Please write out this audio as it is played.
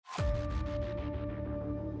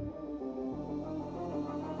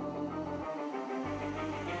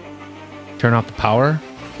turn off the power.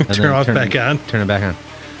 And Turn off back on. Turn it back on.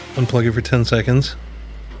 Unplug it for 10 seconds.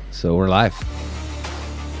 So we're live.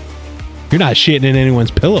 You're not shitting in anyone's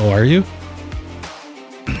pillow, are you?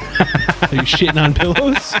 Are you shitting on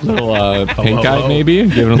pillows? Little pink eye, maybe?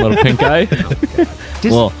 Giving a little pink eye.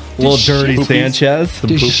 Little dirty poopies. Sanchez. Some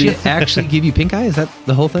Does poopies. shit actually give you pink eye? Is that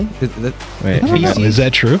the whole thing? Wait, is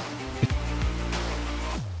that true?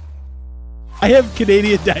 I have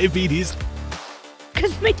Canadian diabetes.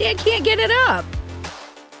 Because my dad can't get it up.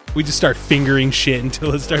 We just start fingering shit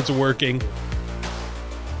until it starts working.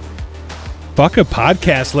 Fuck a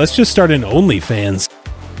podcast. Let's just start an OnlyFans.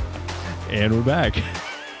 And we're back.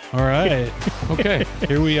 All right. Okay.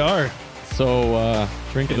 Here we are. So,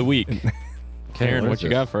 drink of the week. Karen, what you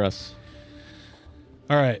got for us?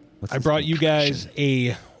 All right. What's I this brought you concoction? guys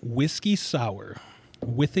a whiskey sour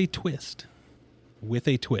with a twist. With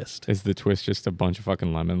a twist. Is the twist just a bunch of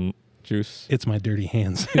fucking lemon juice? It's my dirty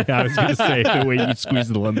hands. I was going to say the way you squeeze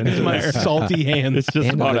the lemon It's in my there. salty hands. It's just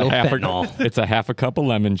And a about little a half fentanyl. It's a half a cup of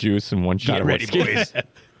lemon juice and one shot of whiskey.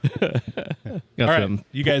 Got All right. some.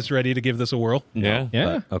 You guys ready to give this a whirl? Yeah.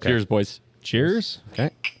 Yeah. Okay. Cheers, boys. Cheers. Okay.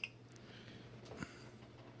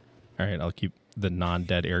 All right, I'll keep the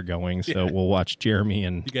non-dead air going. So we'll watch Jeremy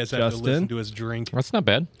and You guys have to listen Justin. to us drink. That's not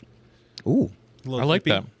bad. Ooh. A little I like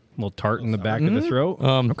zippy. that. A little tart in the back of the throat.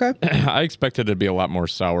 Okay. I expected it to be a lot more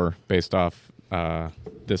sour based off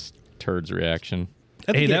this turd's reaction.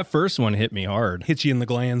 I Hey, think that first one hit me hard. it hits you in the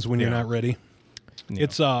glands when you're Yeah. not ready. Yeah.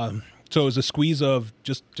 It's so it was a squeeze of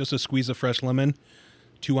just a squeeze of fresh lemon,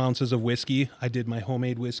 2 ounces of whiskey. I did my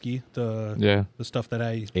homemade whiskey, the stuff that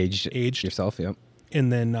I Aged yourself, yep.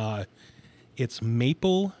 and then it's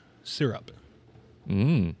maple syrup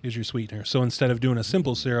is your sweetener. So instead of doing a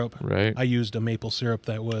simple syrup, Right. I used a maple syrup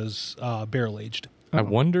that was barrel aged. I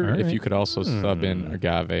wonder all if right. you could also sub in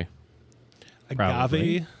agave.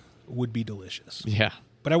 Probably. Agave would be delicious, Yeah.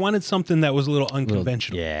 but I wanted something that was a little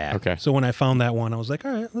unconventional. Yeah. Okay. So when I found that one, I was like,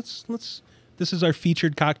 all right, let's. This is our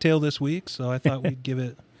featured cocktail this week, so I thought we'd give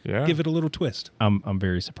it a little twist. I'm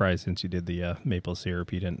very surprised since you did the maple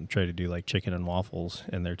syrup, you didn't try to do like chicken and waffles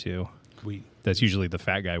in there too. We That's usually the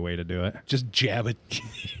fat guy way to do it. just jab a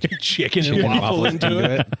chicken and waffle into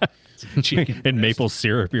it. Chicken And maple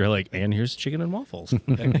syrup, you're like, and here's chicken and waffles.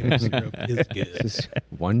 That maple syrup is good. Just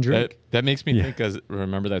one drink. That makes me think, because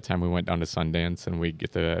remember that time we went down to Sundance and we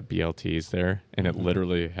get the BLTs there, and it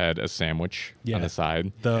literally had a sandwich Yeah. on the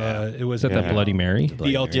side. It was Is that the Bloody Mary?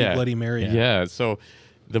 BLT Yeah. Bloody Mary. Yeah. So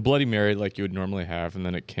the Bloody Mary, like you would normally have, and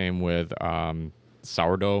then it came with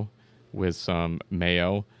sourdough with some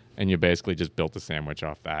mayo, and you basically just built a sandwich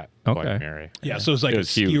off that Bloody Okay. Mary. Yeah, so it's like It a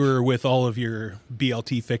was huge. skewer with all of your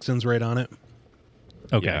BLT fixins right on it.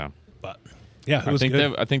 Okay. Yeah. But yeah, it I was think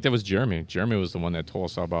good. that was Jeremy. Jeremy was the one that told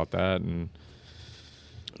us all about that, and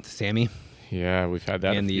Sammy yeah, we've had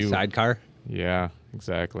that. and a the few. sidecar. Yeah,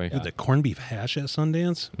 exactly. Dude, the corned beef hash at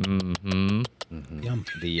Sundance. Mm-hmm. Yum.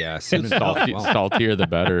 The cinnamon. Salty, Wow. saltier the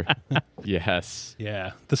better. Yes.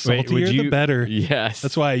 Yeah, the Wait, saltier would the you- better. Yes.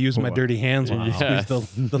 That's why I use my Wow. dirty hands when you Yes.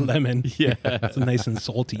 squeeze the lemon. Yeah. It's nice and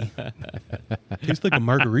salty. Tastes like a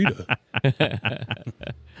margarita.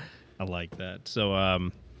 I like that. So,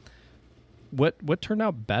 what turned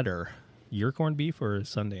out better, your corned beef or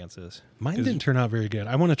Sundance's? Mine didn't turn out very good.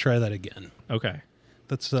 I want to try that again. Okay.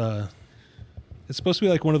 That's it's supposed to be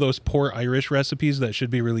like one of those poor Irish recipes that should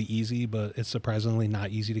be really easy, but it's surprisingly not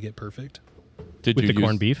easy to get perfect. Did With you the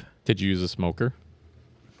corned beef? Did you use a smoker?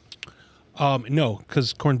 No,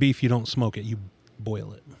 because corned beef you don't smoke it; you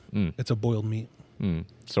boil it. Mm. It's a boiled meat.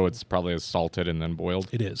 So it's probably as salted and then boiled.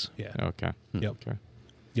 It is, yeah. Okay. Yep. Okay.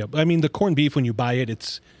 Yep. I mean, the corned beef when you buy it,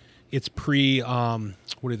 it's pre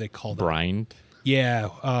what do they call that? Brined.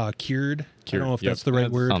 Yeah, cured. I don't know if Yep, that's the right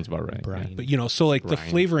that word. Sounds about right. Brine. But so like the Brine.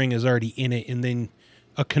 flavoring is already in it, and then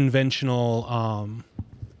a conventional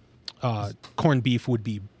corned beef would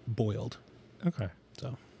be boiled. Okay.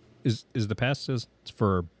 So Is the pasta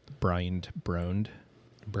for browned? browned.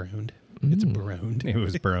 It's browned. It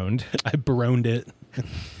was browned. I browned it.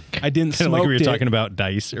 I didn't Kind of smoke like we were it. talking about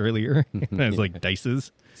dice earlier. I was like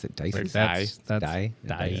dices. Is it dice? That's Die?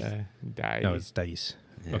 die. Die. No, it's dice.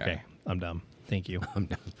 Yeah. Okay, I'm dumb. Thank you. I'm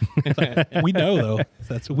done. We know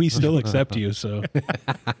though. We still accept you. So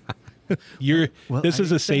this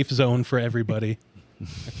is a safe zone for everybody.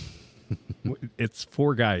 It's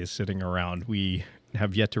 4 guys sitting around. We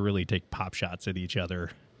have yet to really take pop shots at each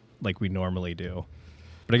other like we normally do.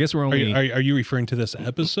 But I guess we're Are only you referring to this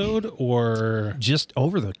episode or? just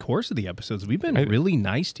over the course of the episodes. We've been really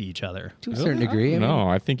nice to each other. To a certain degree. I mean, No,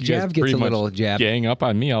 I think you Jab guys gets pretty a much little jab. gang up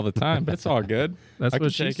on me all the time, but it's all good. That's I can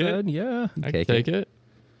what she take said. it. Yeah. I can Take take it. it.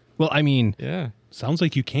 Well, I mean, Yeah. Sounds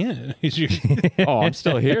like you can. You Oh, I'm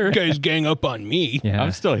still here. guys gang up on me. yeah.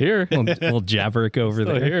 I'm still here. Little Javerick over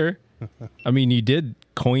Still there. here. I mean, you did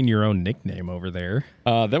coin your own nickname over there.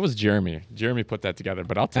 That was Jeremy. Jeremy put that together,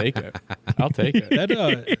 but I'll take it. I'll take it.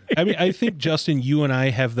 That I mean, I think Justin, you and I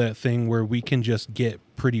have that thing where we can just get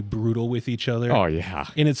pretty brutal with each other. Oh yeah.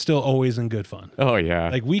 And it's still always in good fun. Oh yeah.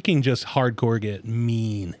 Like we can just hardcore get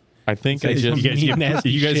mean. I think I Guys, just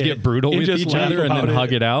You guys get brutal And with just each laugh other and then about it.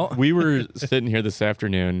 hug it out. we were sitting here this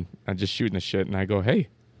afternoon, just shooting the shit, and I go, "Hey,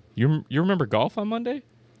 you remember golf on Monday?"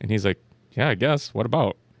 And he's like, "Yeah, I guess. What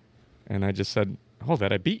about?" And I just said, "Oh,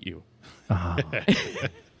 that I beat you."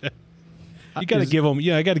 You got to give him.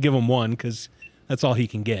 Yeah, I got to give him one because that's all he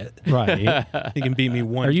can get. Right. He can beat me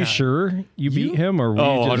one. Are you time. sure you beat him, or were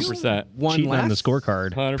Oh, you just 100%. One cheating on the last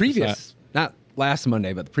scorecard? 100%. previous, not last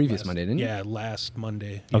Monday, but the previous Monday, didn't you? Yeah, last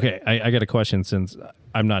Monday. Okay, I got a question since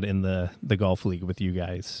I'm not in the golf league with you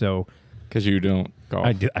guys. So Because you don't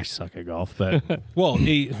golf. I suck at golf, but Well,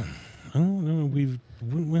 I don't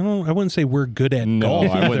know. I wouldn't say we're good at No,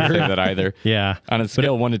 golf. I wouldn't say that either. yeah, On a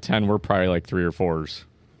scale of 1 to 10, we're probably like 3 or 4s.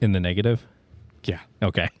 in the negative. Yeah.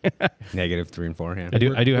 Okay, -3 and 4. Yeah.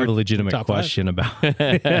 I do have a legitimate top five. question about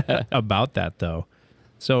about that though.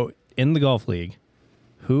 So in the golf league,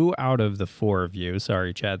 who out of the four of you,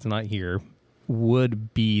 sorry, Chad's not here,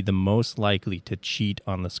 would be the most likely to cheat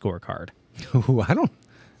on the scorecard? Ooh, I don't.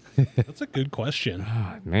 That's a good question.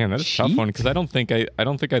 Man, that is a tough Cheat? one because I don't think I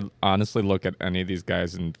honestly look at any of these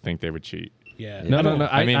guys and think they would cheat. Yeah. No.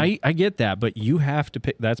 I mean- I get that, but you have to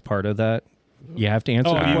pick. That's part of that. You have to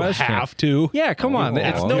answer Oh, the you question. have to. Yeah, come on. Oh,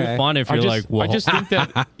 It's okay. no fun if you're like, well, I just think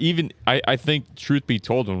that even I think truth be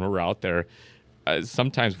told, when we're out there,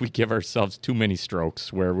 sometimes we give ourselves too many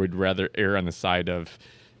strokes where we'd rather err on the side of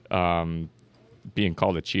being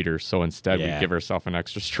called a cheater. So instead, we Yeah. give ourselves an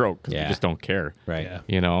extra stroke because Yeah. we just don't care. Right. Yeah.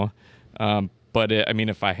 You know. But I mean,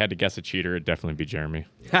 if I had to guess a cheater, it'd definitely be Jeremy.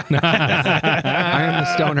 I am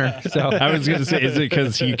the stoner. So I was going to say, is it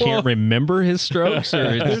because he can't remember his strokes,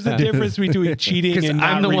 or There's a difference between cheating because and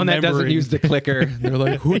not I'm the one that doesn't remembering. use the clicker. They're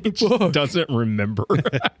like, who the fuck? doesn't remember?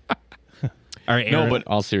 All right, No, Aaron. but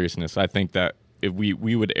all seriousness, I think that if we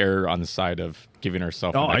would err on the side of giving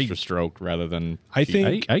ourselves Oh, an extra stroke rather than I cheating.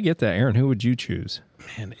 think I get that, Aaron. Who would you choose?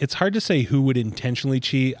 man, it's hard to say who would intentionally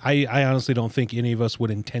cheat. I honestly don't think any of us would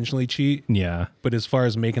intentionally cheat. Yeah, But as far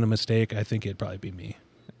as making a mistake, I think it'd probably be me.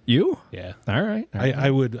 you. Yeah. All right. I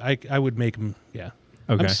would make them. Yeah.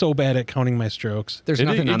 Okay. I'm so bad at counting my strokes. There's It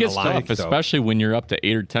nothing on the gets line. tough, especially when you're up to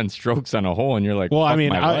 8 or 10 strokes on a hole, and you're like, Well, I "Fuck mean,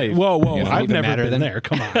 my life." whoa, You know? I've even never matter been then? there.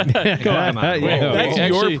 Come on. Come on. Yeah. That's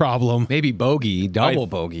Actually- your problem. Maybe bogey, double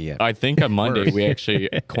bogey. I think on Monday we actually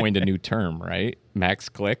coined a new term, right? Max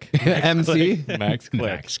click. MC. Max click.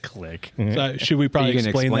 Max click. So should we probably Are you gonna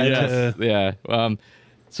explain explain that? Yes. Yeah.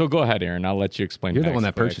 So go ahead, Aaron. I'll let you explain. You're the Max one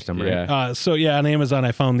that click. purchased them, right? Yeah. So yeah, on Amazon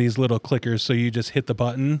I found these little clickers. So you just hit the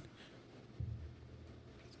button.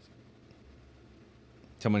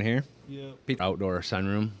 Someone here? Yeah. Outdoor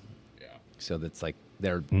sunroom. Yeah. So that's like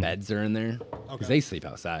their beds are in there because they sleep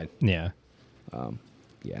outside. Yeah.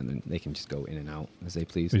 Yeah, and then they can just go in and out as they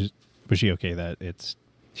please. Was she okay that it's?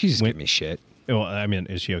 She just When- give me shit. Well, I mean,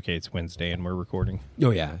 is she okay? It's Wednesday and we're recording,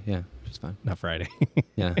 Oh yeah, she's fine. not Friday.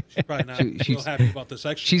 Yeah, Probably not She- real she's- happy about this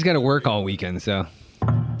extra. she's got to work all weekend, so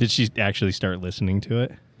Did she actually start listening to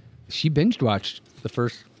it? she binge watched the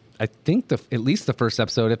first. I think at least the first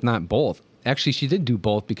episode, if not both. Actually, she did do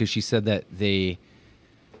both because she said that they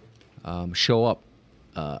show up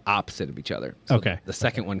opposite of each other. So Okay. the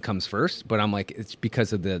second one comes first, but I'm like, it's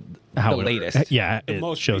because of the How it- latest. Yeah, The it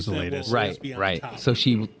most shows the recent will latest. always Right, be on right. top. So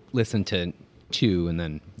she listened to 2 and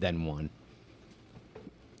then 1.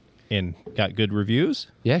 And got good reviews.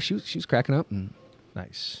 Yeah, she was cracking up, and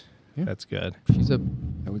Nice. Yeah. That's good. she's I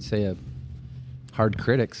would say a hard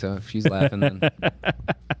critic. So if she's laughing, then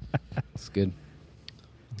it's good.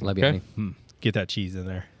 Love you, Okay. Get that cheese in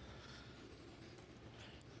there.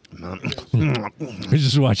 honey. We're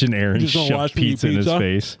just watching Aaron Just gonna shove watch me eat pizza in his pizza?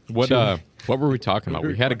 face. What were we talking about?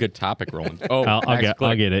 We had a good topic rolling. Oh, I'll Max get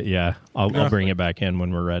click. it. Yeah, I'll bring it back in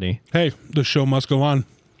when we're ready. Hey, the show must go on.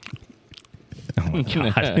 Oh my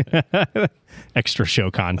god! Extra show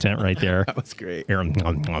content right there. That's great. Aaron.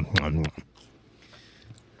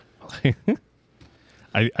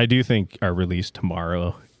 I do think our release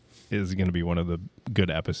tomorrow is going to be one of the good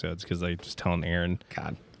episodes because I was telling Aaron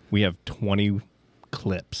God. we have 20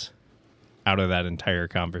 clips out of that entire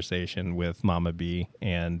conversation with Mama B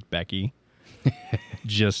and Becky,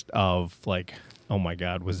 just of like, oh my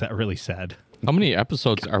god, was that really sad? How many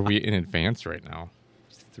episodes are we in advance right now?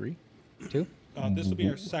 3, 2. This will be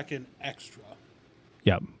our second extra.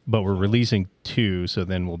 Yeah, but we're releasing 2, so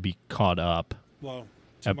then we'll be caught up. Well,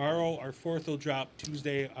 tomorrow our 4th will drop.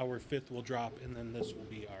 Tuesday our 5th will drop, and then this will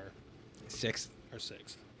be our 6th. Our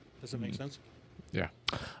 6th. Does that make sense? Yeah.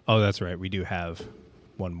 Oh, that's right. We do have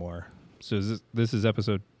one more. So this is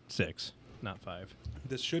episode 6, not 5.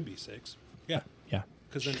 This should be 6. Yeah. Yeah.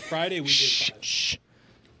 Because then Friday we did 5. Shh.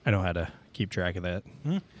 I know how to keep track of that.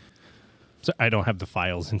 So I don't have the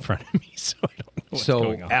files in front of me, so I don't know what's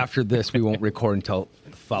going on. After this, we won't record until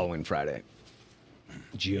the following Friday,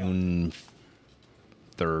 June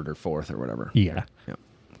 3rd or 4th or whatever. Yeah. Yeah.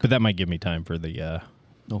 But that might give me time for the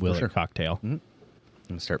Willet cocktail. I'm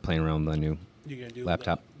gonna start playing around with the new You gonna do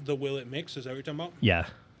laptop. The Willet mix? Is that what you're talking about? Yeah.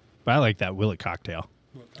 But I like that Willet cocktail.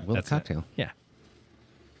 Willet That's cocktail. it. Yeah.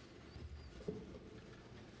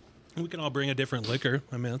 We can all bring a different liquor.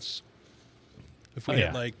 I mean, it's if we Oh, had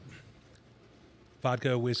yeah. like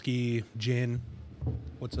vodka, whiskey, gin.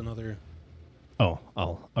 What's another? Oh,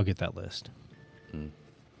 I'll get that list.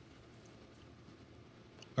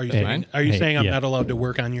 Are you Hey, saying? hey, Are you saying I'm yeah. not allowed to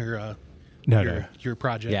work on your No. your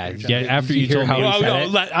project? Yeah, or yeah. job? Yeah, after Did you you hear told how me. he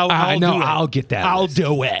said no, it? I'll No, do it. I'll get that. I'll list.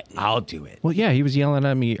 do it. I'll do it. Well, yeah, he was yelling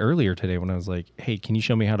at me earlier today when I was like, "Hey, can you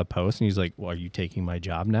show me how to post?" And he's like, "Well, are you taking my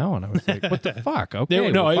job now?" And I was like, "What the fuck?" Okay,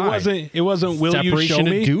 No, well, it fine. wasn't. It wasn't. Will you show Separation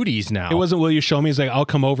me? of duties now. It wasn't. Will you show me? It's like I'll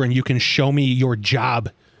come over and you can show me your job,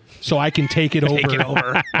 so I can take it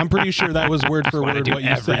over. I'm pretty sure that was word for word what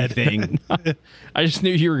you said. Everything. I just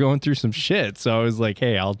knew you were going through some shit, so I was like,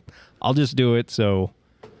 "Hey, I'll just do it, so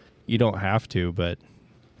you don't have to." But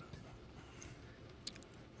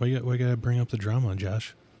We got to bring up the drama,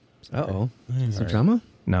 Josh. Uh-oh. Some drama?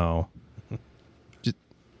 no, just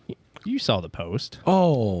you saw the post.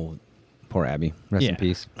 Oh, poor Abby. Rest in Yeah.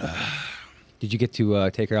 peace. Did you get to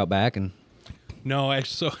take her out back? And No,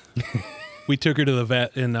 actually, so we took her to the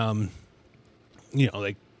vet and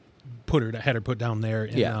like had her put down there.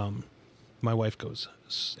 And, Yeah. my wife goes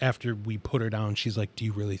after we put her down. She's like, "Do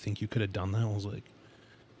you really think you could have done that?" I was like,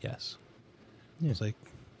 "Yes." I was like,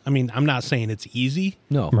 I mean, I'm not saying it's easy.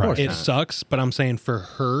 no, of Right. course It not. sucks, but I'm saying for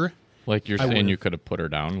her, Like you're I saying would've. you could have put her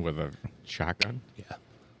down with a shotgun? yeah.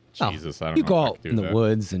 Oh, Jesus, I don't you know. go if I out could do in the that.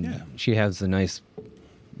 woods and Yeah. she has a nice,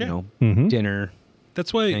 Yeah. dinner.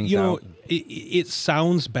 That's why, Hangs you know, out. it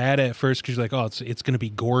sounds bad at first because you're like, oh, it's going to be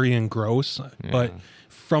gory and gross. But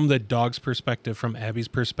from the dog's perspective, from Abby's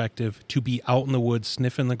perspective, to be out in the woods,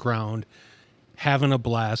 sniffing the ground, having a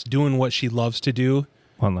blast, doing what she loves to do.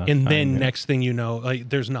 One last And time, then yeah. next thing you know, like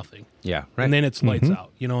there's nothing. Yeah, right. And then it's lights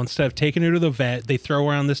out. You know, instead of taking her to the vet, they throw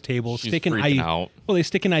her on this table, She's stick an freaking IV. out. Well, they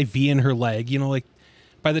stick an IV in her leg. You know, like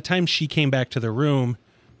by the time she came back to the room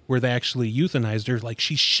where they actually euthanized her, like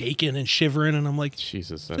she's shaking and shivering, and I'm like,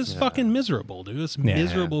 Jesus, this that's is fucking miserable, dude. It's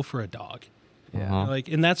miserable for a dog. Uh-huh. Like,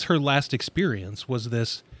 and that's her last experience was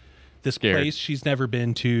this Scared. place she's never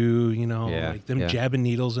been to. You know, Yeah, like them yeah. jabbing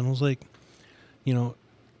needles, and I was like, you know,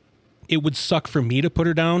 it would suck for me to put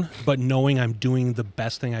her down, but knowing I'm doing the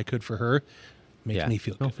best thing I could for her makes Yeah. me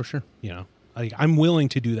feel good. Oh, for sure. You know, I'm willing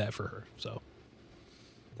to do that for her. So,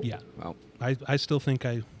 yeah, Well, I still think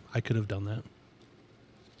I could have done that.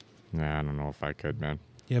 Nah, I don't know if I could, man.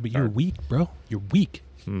 Yeah, but you're weak, bro. You're weak.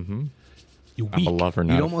 Mm-hmm. You're I'm weak. a lover,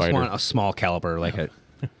 not you'd a almost fighter. want a small caliber, like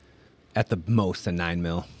at the most a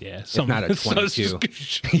 9mm. Yeah, If not a 22.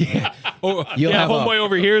 yeah. Oh, You'll yeah, have a- homeboy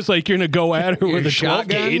over here is like you're gonna go at her with a 12 shotgun?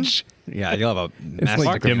 gauge, Yeah, you'll have a It's massive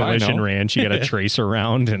like Demolition know. Ranch. You got to trace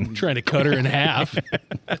around and trying to cut her in half.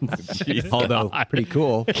 although pretty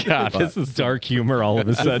cool. God, this is dark humor all of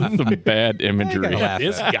a sudden. Some bad imagery. gotta laugh.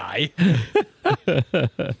 This guy.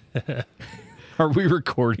 Are we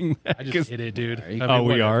recording that? I just hit it, dude. I mean, Oh,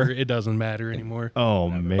 we whatever. are? It doesn't matter anymore. Oh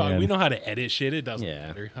Fuck, man, we know how to edit shit. It doesn't Yeah.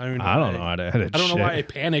 matter. I don't know how to edit. I don't know why I shit.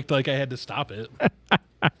 panicked like I had to stop it.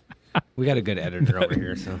 We got a good editor over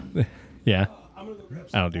here, so Yeah, I'm gonna go grab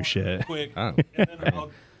I don't do shit. quick, Oh. and then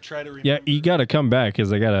I'll try to remember. Yeah, you got to come back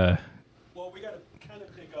because I gotta. Well, we gotta kind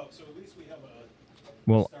of pick up, so at least we have a.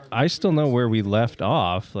 Well, I still know where we left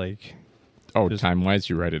off. Like, Oh, time-wise,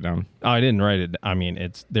 you write it down. oh, I didn't write it. I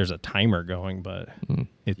mean, there's a timer going, but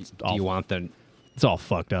it's do all you want the it's all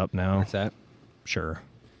fucked up now. what's that? Sure,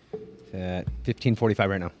 It's at 15:45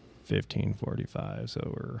 right now. 15:45.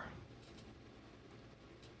 So we're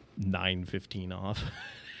 9:15 off.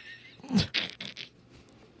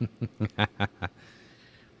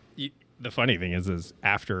 The funny thing is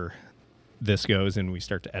after this goes and we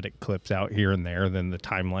start to edit clips out here and there, then the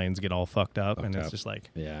timelines get all fucked up, and it's up. just like,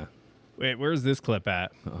 Yeah. wait, where's this clip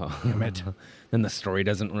at? Oh. Damn it. Then the story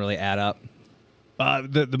doesn't really add up.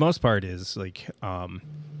 The most part is like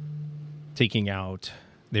taking out.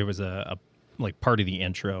 There was a like part of the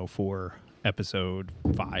intro for episode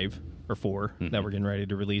 5 or 4 that we're getting ready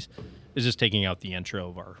to release, is just taking out the intro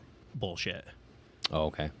of our bullshit. Oh,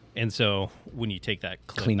 okay. And so when you take that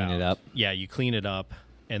clip Cleaning out, it up. Yeah, you clean it up,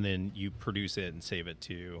 and then you produce it and save it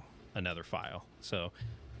to another file. So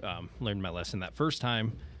learned my lesson that first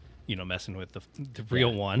time, messing with the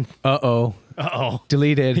real one. Uh-oh. Uh-oh.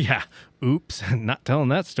 Deleted. Yeah. Oops. Not telling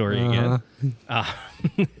that story again.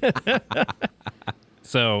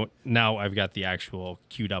 So now I've got the actual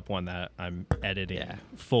queued up one that I'm editing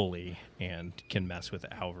fully and can mess with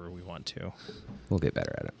it however we want to. We'll get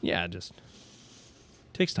better at it. Yeah, just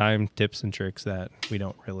takes time, tips and tricks that we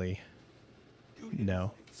don't really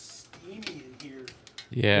know.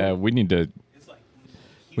 Yeah, we need to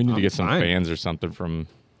get some fine. fans or something from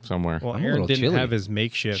somewhere. Well, I'm a Aaron little didn't chilly. have his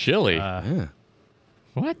makeshift. Chilly? Yeah.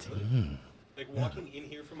 What? Like walking in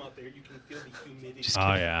here from out there, you can feel the humidity.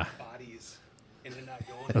 Oh, yeah. Bodies and it not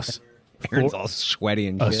going anywhere. Aaron's all sweaty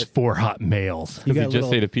and Us shit. 4 hot males. Because he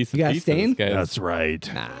just ate a piece of you got a pizza. stain? This guy- That's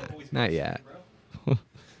right. Nah, not yet. I'm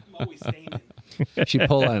always staining. Should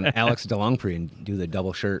pull an Alex DeLongpre and do the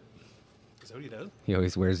double shirt. Is that what he does? He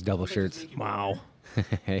always wears double shirts. Wow.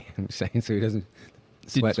 Hey, I'm saying so he doesn't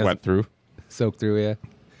sweat Sweat through. soak through you.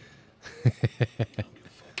 I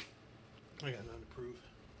got nothing to prove.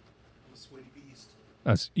 I'm a sweaty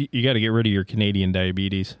beast. You got to get rid of your Canadian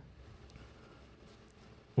diabetes.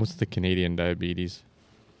 What's the Canadian diabetes?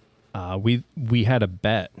 We had a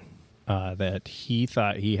bet that he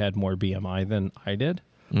thought he had more BMI than I did.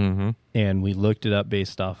 Mm-hmm. And we looked it up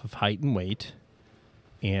based off of height and weight.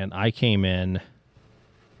 And I came in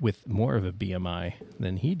with more of a BMI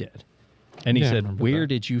than he did. And he Yeah, I said, remember where that.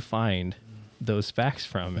 did you find those facts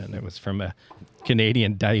from? And it was from a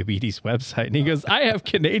Canadian diabetes website. And he goes, I have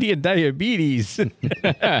Canadian diabetes.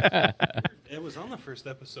 It was on the first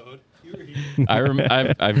episode. You were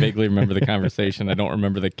here. I vaguely remember the conversation. I don't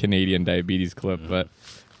remember the Canadian diabetes clip, but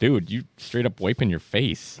dude, you straight up wiping your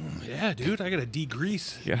face. Yeah, dude, I got to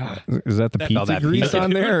degrease. Yeah. Is that the pizza that grease pizza. on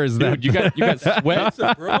there? Or is that Dude, you got sweat. What's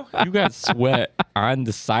up, bro? You got sweat on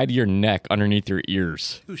the side of your neck underneath your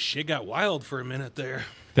ears. Dude, shit got wild for a minute there.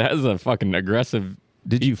 That is a fucking aggressive.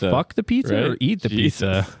 Did you pizza, fuck the pizza or right? eat the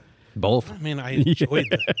Jesus. pizza? Both. I mean, I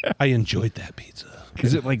enjoyed that pizza.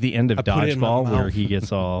 Is it like the end of I put it in my Dodgeball where mouth. he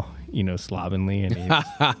gets all, slovenly and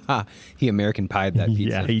he, He American pied that pizza.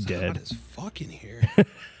 yeah, he Hot did. as fuck in here. It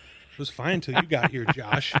was fine till you got here,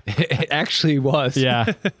 Josh. It actually was. Yeah,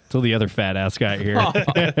 till the other fat ass got here.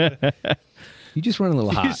 You just run a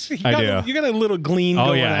little hot. You I got do. You got a little gleam Oh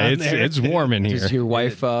going yeah, on it's there. it's warm in here. Does your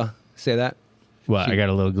wife say that? What? I got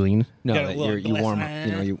a little glean. No, Got a that little you warm.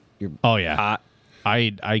 glisten. You're Oh yeah, hot.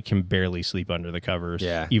 I can barely sleep under the covers.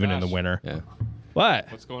 Yeah. even in the Gosh. winter. Yeah.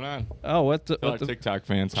 What? What's going on? Oh, what the? Tell our What the TikTok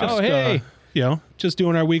fans. oh, Hi. hey. Just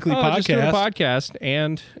doing our weekly podcast. Just doing a podcast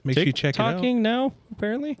and Make sure you check it out. talking now.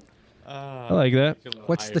 Apparently, I like that.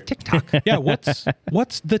 What's the TikTok? Yeah,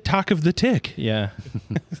 what's the talk of the tick? Yeah.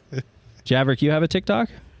 Javerick, you have a TikTok?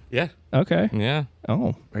 Yeah. Okay. Yeah.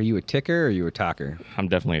 Oh, Are you a ticker or are you a talker? I'm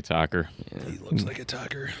definitely a talker. He looks like a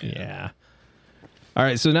talker. yeah. All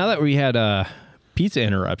right. So now that we had a pizza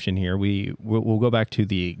interruption here, we'll go back to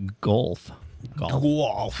the golf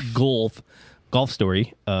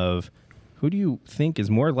story of who do you think is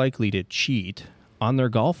more likely to cheat on their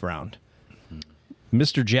golf round?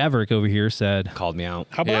 Mr. Javerick over here said, Called me out.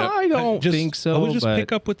 How Yeah. about I don't think so. I would just but-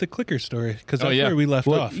 pick up with the clicker story because that's yeah. where we left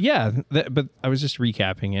Well, off. yeah, but I was just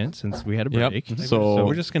recapping it since we had a Yep. break. So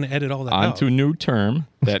we're just going to edit all that on out. to a new term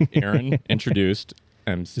that Aaron introduced.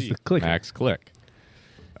 MC the clicker. Max Click.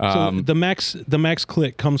 So the max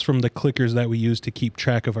click comes from the clickers that we use to keep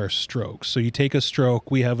track of our strokes. So you take a stroke,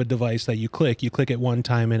 we have a device that you click it one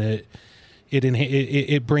time, and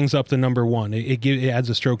it brings up the number one. It adds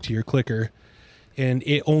a stroke to your clicker, and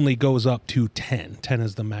it only goes up to 10. 10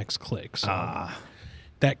 is the max click. So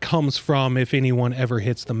that comes from if anyone ever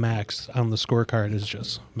hits the max on the scorecard is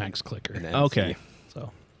just max clicker. Okay.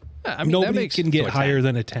 So I mean, that nobody makes can get so a higher 10.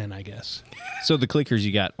 than a 10, I guess. So the clickers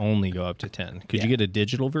you got only go up to 10. Could you get a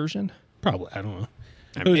digital version? Probably, I don't know.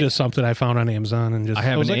 It was just something I found on Amazon and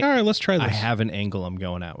I was like, all right, let's try this. I have an angle I'm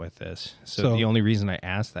going at with this. So So- the only reason I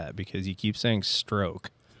asked that because you keep saying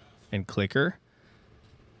stroke and clicker.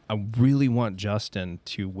 I really want Justin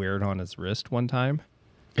to wear it on his wrist one time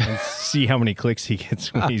and see how many clicks he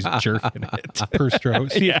gets when he's jerking it. per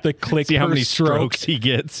stroke. See if the click See per how many stroke. strokes he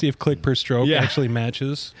gets. See if click per stroke Yeah. actually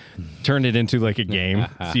matches. Turn it into like a game.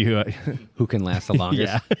 See who. Who can last the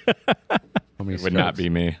longest? Yeah. How many It would not strokes? be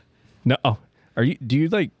me. No. Oh, are you? Do you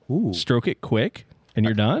like stroke it quick and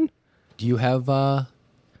you're done? Do you have?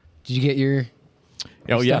 Did you get your?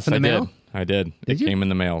 Oh, stuff yes, in the I mail? did. I did. It you? came in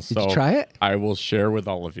the mail. So you try it? I will share with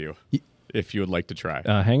all of you. if you would like to try.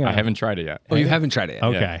 Hang on. I haven't tried it yet. Oh, you haven't tried it yet?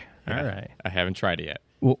 Okay. Yeah. All right. I haven't tried it yet.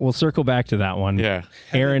 We'll circle back to that one. Yeah.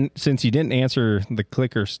 Aaron, since you didn't answer the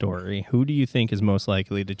clicker story, who do you think is most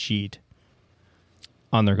likely to cheat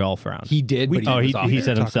on their golf round? He did, but he was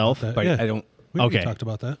said off. himself? That. But Yeah. I don't. We Okay. talked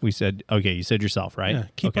about that. We said, okay, you said yourself, right? Yeah,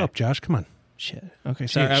 keep Okay. up, Josh. Come on. Shit. Okay,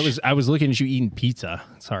 sorry. I was looking at you eating pizza.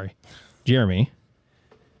 Sorry. Jeremy.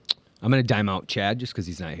 I'm going to dime out Chad just because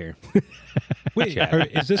he's not here. Wait,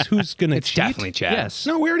 is this who's going to It's cheat? definitely Chad. Yes.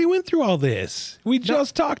 No, we already went through all this. We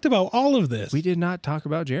just talked about all of this. We did not talk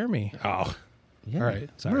about Jeremy. Oh, Yeah. all right.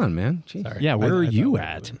 Sorry. Come on, man. Jeez. Sorry. Yeah, where I are thought you we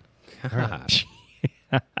at? were God.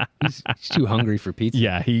 He's too hungry for pizza.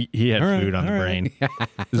 Yeah, he had All right, food on the all brain.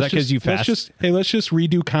 Is that because you fast? Let's just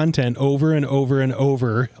redo content over and over and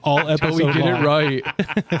over all episodes. we did it long.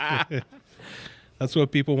 right. That's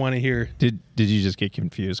what people want to hear. Did you just get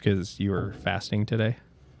confused because you were fasting today?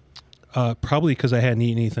 Probably because I hadn't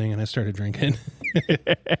eaten anything and I started drinking.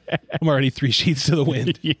 I'm already 3 sheets to the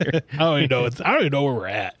wind. I don't even know where we're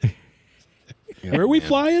at. Where are we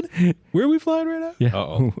flying? Where are we flying right now? Yeah.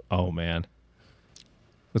 Uh-oh. Oh man.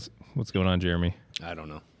 What's going on, Jeremy? I don't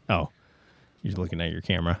know. Oh, you're looking at your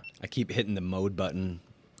camera. I keep hitting the mode button,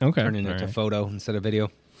 Okay. turning it all to right. photo instead of video.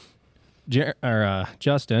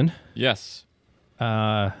 Justin, Yes.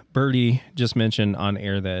 Birdie just mentioned on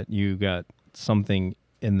air that you got something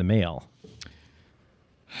in the mail.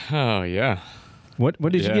 Oh, yeah. What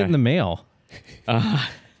did you Yeah. get in the mail?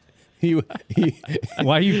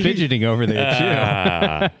 Why are you fidgeting over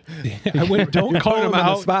there I went, don't call putting him him on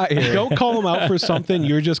the out. spot here. Don't call him out for something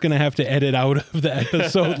you're just going to have to edit out of the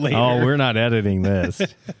episode too? later. Oh, we're not editing this.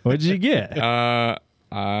 What did you get? I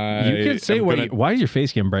You could say am what. gonna- Why is your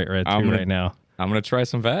face getting bright red too I'm gonna- right now? I'm going to try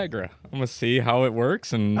some Viagra. I'm going to see how it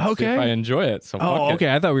works and see Okay. if I enjoy it. So fuck Oh, it.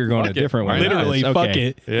 okay. I thought we were going Fuck a it. different Why way. not? Literally, Okay. fuck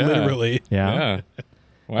it. Yeah. Literally. Yeah. Yeah.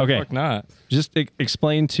 Why Okay. the fuck not? Just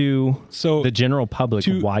explain to So the general public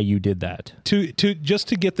why you did that. to just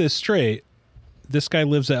to get this straight, this guy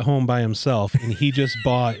lives at home by himself and he just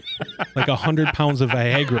bought like 100 pounds of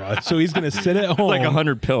Viagra. So he's gonna sit at home. Like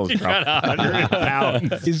 100 pills, bro.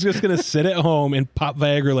 He's just gonna sit at home and pop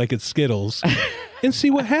Viagra like it's Skittles and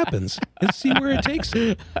see what happens and see where it takes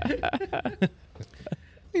him.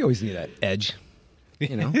 We always need that edge,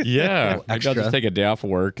 you know? Yeah. Maybe I'll extra. just take a day off of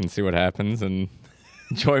work and see what happens and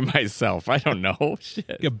enjoy myself. I don't know.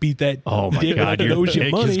 Shit. You beat that. Oh my dick god, like it your owes you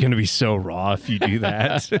dick money. is going to be so raw if you do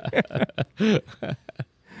that.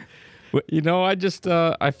 You know,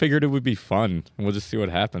 I figured it would be fun. We'll just see what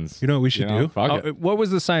happens. You know what we should do? Fuck it. What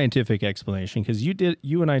was the scientific explanation? Because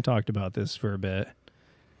you and I talked about this for a bit.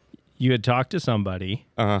 You had talked to somebody.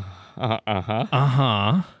 Yeah.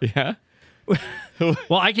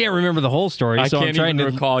 Well, I can't remember the whole story, I so I'm can't trying even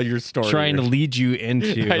to recall your story. trying to lead you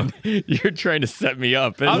into. You're trying to set me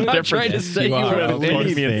up. It's I'm not different. trying to set you are. up with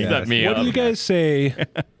Lead me and anything. set me What up. do you guys say?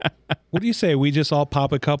 What do you say? We just all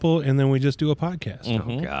pop a couple and then we just do a podcast.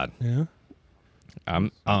 Oh, God. Yeah.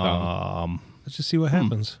 Let's just see what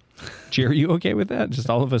happens. Jerry, you okay with that? Just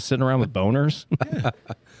all of us sitting around with boners?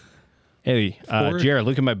 Hey, Jared,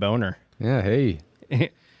 look at my boner. Yeah, hey.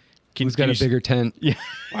 Who's got can a you- bigger tent? Yeah.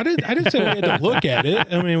 I didn't say we had to look at it.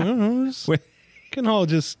 I mean, we can all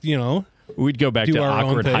just, We'd go back Do to our own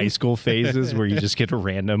awkward thing. high school phases where you just get a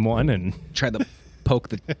random one and Try to poke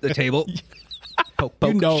the table.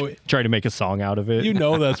 Poke. try to make a song out of it.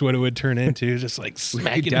 that's what it would turn into. Just like We could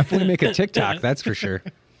smacking. definitely make a TikTok, that's for sure.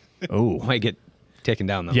 Oh, Might get taken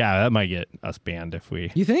down, though. yeah, that might get us banned if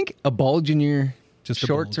we. You think a bulge in your Just a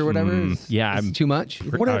shorts or bulge. whatever is, yeah, is I'm- too much?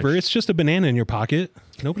 Whatever. It's just a banana in your pocket.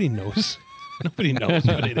 Nobody knows. Nobody knows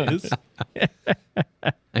what it is.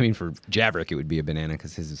 I mean, for Javerick, it would be a banana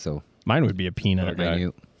because his is so Mine would be a peanut. Okay.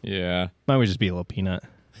 minute. Yeah. Mine would just be a little peanut.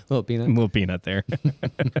 Little peanut. A little peanut there.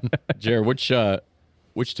 Jared,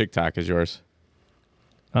 which TikTok is yours?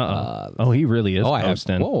 Oh, he really is Oh, I have.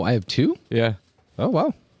 posting. Whoa, I have two. Yeah. Oh,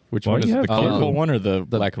 wow. Which Why one do is you it? The have colorful two? one or the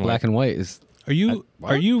The black and white? black and white is. Are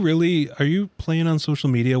you playing on social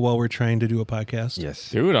media while we're trying to do a podcast? Yes.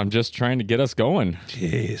 Dude, I'm just trying to get us going.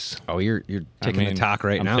 Jeez. Oh, you're taking the talk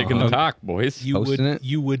right I'm now. taking huh? the talk, boys. You Posting would it?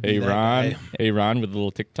 you would Hey be that Ron, guy. hey Ron with a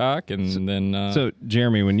little TikTok, and then So,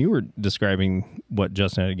 Jeremy, when you were describing what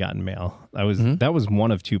Justin had gotten mail, that was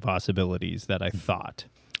one of two possibilities that I thought.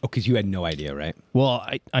 Oh, because you had no idea, right? Well,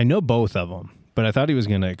 I know both of them, but I thought he was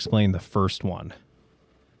going to explain the first one.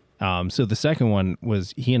 So the second one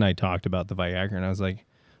was he and I talked about the Viagra, and I was like,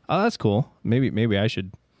 "Oh, that's cool. Maybe I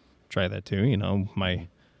should try that too." You know, my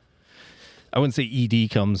I wouldn't say ED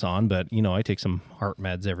comes on, but I take some heart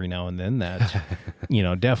meds every now and then that,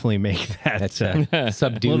 definitely make that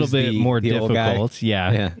Subdues a little bit more the old guy. difficult.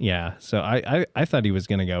 Yeah. So I thought he was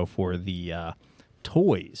going to go for the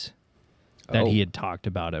toys that he had talked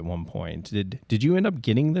about at one point. Did you end up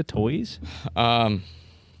getting the toys? Yeah.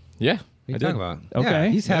 What are you talking about? Okay. Yeah,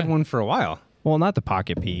 he's had one for a while. Well, not the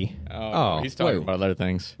Pocket P. Oh, he's talking wait. about other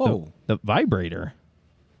things. Whoa. The vibrator.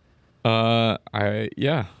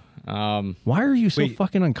 Yeah. Why are you so Wait,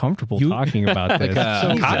 fucking uncomfortable talking about this?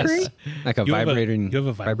 a cock Jesus. ring? Like a You have a- vibrating. you have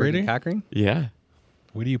a vibrating vibrator? cock ring? Yeah.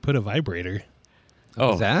 Where do you put a vibrator?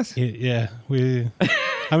 Oh, His ass? Yeah,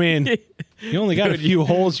 I mean, you only got a few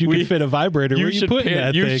holes you can fit a vibrator. Where you putting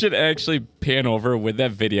that you thing? should actually pan over with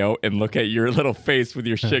that video and look at your little face with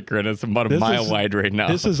your shit grin. It's about a This mile is- wide right now.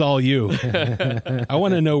 This is all you. I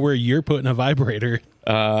want to know where you're putting a vibrator.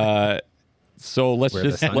 So let's Where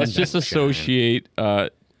the sun just doesn't associate.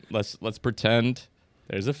 Let's pretend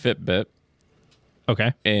there's a Fitbit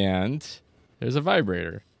Okay. and there's a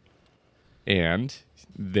vibrator, and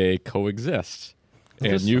they coexist.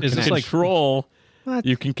 And this- you is can this like- control. What?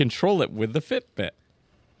 You can control it with the Fitbit.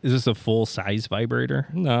 Is this a full size vibrator?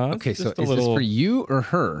 No. it's Okay, so just a is little. this for you or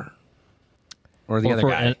her? Or the Or other for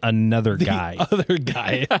guy? another guy? Other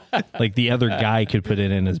guy. Like the other guy could put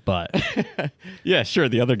it in his butt. Yeah, sure.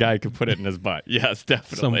 The other guy could put it in his butt. Yes,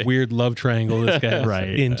 definitely. Some weird love triangle this guy's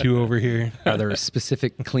Right. into over here. Are there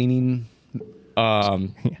specific cleaning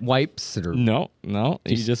wipes? Or No.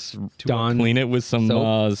 You just Dawn clean it with some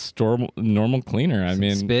normal cleaner. I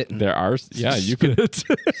mean, spit. there are. Yeah, you could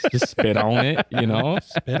just spit on it.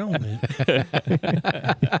 Spit on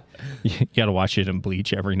it. You got to wash it in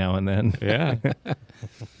bleach every now and then. Yeah.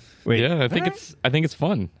 Wait, Yeah, I think it's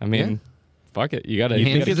fun. I mean, fuck it. You gotta. you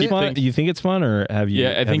You think gotta it's keep fun? things, You think it's fun, or have you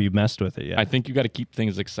Yeah, I have think- you messed with it yet? I think you got to keep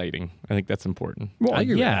things exciting. I think that's important. well, I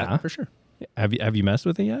agree with yeah, that, for sure. Have you messed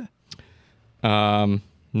with it yet?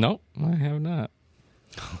 No, I have not.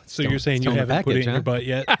 So you're saying you still in the haven't put it package, in your butt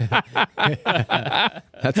yet?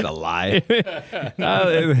 That's a lie.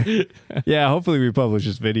 Yeah, hopefully we published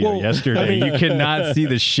this video Well, yesterday. I mean- You cannot see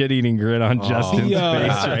the shit-eating grin on Justin's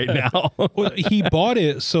Yeah. face right now. Well, he bought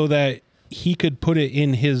it so that he could put it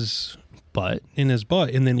in his But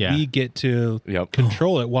butt, and then Yeah. we get to Yep.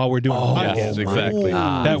 control it while we're doing the podcast. yes, exactly.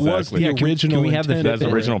 That was the Exactly. Yeah, can original. we have the intent of That's the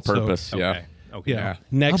it. original So, purpose. Yeah. okay. yeah. How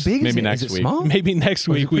Next, big is maybe it? next Is it week. small? maybe next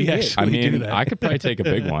Or is it week we pretty big? actually I do mean, that. I could probably take a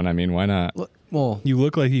big one. I mean, why not? Well, You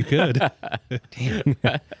look like you could.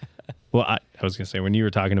 Well, I was gonna say when you were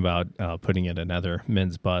talking about putting it in other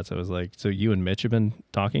men's butts, I was like, so you and Mitch have been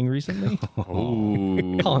talking recently?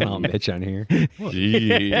 Ooh, calling out Mitch on here.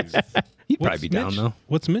 jeez. He'd probably be down, Mitch? though.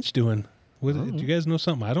 What's Mitch doing? Do you guys know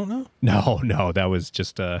something I don't know? No, that was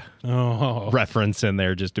just a Oh, reference in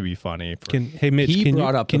there just to be funny. hey Mitch, He can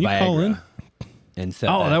brought you, up can the you call in? Viagra and said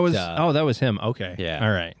that was that that was him. Okay, Yeah.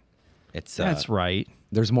 all right, it's that's right,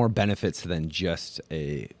 There's more benefits than just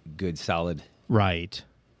a good solid right.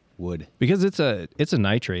 wood. Because it's a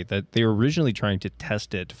nitrate that they were originally trying to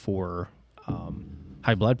test it for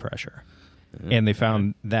high blood pressure, and they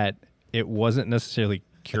found that it wasn't necessarily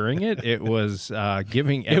curing it. It was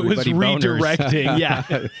giving It was everybody boners. redirecting. Yeah,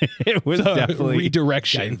 it was definitely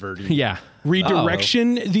redirection. Yeah.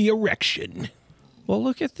 Redirection, the erection. Well,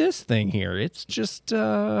 look at this thing here. It's just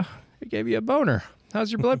it gave you a boner.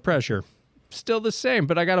 How's your blood pressure? Still the same,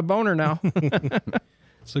 but I got a boner now.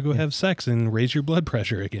 So go have sex and raise your blood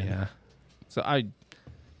pressure again. Yeah. So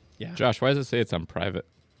Josh, why does it say it's on private?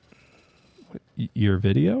 your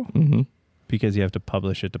video? Mm-hmm. Because you have to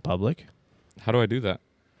publish it to public. How do I do that?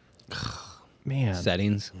 Man.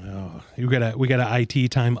 Settings. We got a IT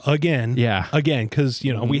time again. Yeah. Again, because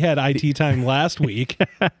we had IT time last week.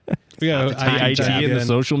 We got IT time and the again.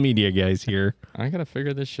 social media guys here. I gotta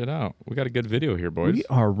figure this shit out. We got a good video here, boys. We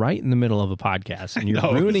are right in the middle of a podcast, and you're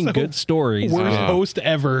know, ruining so good stories. Worst host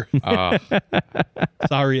ever. Uh,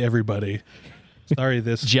 Sorry, everybody. Sorry,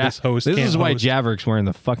 this host. This can't is why host. Javerick's wearing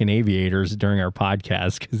the fucking aviators during our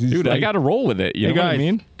podcast. Because dude, I gotta roll with it. You know what I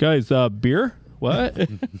mean? Guys, beer? What?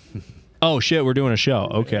 Oh shit, we're doing a show.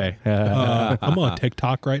 Okay. I'm on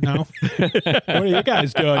TikTok right now. What are you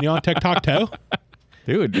guys doing? You on TikTok too?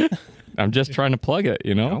 Dude, I'm just trying to plug it,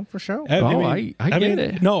 you know? Oh, for sure. I get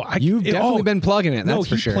it. No, You've definitely been plugging it. That's No,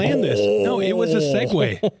 for he sure. planned this. No, it was a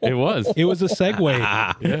segue. It was. It was a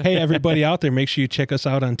segue. Hey, everybody out there, make sure you check us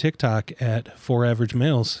out on TikTok at 4 Average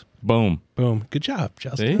Males. Boom. Boom. Good job,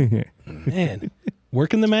 Justin. See? Man,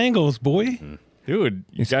 working the mangles, boy. Dude,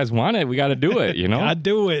 you guys want it, we gotta do it, you know? God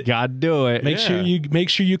do it. God do it. Make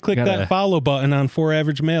sure you click Gotta- that follow button on 4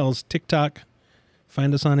 Average Males TikTok.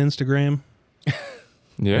 Find us on Instagram.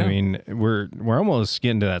 Yeah. I mean, we're almost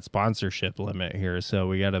getting to that sponsorship limit here, so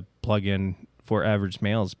we got to plug in For Average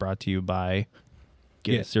Males, brought to you by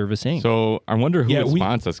Get Service Inc. So I wonder who Yeah, would we-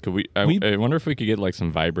 sponsor us. Could I wonder if we could get like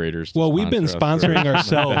some vibrators. To Well, we've been sponsor us sponsoring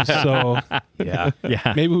ourselves, so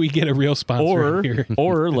yeah. maybe we get a real sponsor or here.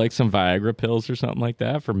 or like some Viagra pills or something like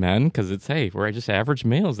that for men, because it's we're just average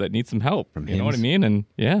males that need some help. You know what I Hims. mean? And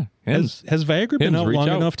yeah, Hims. Has Viagra been Hims, out reach long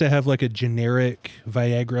out. enough to have like a generic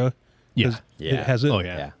Viagra? Yeah. It has it? Oh,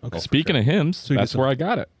 yeah. Okay. Speaking of Hims, you get that's some- where I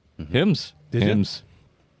got it. Hims. Did you? Hims.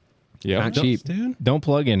 Yeah. Not cheap. Dude. Don't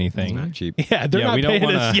plug anything. Not cheap. Yeah, they're not we don't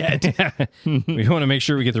paying us yet. We want to make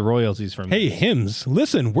sure we get the royalties from Hey, this. Hims,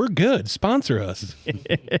 listen, we're good. Sponsor us.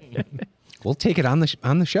 We'll take it on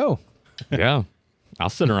the show. Yeah. I'll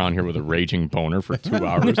sit around here with a raging boner for 2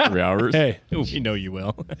 hours, 3 hours. Hey, We know you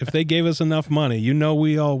will. if they gave us enough money, you know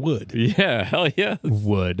we all would. Yeah, hell yeah.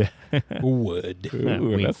 Would. Would. Ooh,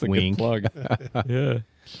 Wink, that's a wink. good plug. Yeah.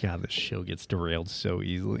 God, this show gets derailed so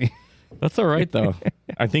easily. That's all right though.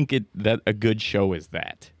 I think that a good show is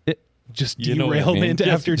that. Just You know what I mean? derailment Just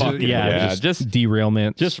after fucking- Yeah, just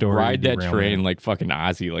derailment. Just story ride that derailment. train like fucking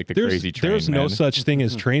Ozzy, like the crazy train. There's no man. such thing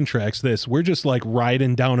as train tracks. We're just like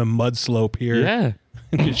riding down a mud slope here. Yeah.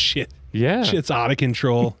 And just Yeah. shit's out of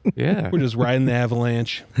control. Yeah. We're just riding the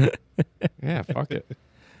avalanche. Yeah, fuck it.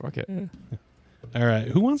 Fuck it. All right,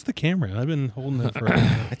 who wants the camera? I've been holding it for. a while.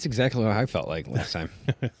 That's exactly what I felt like last time.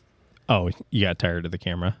 Oh, you got tired of the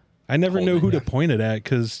camera? I never know who to point it at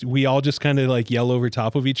because we all just kind of like yell over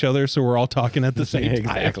top of each other, so we're all talking at the same time.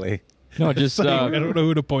 Exactly. No, just Like, I don't know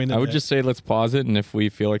who to point it I would at. just say let's pause it, and if we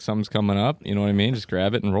feel like something's coming up, you know what I mean, just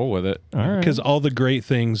grab it and roll with it. All right. Because all the great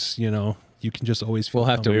things, you can just always feel We'll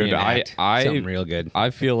have to Dude, reenact I- something real good. I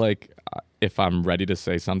feel like if I'm ready to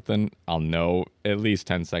say something, I'll know at least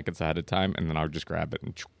 10 seconds ahead of time, and then I'll just grab it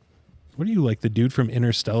and. What are you, like the dude from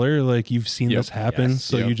Interstellar? Like you've seen Yep. this happen, Yes.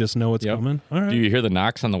 so Yep. you just know what's Yep. coming? All right. Do you hear the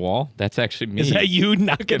knocks on the wall? That's actually me. Is that you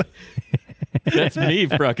knocking? That's me,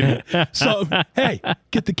 fucking. Hey,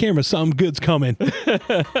 get the camera. Something good's coming.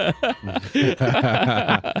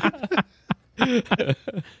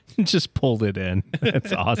 Just pulled it in.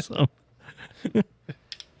 That's awesome. Are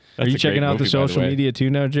That's you a checking great out the movie, by social way. media too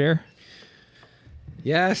now, Jer?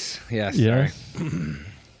 Yes. Yeah. Sorry.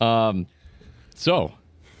 So,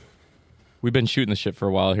 we've been shooting the shit for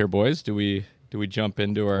a while here, boys. Do we jump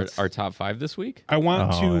into our top 5 this week? I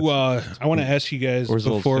want Oh, to ask you guys Or is it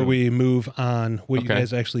a little before soon? we move on what you Okay.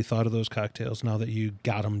 guys actually thought of those cocktails now that you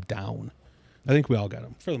got them down. I think we all got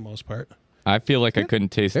them for the most part. I feel like I couldn't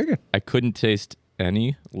taste. Very good. I couldn't taste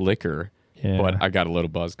any liquor, Yeah. but I got a little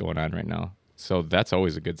buzz going on right now. So that's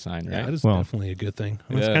always a good sign, right? That is Well- definitely a good thing.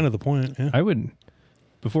 That's Yeah. kind of the point. Yeah. I would,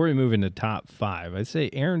 before we move into top 5, I'd say,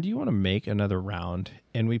 Aaron, do you want to make another round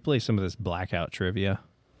and we play some of this blackout trivia?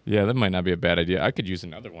 Yeah, that might not be a bad idea. I could use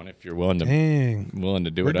another one if you're willing to Dang.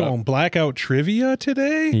 do We're it going up. blackout trivia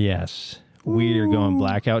today? Yes. We are going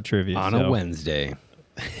blackout trivia. On so a Wednesday.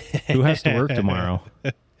 Who has to work tomorrow?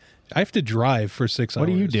 I have to drive for 6 hours. What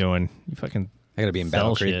are you doing? You fucking I gotta be in sell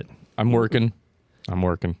Battle Creek. shit. I'm working. I'm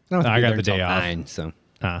working. I, don't have to I be got there the day until off. 9, so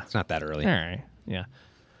Ah. it's not that early. All right. Yeah.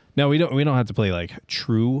 No, we don't have to play like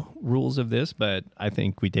true rules of this, but I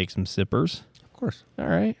think we take some sippers. Of course. All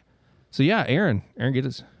right. So yeah, Aaron, get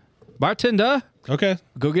us bartender, Okay.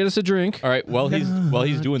 go get us a drink. All right. While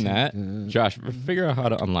he's doing that, Josh, figure out how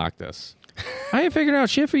to unlock this. I ain't figuring out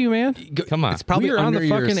shit for you, man. Come on. It's probably We are on under the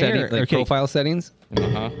your fucking setting, air. like Okay. profile settings.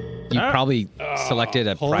 Uh-huh. You probably selected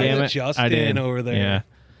a Hold private. it. Damn it, Justin I did. over there. Yeah.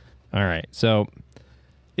 All right. So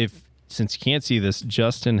since you can't see this,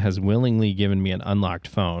 Justin has willingly given me an unlocked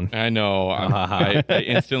phone. I know. I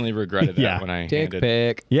instantly regretted that Yeah. when I Dick handed.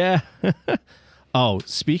 pic. Yeah. Oh,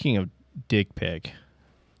 speaking of dick pic,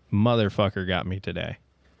 motherfucker got me today.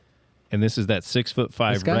 And this is that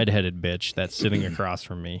 6'5" This guy? redheaded bitch that's sitting across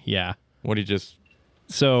from me. Yeah. What did you just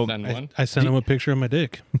So, send one? I sent him a picture of my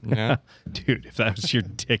dick. Yeah. dude, if that was your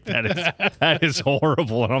dick, that is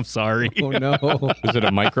horrible, and I'm sorry. Oh no. Was it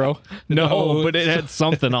a micro? No, but it had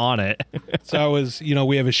something on it. So I was,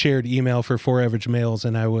 we have a shared email for 4 Average Males,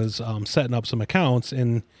 and I was setting up some accounts,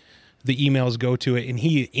 and the emails go to it, and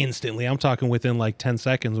he instantly, I'm talking within like 10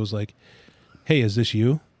 seconds, was like, "Hey, is this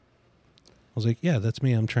you?" I was like, "Yeah, that's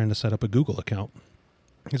me. I'm trying to set up a Google account."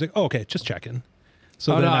 He's like, "Oh, okay, just checking."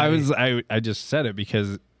 So Oh then no, I just said it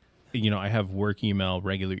because I have work email,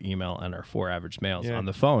 regular email, and our 4 Average Males Yeah. on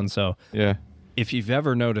the phone. So Yeah. if you've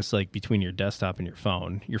ever noticed, like between your desktop and your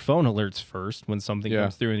phone alerts first when something Yeah.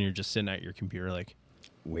 comes through, and you're just sitting at your computer, like,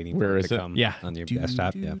 Waiting Where for it is to it? come yeah, on your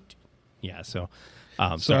desktop. Yeah. yeah. So,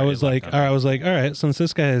 So sorry, I was like, left on- all right, since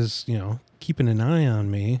this guy is, keeping an eye on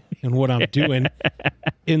me and what I'm doing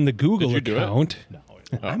in the Google Did you do it? account,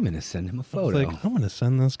 I'm gonna send him a I was photo. like, I'm gonna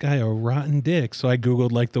send this guy a rotten dick. So I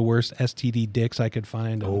googled like the worst STD dicks I could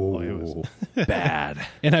find. And, it was bad.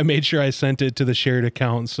 and I made sure I sent it to the shared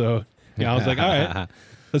account. So I was like, all right,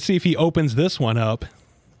 let's see if he opens this one up.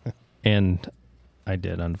 And I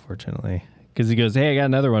did, unfortunately. Because he goes, hey, I got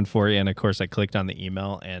another one for you. And, of course, I clicked on the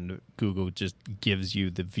email, and Google just gives you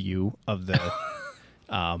the view of the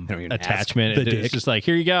even attachment. ask the It's dick. just like,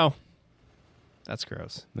 here you go. That's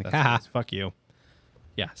gross. Like, That's haha. gross. Fuck you.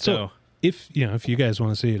 Yeah, So if you guys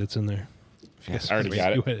want to see it, it's in there. If you guys I already wanna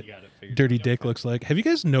got see it. what dirty dick looks like. Have you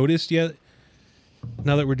guys noticed yet?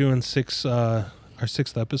 Now that we're doing our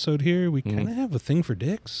sixth episode here, we kind of have a thing for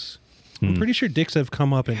dicks. I'm pretty sure dicks have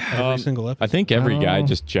come up in every single episode. I think every guy Oh.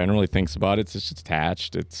 just generally thinks about it. It's just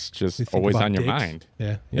attached. It's just You think always about on your dicks? mind.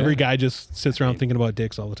 Yeah. Yeah. Every guy just sits around thinking about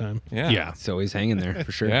dicks all the time. Yeah. Yeah. It's always hanging there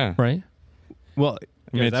for sure. Yeah. right? Well,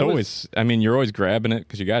 I mean, it's always. I mean, you're always grabbing it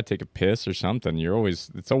because you got to take a piss or something.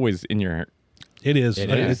 It's always in your. It is. It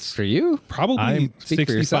Like, is It's for you. probably Speak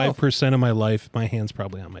for yourself. 65% of my life, my hand's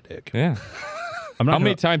probably on my dick. Yeah. I'm not How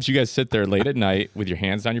many gonna- times you guys sit there late at night with your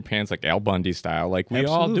hands on your pants like Al Bundy style? Like we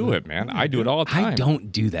all do Absolutely. it, man. I do it all the time. I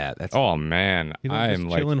don't do that. That's Oh man, You know, I just am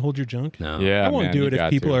chill like, and hold your junk. no. yeah, I won't man, do you it if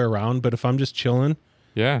got people to. are around, but if I'm just chilling,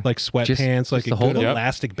 Yeah, like sweatpants, like just a to hold good them?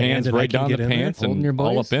 elastic band, hands and I right can down get the in pants there. Holding your and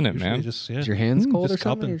all boys? up in it, Usually man. just, yeah. Is your hands cold or just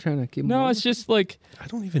something? cupping. You're trying to keep them No, warm? it's just like I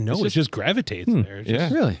don't even know. It's It just- just gravitates there. It's yeah.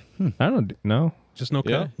 just, really. I don't know. just no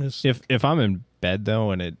Yeah. cup. Just- If I'm in bed,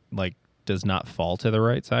 though, and it, like, does not fall to the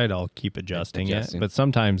right side, I'll keep adjusting Adjusting. it. But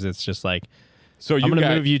sometimes it's just like, so. I'm gonna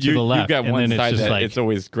move you to the left, You've got and one then it's side just that like- it's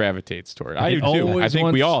always gravitates toward. I do it too. I always think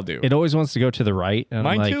we wants- all do. It always wants to go to the right. And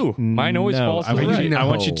Mine I'm like, too. Mine always no, falls to I the want right. you, I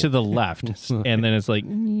want you No. to the left. And then it's like,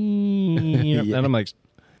 and I'm like,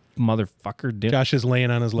 motherfucker, dude. Josh is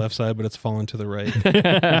laying on his left side, but it's falling to the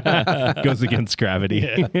right. Goes against gravity.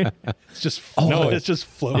 It's just it's just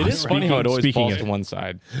floating. It is funny how it always Speaking falls of- to one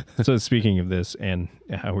side. So speaking of this and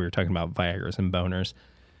how we were talking about Viagra's and boners,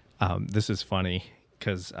 this is funny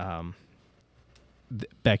because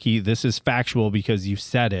Becky, this is factual because you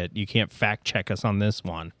said it. You can't fact check us on this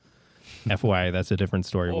one. FYI, that's a different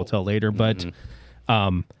story we'll tell later. But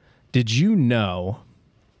did you know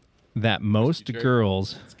that most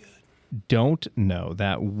girls don't know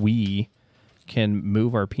that we can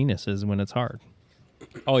move our penises when it's hard?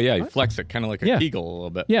 Oh yeah, you flex it kind of like a Yeah. Kegel a little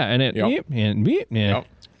bit. Yeah, and it Yep. yeah,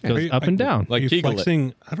 goes up and down. Like Are you Kegel it.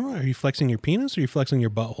 flexing? I don't know. Are you flexing your penis or are you flexing your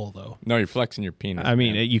butthole though? No, you're flexing your penis. I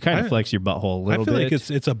mean, man. you kind of I- flex your butthole a I little feel bit. like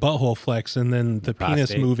it's a butthole flex, and then the penis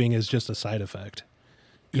Prostate. moving is just a side effect.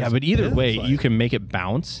 Yeah, but either Yeah, way, it's like- you can make it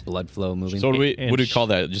bounce. Blood flow moving. so do we? and What do we call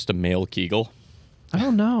that? Just a male Kegel? I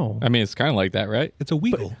don't know. I mean, it's kind of like that, right? It's a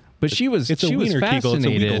Wiegel. But she was it's a she was wiener Kegel, it's a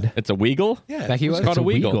fascinated. Wiegel. It's a Wiegel. Yeah, Becky It's was? called a It's a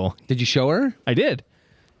Wiegel. Wiegel. Did you show her? I did.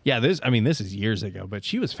 Yeah, this is years ago, but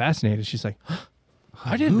she was fascinated. She's like,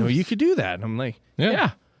 I didn't know you could do that. And I'm like, Yeah. yeah.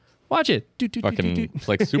 Watch it. Do, do, do, do, Fucking, do. it's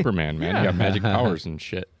like Superman, man. Yeah. You got magic powers and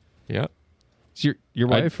shit. Yep. Is your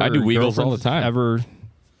wife I or do Wiegles all the girlfriends time.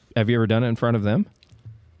 Have you ever done it in front of them?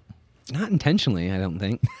 Not intentionally, I don't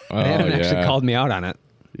think. Oh, They haven't actually yeah. called me out on it.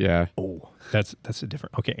 Yeah. Oh, that's a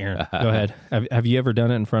different. Okay, Aaron, go ahead. Have you ever done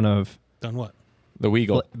it in front of Done what? The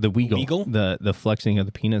Wiegel. the Wiegel, Wiegel? the flexing of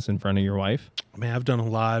the penis in front of your wife? I mean, I've done a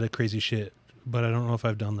lot of crazy shit, but I don't know if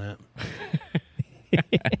I've done that.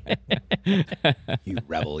 You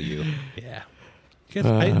rebel, you. Yeah.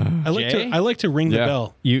 I like Jay? to ring the Yeah.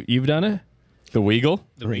 bell. You've done it? The Wiegel?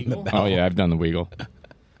 The Wiegel? Oh yeah, I've done the Wiegel.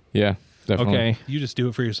 Yeah, definitely. Okay. You just do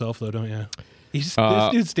it for yourself, though, don't you? This Uh,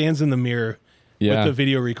 dude stands in the mirror Yeah, with the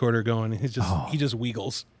video recorder going. He just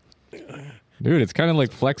wiggles. dude, it's kind of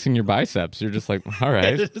like flexing your biceps. You're just like, all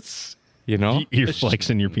right, It's- you know? You're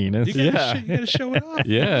flexing your penis. you Yeah. gotta show it off.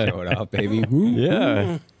 Yeah, Show it off, baby.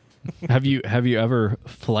 yeah. Have you ever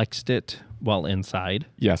flexed it while inside?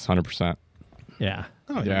 Yes, 100%. Yeah.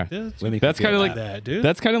 Oh, Yeah. Women That's can kind of feel like that, dude.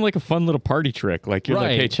 That's kind of like a fun little party trick. Like you're like,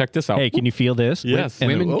 Right. hey, check this out. Hey, can you feel this? Yes. And-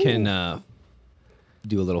 Women oh. can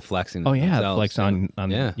do a little flexing. Oh yeah, themselves, flex too.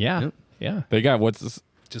 on Yeah. yeah. Yep. Yeah. They got what's this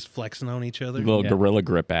just flexing on each other. little Yeah. gorilla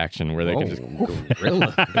grip action where they can just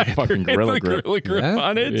Gorilla. fucking gorilla grip. Yeah.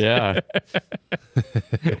 on it. Yeah.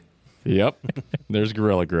 Yep. There's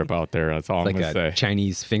gorilla grip out there. That's all Like I'm a gonna say.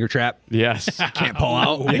 Chinese finger trap. Yes. Can't pull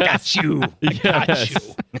out. I got you.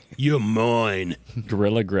 Yes. You're mine.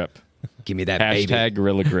 Gorilla grip. Give me that Hashtag baby.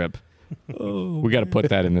 gorilla grip. We got to put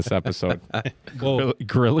that in this episode. Well,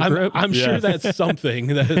 Gorilla grip. I'm sure Yes. that's something.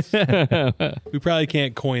 That's, we probably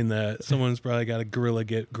can't coin that. Someone's probably got a gorilla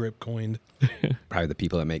grip coined. Probably the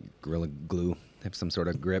people that make Gorilla Glue have some sort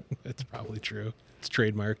of grip. That's probably true. It's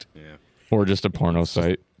trademarked. Yeah. Or just a porno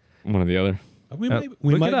site. One or the other. We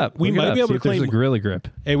Look might it up. We Look it might up. be able See to if there's claim. a Gorilla Grip.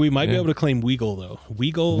 Hey, we might be able to claim Wiegel though.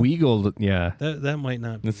 Weagle, yeah. That might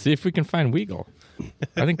not. Be. Let's see if we can find Wiegel.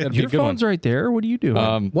 I think that'd be a Your good one. phone's right there. What are you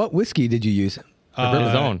doing? What whiskey did you use? His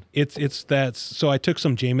own. It's that. So I took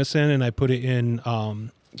some Jameson and I put it in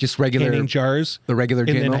Just regular canning jars. the regular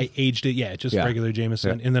and then JMO? I aged it. Yeah, just Yeah. regular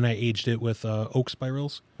Jameson, Yeah. and then I aged it with oak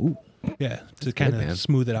spirals. Ooh, Yeah, to kind man. of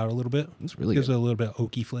smooth it out a little bit. That's really gives good. it a little bit of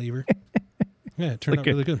oaky flavor. Yeah, it turned out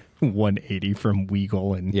really good. 180 from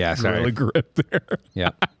Weagle and Yeah, sorry. Gorilla Grip there. yeah.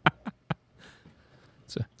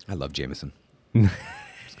 So- I love Jameson. It's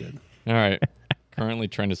good. All right. Currently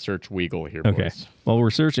trying to search Wiegel here, Okay. boys. Well, we're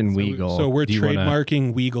searching Weagle. So we're Do you wanna-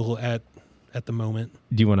 trademarking Wiegel at the moment.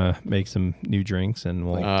 Do you want to make some new drinks and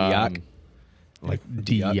we'll Diak. like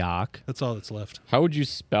Diak? That's all that's left. How would you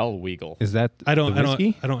spell Wiegel? Is that I don't. the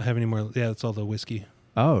whiskey? I don't have any more. Yeah, that's all the whiskey.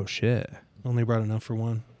 Oh shit! Only brought enough for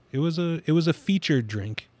one. It was a featured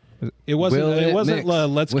drink. It wasn't. Will It it wasn't. mix?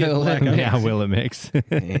 Let's get Will it blackout. Yeah, will it mix?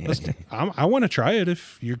 I want to try it.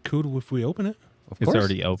 If you're cool, if we open it. Of It's course.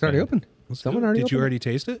 already It's already open. open. Let's Someone do it. already Did you opened already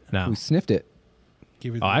taste it? No. We sniffed it.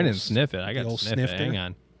 Give it Oh, the I old didn't sniff it. I the got to old sniff it. snifter. Hang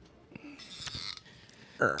on.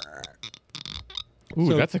 Ooh,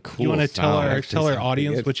 So, that's a cool You want to tell sound. our Actually tell our sounds pretty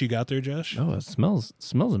audience good. what you got there, Josh? Oh, it smells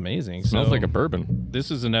amazing. Smells So like a bourbon.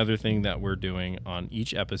 This is another thing that we're doing on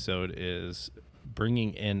each episode is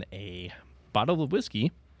bringing in a bottle of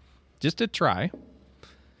whiskey just to try.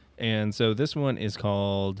 And so this one is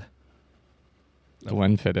called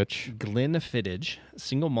Glenfiddich. Glenfiddich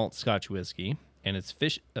Single Malt Scotch Whiskey, and it's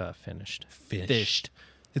fished.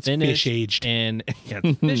 It's Finished fish aged. and yeah,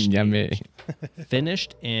 it's fish Yummy.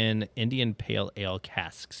 finished in Indian Pale Ale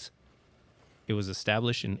casks. It was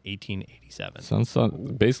established in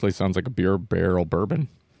 1887. Basically sounds like a beer barrel bourbon.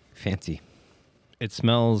 Fancy. It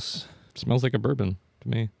smells Smells like a bourbon to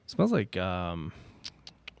me. like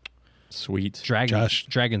Sweet.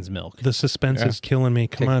 dragon's milk. The suspense Yeah. is killing me.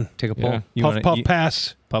 Come on. Take a pull. Yeah. You Puff, wanna- puff, you-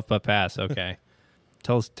 pass. Puff pass. Okay.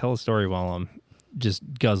 Tell a story while I'm just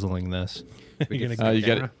guzzling this. You're gonna You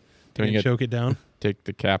got it. Do you get choke it down. take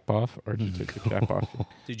the cap off, or did you take the cap off?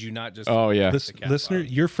 Did you not just? Oh yeah. cap Listener,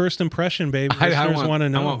 off. your first impression, baby. I Listeners want to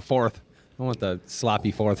know. I want fourth. I want the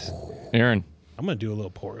sloppy fourths. Aaron. I'm gonna do a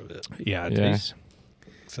little pour of it, Yeah. It Yeah. tastes.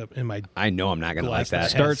 except in my I know I'm not gonna like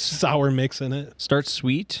glass that. that has sour mix in it. Starts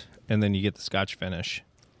sweet, and then you get the Scotch finish.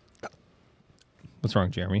 What's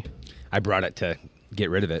wrong, Jeremy? I brought it to get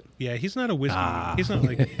rid of it. Yeah, he's not a whiskey. He's not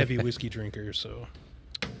like a heavy whiskey drinker. So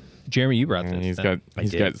Jeremy, you brought And this. he's then. got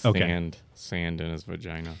did. Okay. sand in his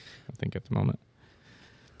vagina. I think at the moment.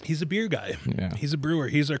 he's a beer guy. Yeah. He's a brewer.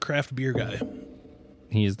 He's a craft beer guy.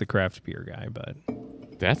 He is the craft beer guy, but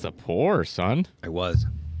That's a pour, son. I was.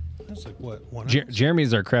 That's like what one.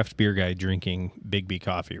 Jeremy's our craft beer guy drinking Big B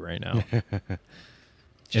coffee right now.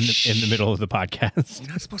 in the middle of the podcast. You're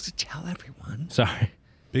not supposed to tell everyone. Sorry.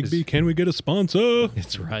 Big B, can we get a sponsor?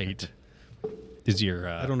 It's right. Is your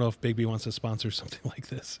I don't know if Big B wants to sponsor something like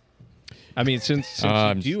this. I mean, since you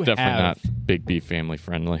do definitely have not Big B family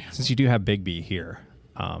friendly. since you do have Big B here,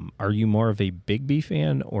 are you more of a Big B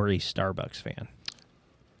fan or a Starbucks fan?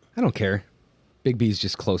 I don't care. Big B's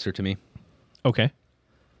just closer to me. Okay,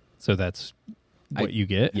 so that's what you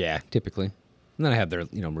get. Yeah, typically. And then I have their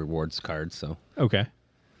rewards cards. So Okay.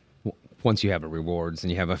 once you have a rewards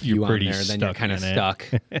and you have a few You're on pretty there, then you're stuck kind of in it. stuck,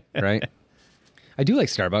 right? I do like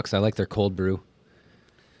Starbucks. I like their cold brew,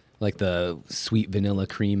 like the sweet vanilla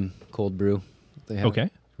cream cold brew. They have. Okay.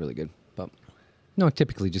 Really good. But no,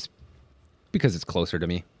 typically just because it's closer to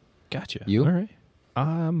me. Gotcha. You? All right.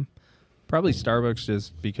 Probably Starbucks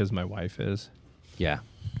just because my wife is. Yeah,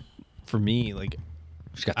 For me, like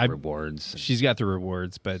she's got the rewards. she's got the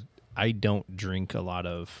rewards, but I don't drink a lot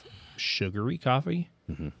of sugary coffee.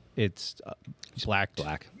 It's black.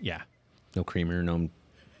 black. Yeah. No creamer, no.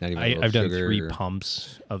 Not even. a little I've done sugar 3 or-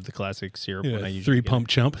 pumps of the classic syrup. When I Yeah, usually 3 get pump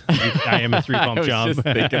chump. it. I am a 3 pump I was jump. just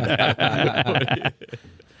thinking that.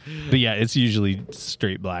 But yeah, it's usually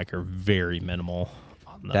straight black or very minimal.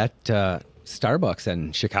 On the, That Starbucks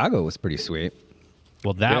in Chicago was pretty sweet.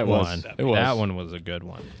 well, that Yeah, it was. one, It was. that one was a good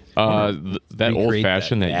one. That old recreate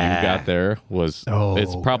fashioned that that. you got there was.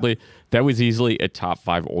 It's probably that was easily a top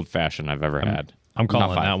 5 old fashioned I've ever had. I'm Top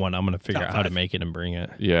calling 5. that one. I'm going to figure Top out how to 5. make it and bring it.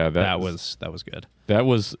 Yeah, that was good. It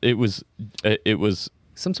was.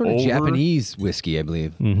 Some sort of Over- Japanese whiskey, I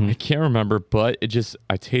believe. I can't remember, but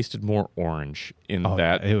I tasted more orange in Oh,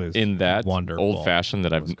 that yeah, it was in that wonderful. old fashioned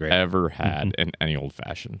that I've great. ever had in any old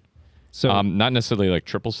fashioned. So, Not necessarily like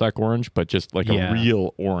triple sec orange, but just like Yeah. a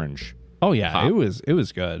real orange. oh yeah, hop. it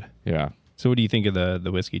was good. Yeah, So, what do you think of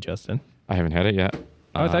the whiskey, Justin? I haven't had it yet.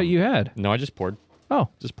 Oh, I thought you had. No, I just poured Oh,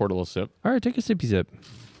 a little sip. all right. Take a sippy sip.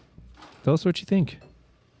 Tell us what you think.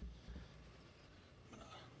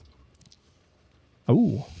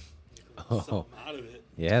 Oh, Oh,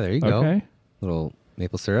 yeah, there you go. okay. Little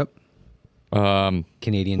maple syrup, Um,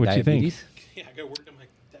 Canadian What you think? diabetes. Yeah, I got worked on my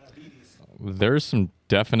diabetes. there's some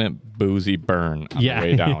definite boozy burn on Yeah. the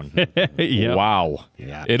way down. Yep. Wow.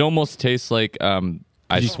 Yeah. It almost tastes like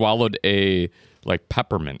I swallowed a like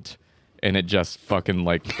peppermint, and it just fucking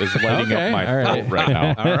like is lighting Okay, up my all right. throat right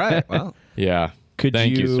now. All right. Well, Yeah. Could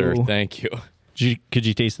Thank you, sir. you- Thank you. Could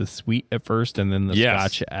you taste the sweet at first and then the Yes.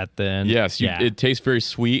 scotch at the end? Yes, Yeah. it tastes very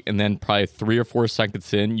sweet, and then probably 3 or 4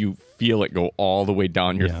 seconds in, you feel it go all the way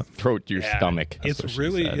down your Yeah. throat to your stomach. It's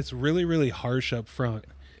really harsh up front.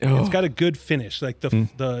 Oh. It's got a good finish. Like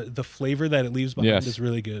the flavor that it leaves behind Yes. is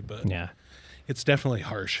really good, but Yeah. it's definitely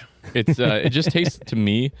harsh. It's it just tastes to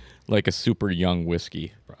me like a super young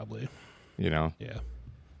whiskey. Probably. You know. Yeah.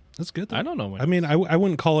 That's good. Though. I don't know when- I mean, I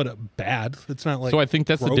wouldn't call it a bad. It's not like. So I think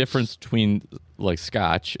that's the gross. difference between like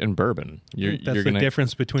Scotch and bourbon. You're That's the gonna,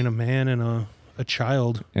 difference between a man and a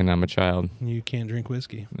child. and I'm a child. You can't drink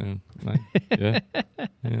whiskey. Yeah.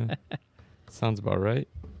 Yeah. Sounds about right.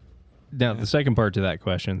 Now, the second part to that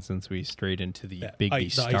question, since we strayed into the That Big B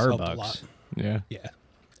ice helped a lot. Starbucks, Yeah. Yeah.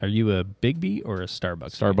 are you a Big B or a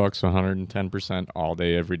Starbucks? fan? Starbucks 110% all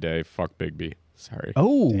day, every day. Fuck Big B. Sorry.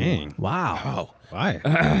 Oh, Dang. wow. why?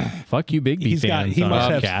 Fuck you, Big B He's got. fans. He on must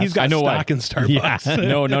our have. cast. He's got I know stock why. in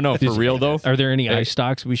Starbucks. No, for real though. Are there any ice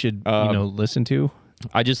stocks we should listen to?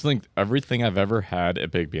 I just think everything I've ever had at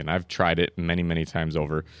Big B, and I've tried it many, many times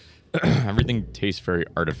over, everything tastes very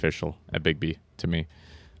artificial at Big B to me.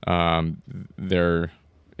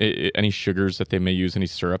 Any sugars that they may use, any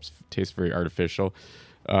syrups, taste very artificial.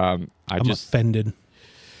 I'm offended.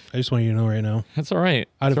 I just want you to know right now. That's all right.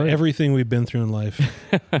 Out of That's all right. everything we've been through in life,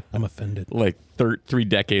 I'm offended. like 3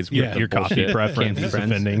 decades worth Yeah. of Your Coffee bullshit. preference is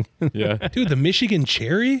offending. Yeah. Dude, the Michigan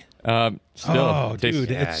cherry? Still, Oh, tastes- dude,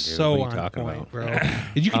 Yeah, it's dude, so what are you on talking point, about? bro.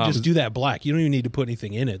 And you can just do that black. You don't even need to put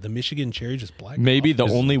anything in it. The Michigan cherry just black. Maybe the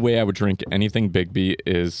only way I would drink anything Big B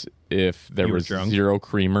is if there You were was drunk? zero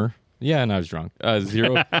creamer. Yeah, and I was drunk.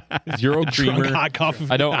 Zero creamer. Drunk hot coffee.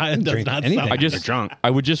 I don't does drink not anything. sound I You're just drunk. I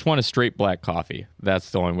would just want a straight black coffee. That's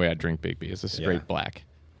the only way I drink Big B is a straight Yeah. black.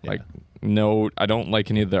 Like no, I don't like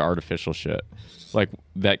any of the artificial shit. Like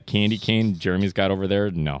that candy cane Jeremy's got over there.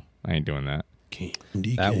 No, I ain't doing that.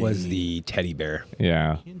 candy That cane. was the teddy bear.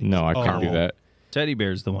 Yeah, no, I can't do Oh. that. Teddy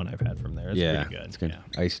Bear's the one I've had from there. It's yeah, pretty good. it's good.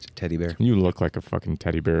 Yeah. Iced teddy bear. You look like a fucking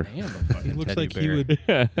teddy bear. I am a fucking He looks teddy like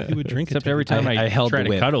bear. he would drink it. Except every time I I held try the to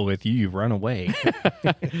whip. cuddle with you, you run away.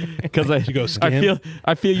 Because I go scan?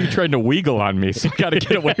 I feel you trying to Wiegel on me, so I gotta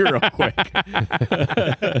get away real quick.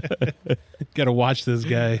 Got to watch this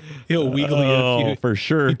guy. He'll wiggle you. Oh, If you, for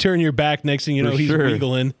sure. you turn your back, next thing you know, For he's sure.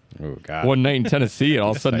 wiggling. Oh God. One night in Tennessee,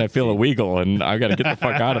 all of a sudden I feel a Wiegel, and I gotta get the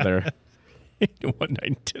fuck out of there. One night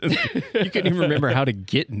in Tennessee. You couldn't even remember how to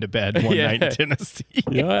get into bed one Yeah. night in Tennessee.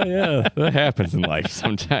 Yeah, that happens in life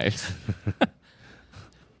sometimes.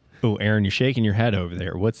 Oh, Aaron, you're shaking your head over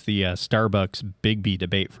there. What's the Starbucks Big B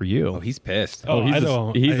debate for you? Oh, he's pissed. Oh, I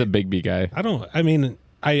don't. He's a Big B guy. I mean,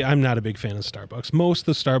 I'm not a big fan of Starbucks. Most of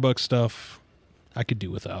the Starbucks stuff I could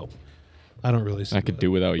do without. I don't really. I could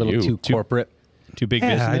do without A little you. too corporate. Too big Yeah,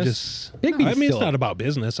 business? I just. Big B's I mean, it's still not about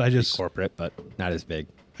business. I just. Corporate, but not as big.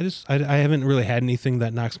 I haven't really had anything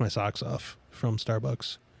that knocks my socks off from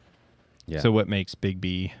Starbucks. Yeah. So what makes Big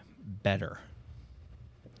B better?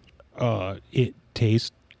 It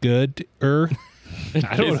tastes good. I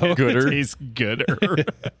don't know. Gooder. Tastes good.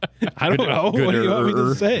 I don't know. What do you want me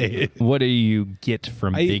to say? What do you get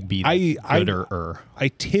from Big B that's gooder? I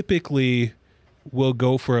typically will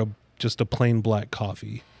go for just a plain black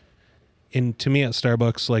coffee. And to me at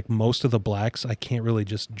Starbucks, like most of the blacks, I can't really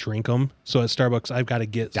just drink them. So at Starbucks, I've got to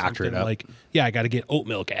get Doctor it something up. like, I got to get oat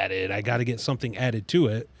milk added. I got to get something added to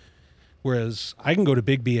it. Whereas I can go to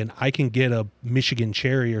Big B and I can get a Michigan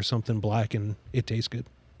cherry or something black and it tastes good.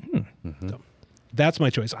 So that's my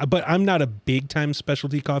choice. But I'm not a big time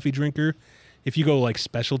specialty coffee drinker. If you go like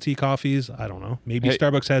specialty coffees, I don't know. Maybe Hey,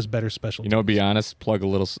 Starbucks has better specialty. You know, be honest, plug a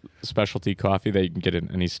little specialty coffee that you can get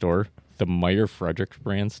in any store. The Meyer Frederick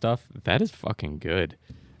brand stuff, that is fucking good.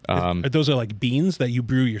 Those are like beans that you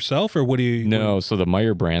brew yourself, or what do you? No, so the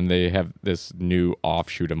Meyer brand, they have this new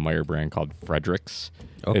offshoot of Meyer brand called Fredericks.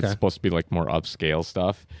 Okay. It's supposed to be like more upscale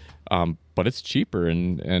stuff, but it's cheaper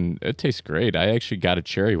and it tastes great. I actually got a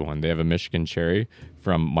cherry one. They have a Michigan cherry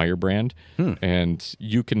from Meyer brand, and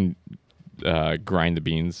you can grind the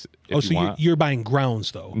beans if so you want. you're buying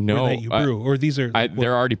grounds though? No, that you brew, or these are.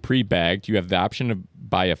 They're already pre-bagged. You have the option to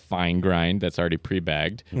buy a fine grind that's already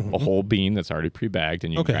pre-bagged, a whole bean that's already pre-bagged,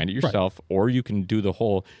 and you Okay, can grind it right. yourself, or you can do the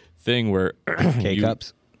whole thing where K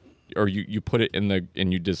cups. or you put it in the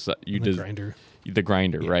and you just grinder. the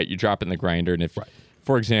grinder, right? You drop it in the grinder, and if,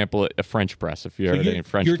 for example, a French press, if you're ever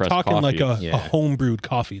French you're press talking coffee, like a home brewed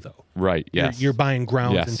coffee, though. right? Yes, You're buying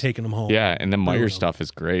grounds and taking them home. Yeah, and the Meyer them. stuff is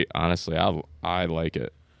great. Honestly, I like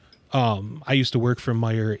it. I used to work for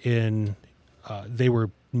Meyer in. They were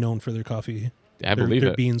known for their coffee. I believe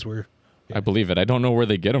their it. beans were. I believe it. I don't know where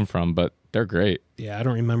they get them from, but they're great. Yeah, I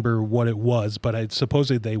don't remember what it was, but I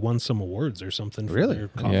supposedly they won some awards or something for Really? their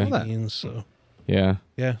coffee Yeah. beans. So Yeah.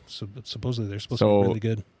 yeah, so supposedly they're supposed to be really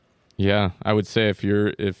good. Yeah, I would say if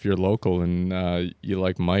you're local and you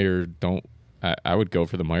like Meyer, I would go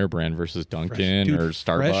for the Meyer brand versus Dunkin' Dude, or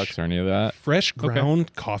Starbucks fresh- or any of that. Fresh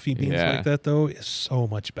ground coffee beans Yeah. like that though is so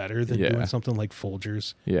much better than Yeah. doing something like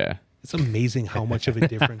Folgers. Yeah. It's amazing how much of a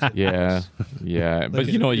difference it Yeah, makes. yeah, but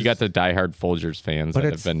you got the diehard Folgers fans But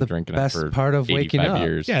that it's have been the drinking best it for part of waking 85 up.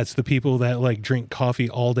 years. Yeah, it's the people that like drink coffee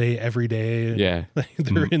all day, every day. Yeah.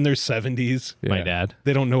 They're in their 70s. Yeah. My dad.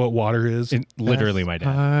 They don't know what water is. Literally my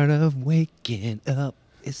dad. Part of waking up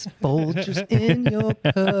is Folgers in your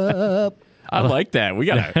cup. I like that. We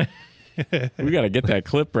gotta get that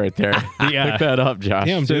clip right there. Yeah. Pick that up, Josh.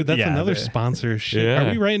 Damn, dude, that's yeah, another the- sponsor shit. Yeah.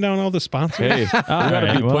 Are we writing down all the sponsors? Hey, we gotta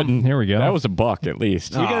right, be well, putting. here we go. That was $1 at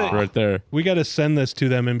least. Right there. We got to send this to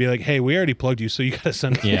them and be like, hey, we already plugged you, so you got to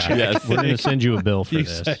send us a Yeah, check. Yes. we're gonna send you a bill for You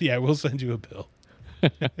this. said- yeah, we'll send you a bill.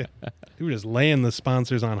 We're just laying the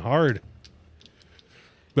sponsors on hard.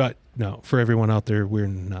 But no, for everyone out there, we're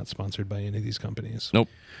not sponsored by any of these companies. Nope.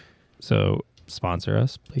 So sponsor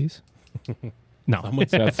us, please. No.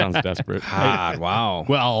 That sounds desperate. God, wow.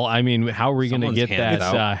 Well, I mean, how are we going to Someone's get handed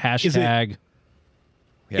that out. hashtag?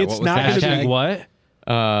 Yeah, It's what was not the gonna be- Hashtag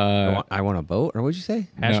what? I want a boat, or what'd you say?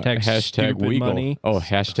 Hashtag stupid Wiegel. money. Oh,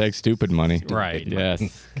 hashtag stupid money. Right.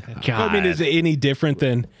 Yes. God. I mean, is it any different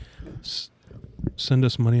than send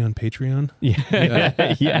us money on Patreon?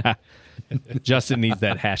 Yeah. Yeah. Justin needs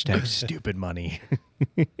that hashtag stupid money.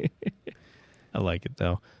 I like it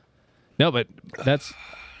though. No, but that's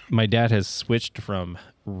my dad has switched from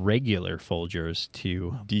regular Folgers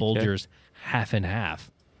to Decaf? Folgers half and half.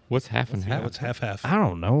 What's half and Yeah, half? it's half-half. I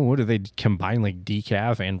don't know. What do they combine like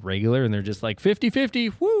decaf and regular and they're just like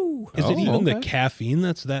 50-50. Woo. Is it even the okay. caffeine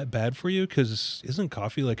that's that bad for you? Because isn't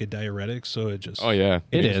coffee like a diuretic? So it just Oh yeah,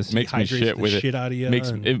 It is. Makes me Dehydrates shit the with shit it. out of ya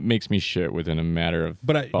and- It makes me shit within a matter of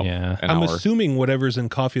But about Yeah. an I'm hour. assuming whatever's in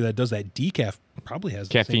coffee that does that decaf probably has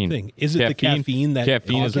the Caffeine. same thing. Is it the caffeine that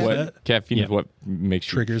caffeine is causes what that? caffeine Yeah. is what makes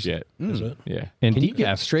Triggers you shit. Is it? Yeah. And Can you get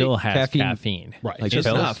decaf straight still has caffeine? caffeine. Right. Like It's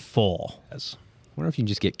pills? not full. Yes. I wonder if you can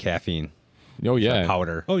just get caffeine. Oh yeah.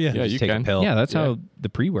 Powder. Oh, yeah. Yeah, Just you take can. a pill. Yeah, that's Yeah. how the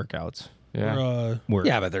pre-workouts Yeah. Or, work.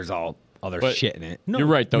 Yeah, but there's all other But- shit in it. no, You're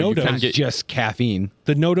right, though. You No-dose. can Not get- just caffeine.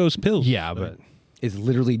 the no-dose pills. Yeah, but It's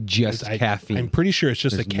literally just caffeine. I'm pretty sure it's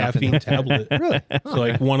just There's a caffeine tablet. Really? So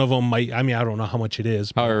like one of them might. I mean, I don't know how much it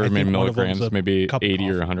is. But However I many think one of them's milligrams, a maybe cup of 80 or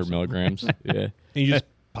coffee 100 something. milligrams. Yeah. And you just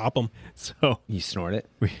pop them. so You snort it.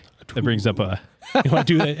 that brings up a You want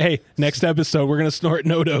to do that? Hey, next episode we're gonna snort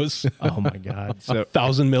no-dose, oh my god. So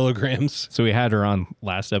 1,000 milligrams. So we had her on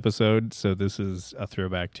last episode. So this is a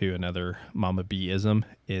throwback to another Mama B-ism,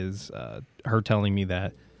 is her telling me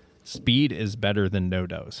that speed is better than no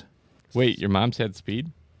dose. Wait, your mom's had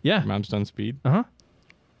speed? Yeah. Your mom's done speed? Uh-huh.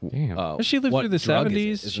 Damn. She lived what through the drug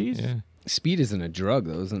is 70s. it? She's yeah. Speed isn't a drug,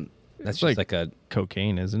 though, isn't? That's just like a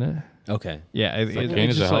cocaine, isn't it? okay. Yeah. Cocaine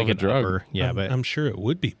it's is a just hell like of a an drug. upper. Yeah, I'm, but I'm sure it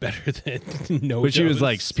would be better than no. but she was dose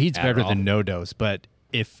like, speed's at better all. than no dose. But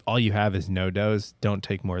if all you have is no dose, don't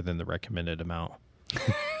take more than the recommended amount.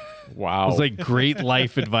 Wow. It's like great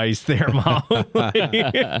life advice there, Mom.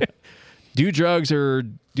 Like, do drugs or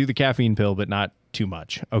do the caffeine pill, but not too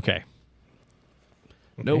much. Okay.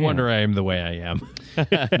 No Damn. wonder I am the way I am.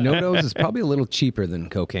 No dose is probably a little cheaper than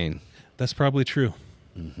cocaine. That's probably true.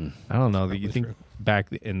 I don't know. You think true.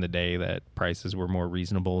 back in the day that prices were more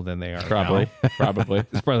reasonable than they are probably. now? Probably.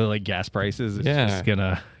 It's probably like gas prices. It's Yeah. just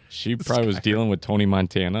gonna. She probably was dealing with Tony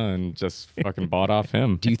Montana and just fucking bought off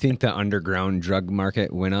him. Do you think the underground drug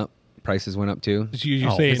market went up? Prices went up too?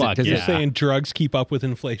 You're Oh, saying fuck you're yeah. saying drugs keep up with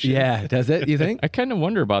inflation. Yeah, does it? You think? I kind of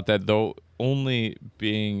wonder about that, though, only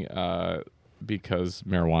being because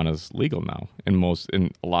marijuana's legal now in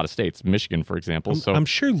a lot of states, Michigan, for example. So I'm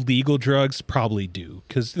sure legal drugs probably do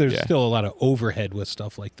because there's Yeah. still a lot of overhead with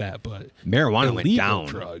stuff like that. But Marijuana went illegal down.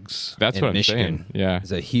 drugs. that's in what I'm Michigan. saying. Yeah.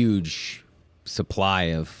 There's a huge supply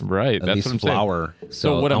of Right, at that's least what I'm saying. flour.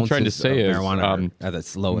 So what I'm trying to ounces say of is, marijuana are at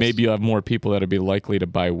its lowest. Maybe you have more people that would be likely to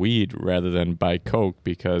buy weed rather than buy coke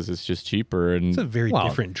because it's just cheaper. And It's a very Well,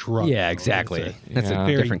 different drug. Yeah, though. exactly. It's That's Yeah. a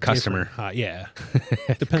very different customer. Yeah.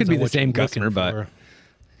 Depends Could be on the what same you're customer, looking but for.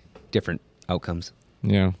 different outcomes.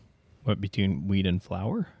 yeah, What between weed and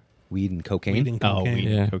flour? Weed and cocaine. Weed and Oh, cocaine. weed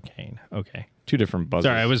Yeah. and cocaine. Okay. Two different buzzes.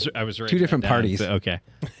 Sorry, I was writing Two different that down. parties. So- okay.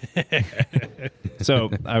 So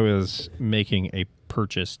I was making a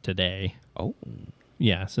purchase today. Oh,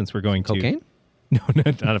 Yeah, since we're going cocaine to no,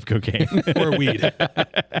 not of cocaine. Or weed.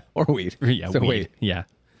 or weed? Yeah, So weed. wait. Yeah,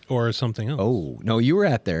 Or something else. Oh no, you were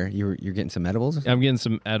at there. You're getting some edibles. Or something? I'm getting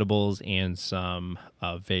some edibles and some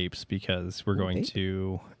vapes because we're going vape?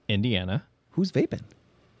 to Indiana. Who's vaping?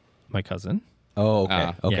 My cousin. Oh, okay,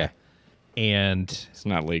 Ah, okay. Yeah. And It's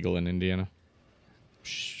not legal in Indiana.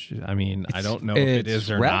 I mean, I don't know if it It's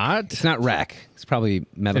is or rec? not. It's not rec. It's probably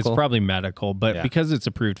medical. It's probably medical, but Yeah. because it's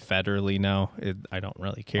approved federally now, I don't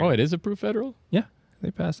really care. Oh, it is approved federal? Yeah, they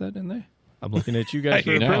passed that in there. I'm looking at you guys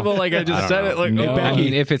for No. approval, like I just said it. Like, No. oh, I Becky.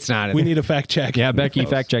 mean, if it's not, We need a fact check. Yeah, Becky,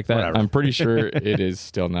 fact check that. Whatever. I'm pretty sure it is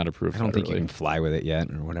still not approved I don't think you federally. can fly with it yet,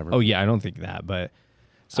 or whatever. Oh yeah, I don't think that, but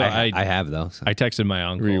so I have though. So. I texted my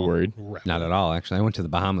uncle. Were you worried? Not at all, actually. I went to the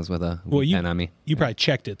Bahamas with a Well, pen on me. You probably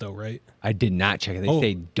checked it though, right? I did not check it. They Oh.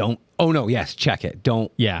 say don't. Oh no, yes, check it. Don't.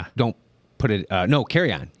 Yeah. Don't put it. No,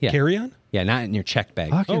 carry on. Yeah. Carry on? Yeah, not in your checked bag.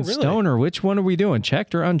 Fucking Oh, really? stoner. Which one are we doing?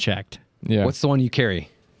 Checked or unchecked? Yeah. What's the one you carry?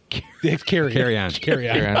 Carry Carry on. Carry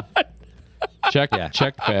on. Carry on. Check, Yeah.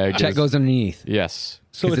 checked bag. Check is- goes underneath. Yes.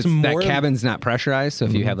 So 'Cause it's more that cabin's not pressurized, so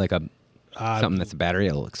if you have like a something that's a battery,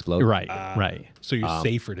 it'll explode. Right. Right. So you're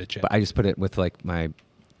safer to check. But I just put it with like my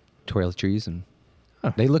toiletries, and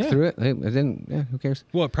they looked through it. They didn't. Yeah, who cares?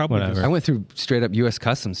 Well, it probably Whatever. does. I went through straight up U.S.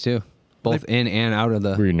 Customs too, both in and out of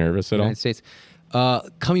the Were you nervous at all? United States.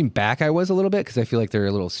 Coming back, I was a little bit because I feel like they're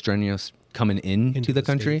a little strenuous coming into Into the the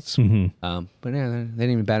country. States. But yeah, they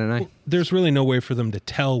didn't even bat an eye. There's really no way for them to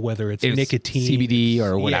tell whether it's It's nicotine, CBD,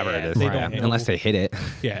 or it's- whatever yeah, it is, They Yeah, don't know. unless they hit it.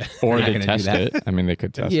 Yeah. Or They're not they gonna do test that. it. I mean, they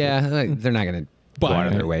could test it. Yeah, like, they're not going to go But- out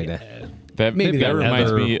of their way to. That, Maybe that they're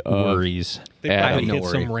reminds Other me of. worries. They Adam. probably No hit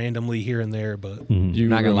worry. some randomly here and there, but Do you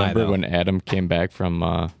Not gonna lie, remember though. when Adam came back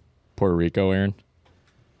from Puerto Rico, Aaron?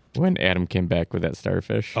 When Adam came back with that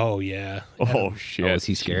starfish? oh yeah. Oh, shit. Oh, was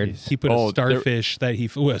he scared? He put Oh, a starfish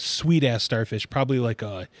a sweet ass starfish, probably like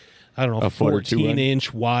a I don't know, A foot or two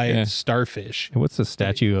 14-inch wide Yeah. starfish. What's the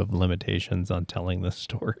statute of limitations on telling this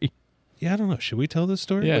story? Yeah, I don't know. Should we tell this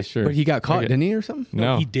story? Yeah, sure. But he got caught, Okay. didn't he, or something?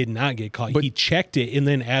 No. He did not get caught. But- He checked it, and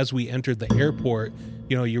then as we entered the airport,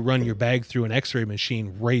 you run your bag through an X-ray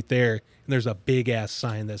machine right there, and there's a big ass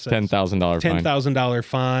sign that says $10,000 fine. $10,000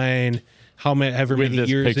 fine. However With many this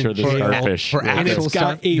years picture in of the jail. starfish. For Yeah. And actual it's got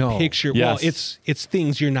star- a No. picture. Well, Yes. it's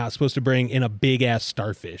things you're not supposed to bring in a big ass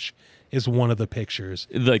starfish. Is one of the pictures.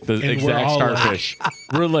 Like the And we're exact all like- starfish.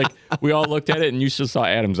 We all looked at it, and you just saw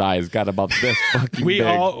Adam's eyes got about this fucking We big.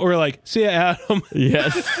 all were like, "See ya, Adam."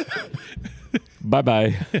 Yes.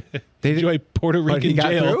 Bye-bye. They Enjoy Puerto Rican But he got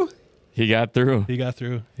jail. through? He got through. He got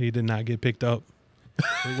through. He did not get picked up.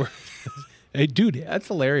 Hey, dude, That's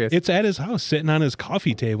hilarious. it's at his house, sitting on his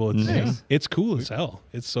coffee table. It's cool as hell.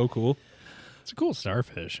 It's so cool. It's a cool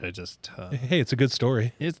starfish. I just Hey, it's a good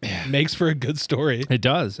story. it Makes for a good story.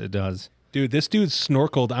 does. It does. Dude, this dude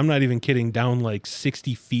snorkeled, I'm not even kidding, down like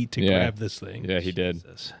 60 feet to Yeah. grab this thing. Yeah, he did.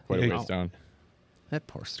 Quite a Yeah. ways down. That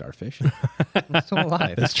poor starfish. It's still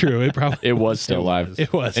alive. That's true. It probably It was still alive.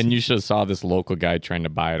 It was. And you should have saw this local guy trying to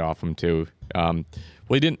buy it off him too. Well,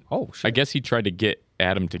 he didn't. Oh, shit. I guess he tried to get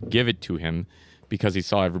Adam to give it to him because he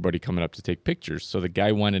saw everybody coming up to take pictures. So the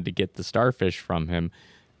guy wanted to get the starfish from him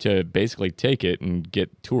to basically take it and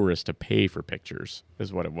get tourists to pay for pictures.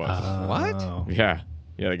 Is what it was. What? Yeah.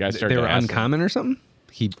 Yeah. The guy started. They were to ask him. uncommon or something?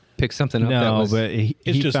 He picked something up that No, was. but he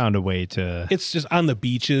It's just- found a way to. it's just on the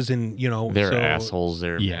beaches and They're so assholes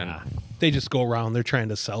there, Yeah. man. they just go around, they're trying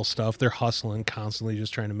to sell stuff, they're hustling constantly,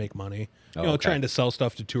 just trying to make money. okay. Trying to sell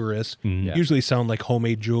stuff to tourists. Yeah. Usually sound like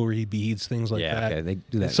homemade jewelry, beads, things like Yeah, that. okay, they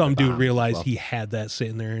do that at Some the dude Bahamas realized as well. he had that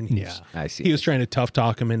sitting there, and Yeah. I see. he was trying to tough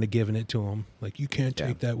talk him into giving it to him. Like, you can't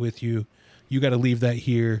take that with you. You got to leave that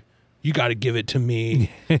here. You got to give it to me.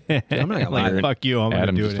 I'm not gonna lie. like, fuck you, I'm going to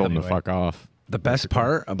Adam do just it told him anyway. to fuck off. The best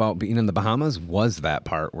part about being in the Bahamas was that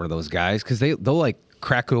part where those guys, because they'll like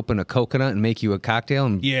crack open a coconut and make you a cocktail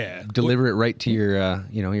and Yeah. deliver it right to your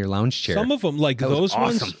your lounge chair. Some of them, like That was those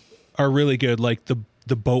ones, awesome. are really good. Like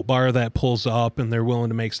the boat bar that pulls up and they're willing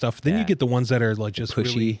to make stuff. Then Yeah. you get the ones that are like just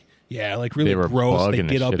Pushy. really, like really They were gross. They bugging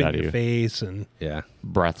the get up shit in out of your you. face and. Yeah.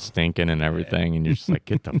 Breath stinking and everything, and you're just like,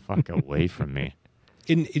 get the fuck away from me.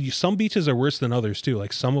 Some beaches are worse than others too.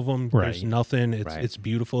 Like some of them, there's Right. nothing. It's Right. it's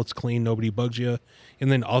beautiful. It's clean. Nobody bugs you.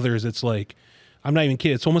 And then others, it's like, I'm not even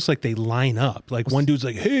kidding. It's almost like they line up. Like one dude's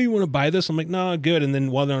like, "Hey, you want to buy this?" I'm like, "Nah, good." And then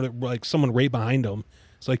while they're like someone right behind them,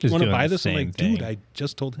 It's like, you Just want to doing buy the this? I'm same like, dude, thing. I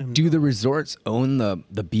just told him. Do the resorts own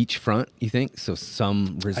the beach front, you think? So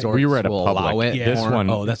some resorts We were at a will public. allow it. Yeah. This or- one,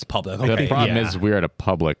 Oh, that's public. the Okay. problem Yeah. is we're at a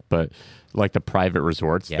public, but like the private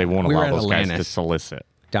resorts, Yeah. they won't We were allow at those guys to Atlantis. solicit.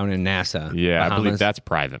 Down in NASA. Yeah, I believe Bahamas, that's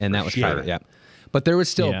private. and for that was sure. private, yeah. But there was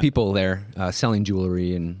still Yeah. people there selling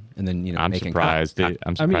jewelry and then, you know, I'm making surprised. I'm I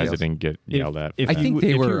mean, surprised they didn't get yelled at. if I you- think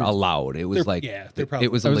they if were you- allowed. It was They're- like yeah, they're probably-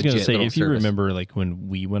 it was I a was legit going to say, little if you service. remember, like when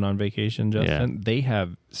we went on vacation, Justin, they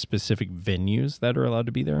have specific venues that are allowed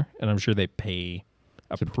to be there, and I'm sure they pay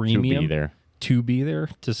a premium be there. to be there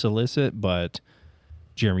to solicit. But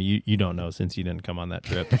Jeremy, you don't know since you didn't come on that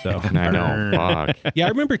trip. So I know. Fuck. Yeah, I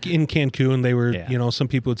remember in Cancun, they were, Yeah. you know, some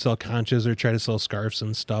people would sell conchas or try to sell scarves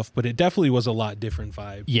and stuff, but it definitely was a lot different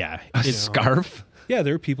vibe. yeah, A it's scarf. Yeah,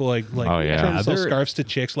 there were people like Oh, yeah. trying to sell They're- scarves to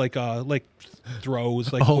chicks, like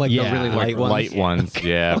throws, like Oh, like Yeah. the really light ones. Light ones,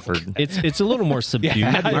 yeah. For it's a little more subdued.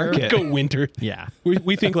 market. Go winter. Yeah.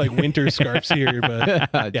 We think like winter scarves here, but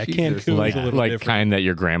yeah, Jesus. Cancun like is a little like different. kind that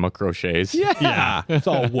your grandma crochets. Yeah. It's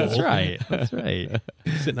all wool. That's right. That's right.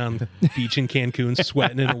 Sitting on the beach in Cancun,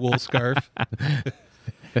 sweating in a wool scarf.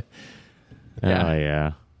 Oh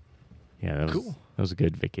yeah. Yeah, that was Cool. that was a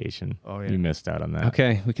good vacation. Oh, yeah. You missed out on that.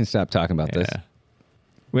 Okay, we can stop talking about this. Yeah.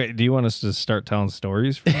 Wait, do you want us to start telling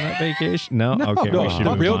stories from that vacation? No? Okay. No, we should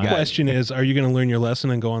the move real on. question is, are you going to learn your lesson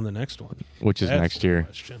and go on the next one? Which is That's next the year.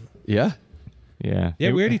 question. Yeah. Yeah.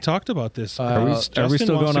 Yeah, we already talked about this. Are we Justin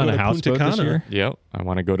still wants going to on go a to houseboat Punta this Cana. year? Yep. I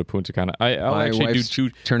want to go to Punta Cana. I'll My actually do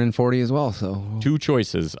wife's turning 40 as well, so two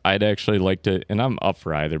choices. I'd actually like to, and I'm up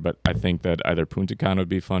for either, but I think that either Punta Cana would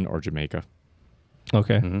be fun or Jamaica.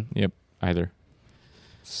 Okay. Yep, either.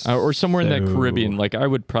 Or somewhere in that So- Caribbean. Like, I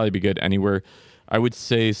would probably be good anywhere. I would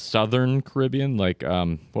say Southern Caribbean. Like,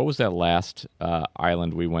 what was that last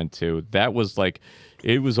island we went to? That was like,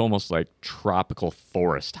 it was almost like tropical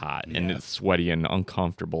forest hot, and it's sweaty and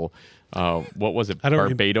uncomfortable. What was it? I don't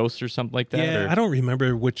Barbados or something like that? Yeah, or, I don't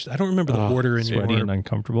remember which. I don't remember the border Sweaty and anymore.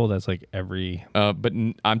 uncomfortable. That's like every but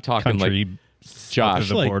I'm talking country like south Josh. of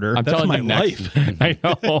the Like, border. I'm That's telling my you next. life. I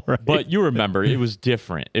know, right? But you remember, it was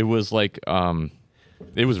different. It was like,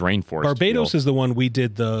 it was rainforest. Barbados feel. is the one we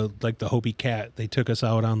did the Hobie Cat. They took us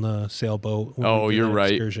out on the sailboat. when Oh, we did you're that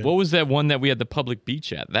right. excursion. What was that one that we had the public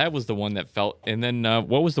beach at? That was the one that felt. And then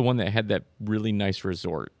what was the one that had that really nice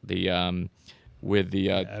resort? The with the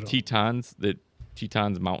don't- Tetons, the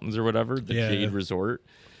Tetons Mountains or whatever, the Yeah. Jade Resort.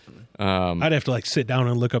 I'd have to like sit down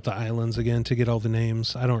and look up the islands again to get all the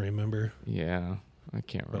names. I don't remember. Yeah, I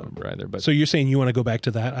can't remember either. But So you're saying you want to go back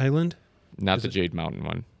to that island? not the Jade Mountain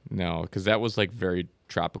one. No, because that was like very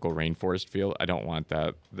tropical rainforest feel. I don't want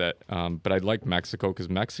that. But I'd like Mexico because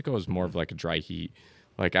Mexico is more of like a dry heat.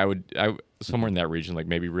 Like I somewhere in that region, like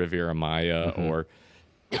maybe Riviera Maya or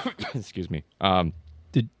excuse me.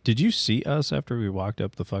 Did you see us after we walked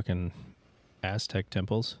up the fucking Aztec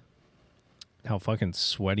temples? How fucking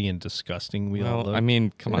sweaty and disgusting we all Well, look. I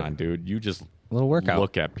mean, come on, dude. You just little workout.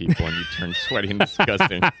 look at people and you turn sweaty and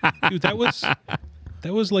disgusting. Dude, that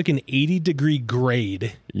was like an 80-degree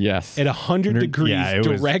grade Yes. at 100 degrees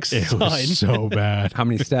direct it sun. was so bad. how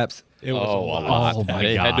many steps? It was Oh, a a lot. lot. Oh, my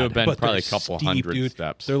They had to have God. been But probably a they're couple steep, hundred dude.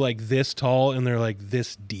 steps. They're like this tall and they're like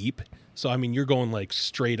this deep. So I mean, you're going like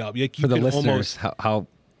straight up. Like, you For the can listeners, almost.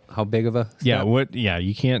 how big of a step? Yeah, yeah,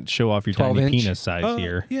 you can't show off your 12 tiny inch? penis size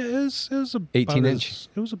here. Yeah, it was about 18 as- inch?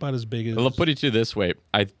 It was about as big as. Well, I'll put it to you this way.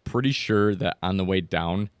 I'm pretty sure that on the way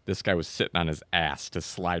down, this guy was sitting on his ass to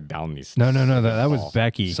slide down these No, steps. that was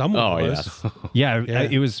Becky. Someone Oh, was. Yeah, Yeah.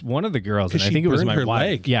 it was one of the girls, and Because I she think it was burned my her wife.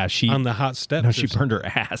 leg. Yeah, she on the hot steps. no, or she something. burned her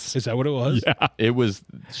ass. Is that what it was? Yeah, it was.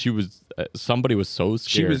 She was. Somebody was so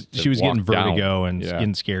She scared. was to she was walk getting vertigo down. and Yeah.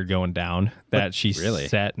 getting scared going down that she really?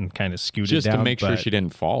 sat and kind of scooted just down to make sure but- she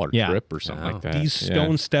didn't fall or Yeah. trip or something Wow. like that. These Yeah.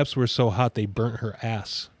 stone steps were so hot they burnt her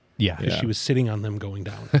ass. Yeah, Because she was sitting on them going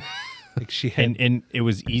down. Like she had. and it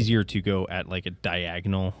was easier to go at like a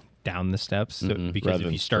diagonal down the steps so, because Rather if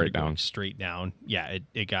than you started straight down. going straight down, yeah,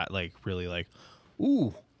 it got like really like,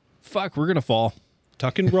 ooh, fuck, we're gonna fall.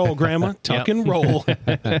 Tuck and roll, Grandma. Tuck and roll.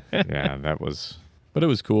 Yeah, that was. But it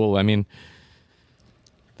was cool. I mean,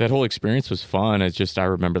 that whole experience was fun. It's just I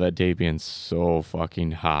remember that day being so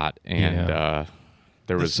fucking hot, and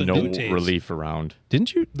there was no cenotes. relief around.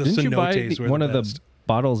 Didn't you The didn't you buy cenotes were one the of best. the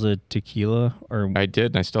bottles of tequila or I did,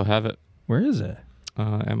 and I still have it where is it?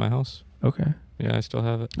 at my house. Okay, Yeah, I still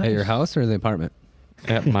have it At your house or the apartment?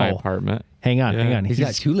 at my Oh. apartment. hang on. Yeah. He's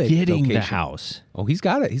got two getting the location. house. Oh, he's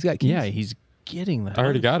got it. He's got keys. Yeah, he's getting the house. I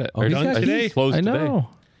already got it. Oh, he's got I keys. closed I today. know.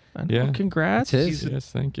 I know. Yeah. Congrats. That's his. Yes,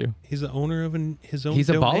 thank you. He's the owner of his own. He's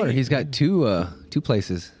a domain. baller. He's got two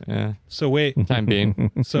places. Yeah. So wait. Time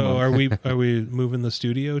being. So are we moving the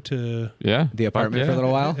studio to? Yeah. The apartment Fuck for a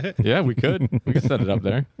little while. Yeah, we could. We could set it up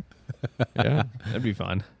there. Yeah. That'd be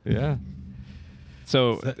fun. Yeah.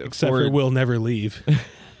 So, Except for we'll never leave.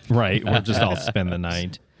 right, we'll just all spend the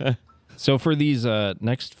night. So for these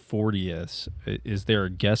next 40ths, is there a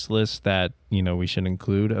guest list that we should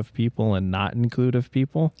include of people and not include of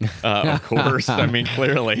people? Of course. I mean,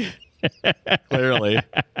 clearly. Clearly.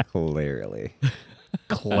 Clearly.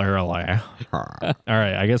 Clearly. All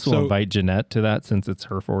right, I guess we'll So- invite Jeanette to that since it's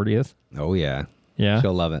her 40th. Oh yeah. Yeah.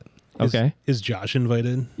 She'll love it. Okay. Is Josh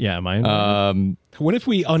invited? Yeah, mine. What if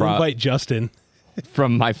we uninvite Justin?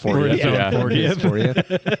 From my 40th. his own Yeah.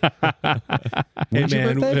 40th. Hey When's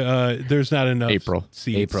your man, there's not enough April.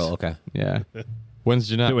 seats. April. Okay. Yeah. When's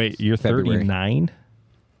Jeanette? So wait, you're February. 39?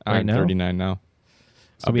 I'm right now? 39 now.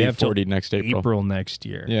 So I'll we be have till 40 next April. next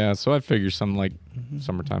year. Yeah, so I figure some like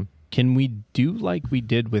summertime. Can we do like we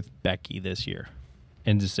did with Becky this year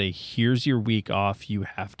and just say, here's your week off. You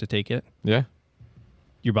have to take it. Yeah.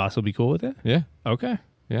 Your boss will be cool with it? Yeah. Okay.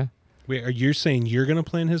 Yeah. Wait, are you saying you're going to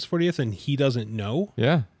plan his 40th and he doesn't know?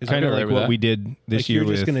 Yeah. Is Kind that of all right like with what that. we did this Like year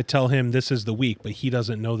you're just with. going to tell him this is the week, but he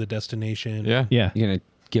doesn't know the destination. Yeah. Yeah. You're gonna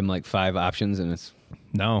give him like 5 options, and it's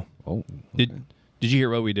No. oh Did you hear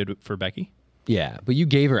what we did for Becky? yeah. But you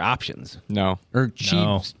gave her options, No. or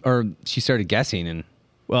No. she started guessing, and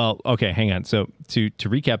Well, okay, hang on. So to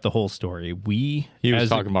recap the whole story, He was as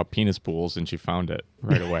talking about penis pools and she found it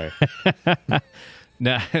right away.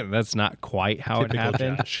 No, that's not quite how it Typical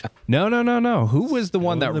happened. Josh. No. Who was the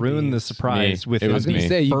one that Spill the ruined the beans. surprise Me. with It I was was gonna me.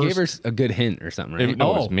 say you gave first- her a good hint or something, right? It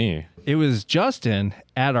was Oh. me. It was Justin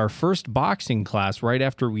at our first boxing class right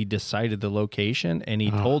after we decided the location, and he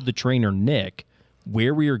told the trainer, Nick,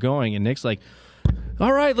 where we were going. And Nick's like,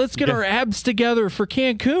 all right, let's get our abs together for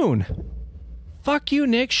Cancun. Fuck you,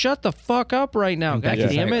 Nick. Shut the fuck up right now. God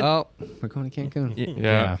Becky's damn like, it. oh, we're going to Cancun.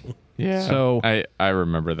 Yeah. Yeah. So- I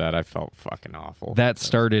remember that. I felt fucking awful. That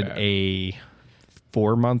started bad. a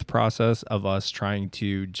 4-month process of us trying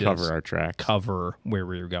to just cover our tracks. cover where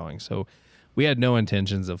we were going. So we had no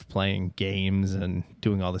intentions of playing games and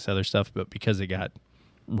doing all this other stuff, but because it got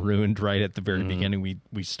ruined right at the very beginning,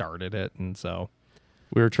 we started it. And so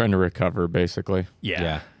We were trying to recover basically.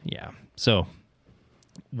 yeah. So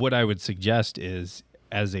what I would suggest is,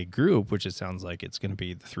 as a group, which it sounds like it's going to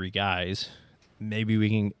be the 3 guys, maybe we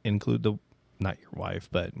can include not your wife,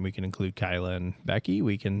 but we can include Kyla and Becky.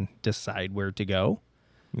 We can decide where to go.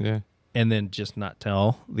 Yeah. And then just not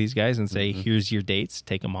tell these guys and say, here's your dates,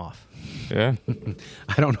 take them off. Yeah.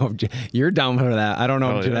 I don't know if you're down for that. I don't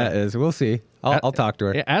know Oh, if Jeanette is. We'll see. I'll talk to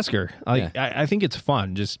her. Yeah, ask her. Like, Yeah. I think it's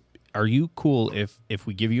fun. Just, are you cool if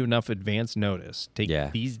we give you enough advance notice, take Yeah.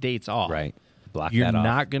 these dates off? Right. Block You're that off.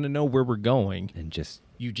 not going to know where we're going. And just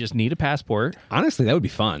You just need a passport. honestly, that would be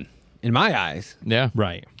fun in my eyes. Yeah.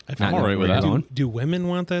 Right. I'm all right with that. Do women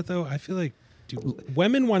want that though? I feel like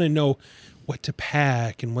women want to know what to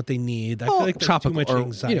pack and what they need. I feel like that's tropical, too much or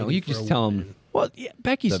anxiety. you for just a tell woman. them. Well, yeah,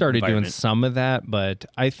 Becky The started doing environment. some of that, but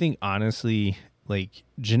I think honestly, like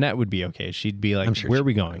Jeanette would be okay. She'd be like, I'm sure "Where are she'd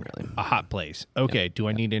we be going? fine, really. A hot place. Okay. Do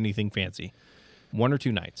I need anything fancy? 1 or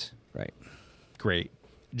 2 nights. Right. Great.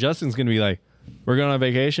 Justin's gonna be like, "We're going on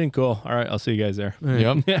vacation. Cool. All right, I'll see you guys there.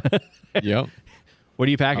 Yep. Yep. What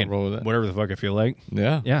are you packing? I'll roll with it. Whatever the fuck I feel like.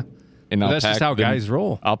 Yeah. Yeah. And But I'll that's just pack how the- guys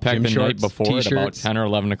roll. I'll pack Gym the night shorts, before at about t-shirts. 10 or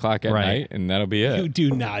 11 o'clock at Right. night, and that'll be it. You do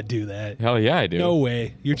not do that. Hell yeah, I do. No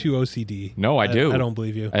way. You're too OCD. No, I do. I don't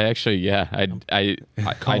believe you. I actually, yeah. I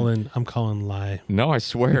I'm calling lie. no, I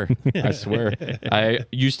swear. I swear. I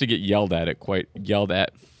used to get yelled at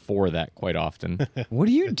for that quite often. What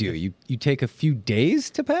do? You take a few days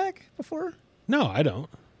to pack before? No, I don't.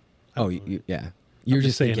 Oh, yeah. You're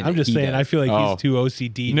just saying. thinking I'm just he saying. does. I feel like Oh. he's too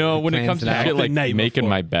OCD. No, when it plans comes to it out shit the like night making before.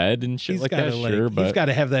 my bed and shit He's like got that, to sure, he's but got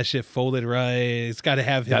to have that shit folded right. He's got to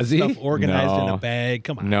have his Does he? stuff organized in No. a bag.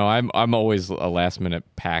 Come on. no, I'm always a last minute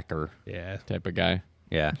packer Yeah. type of guy.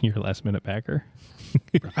 Yeah. Your last minute packer.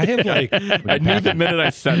 I have like I knew the minute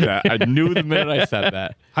I said that. I knew the minute I said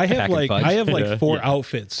that. Packing fudge. I have like Yeah. 4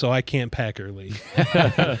 outfits, so I can't pack early. You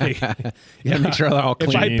gotta make sure they're all If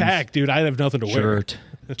clean. I pack, dude, I have nothing to wear. Shirt,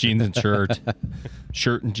 jeans and shirt,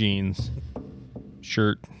 shirt and jeans,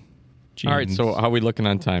 shirt. Jeans. All right, so how are we looking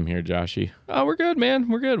on time here, Joshy? oh, we're good, man.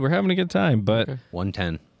 We're good. We're having a good time. But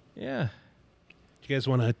 110. yeah, You guys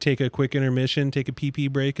want to take a quick intermission, take a pee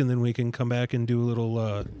break, and then we can come back and do a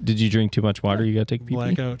little did you drink too much water? You got to take a pee.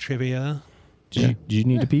 blackout trivia? Did you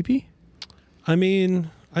need a pee? I mean,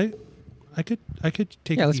 I could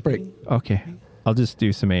take. Yeah, a let's pee-pee. break. Okay. I'll just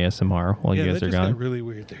do some ASMR while you Yeah, guys that are just got gone. really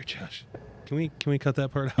weird there, Josh. Can we cut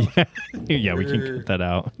that part out? Yeah, we can cut that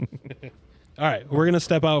out. All right, we're gonna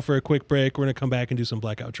step out for a quick break. We're gonna come back and do some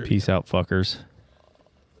blackout trivia. Peace out, fuckers.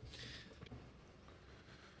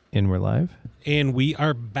 And we're live. And we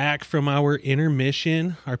are back from our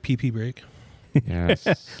intermission, our PP break.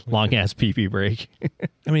 Yes. Long ass pee break.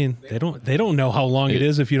 I mean, they don't know how long it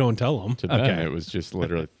is if you don't tell them. To them, Okay. it was just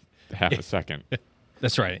literally half a second.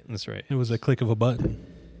 That's right. That's right. It was a click of a button.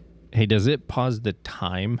 Hey, does it pause the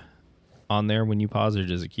time on there when you pause, or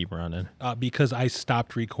does it keep running? Because I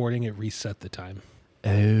stopped recording, it reset the time.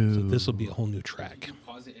 Oh. So this will be a whole new track.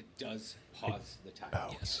 Pause it. It does pause the time.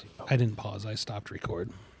 Yes. I didn't pause. I stopped record.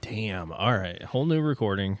 Damn. All right. Whole new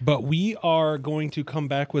recording. But we are going to come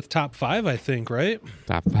back with top 5, I think, right?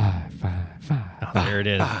 Top five. Oh, there it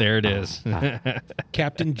is. There it is.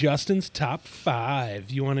 Captain Justin's top 5.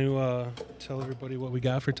 You want to tell everybody what we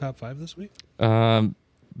got for top 5 this week?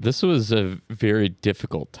 This was a very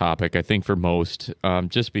difficult topic, I think, for most,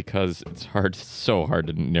 just because it's so hard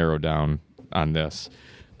to narrow down on this.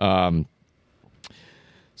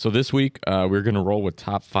 So this week, we're going to roll with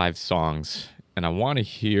top 5 songs, and I want to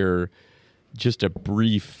hear just a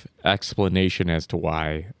brief explanation as to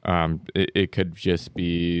why. It could just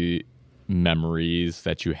be memories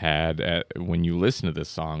that you had when you listen to this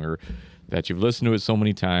song, or that you've listened to it so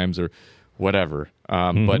many times, or whatever.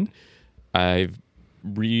 But I've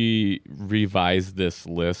revised this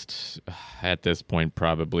list at this point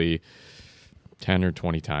probably 10 or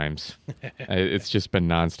 20 times. It's just been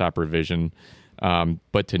nonstop revision.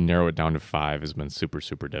 But to narrow it down to 5 has been super,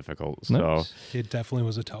 super difficult. So, Nice. It definitely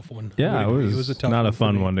was a tough one. Yeah, I it would agree. was, a tough not a for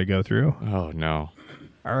fun me. one to go through. oh no.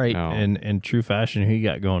 All right. No. In true fashion, who you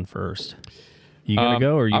got going first? You gonna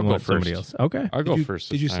go, or you I'll go want somebody first. else? Okay. I'll go Did you, first.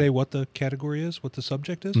 did this you time. say what the category is? What the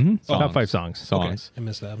subject is? Top 5 songs. Songs. Okay. I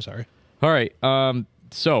missed that. I'm sorry. All right.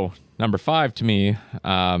 So number 5 to me,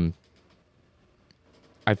 I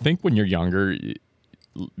think when you're younger,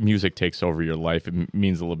 music takes over your life. It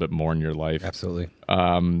means a little bit more in your life. Absolutely.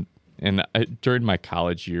 And during my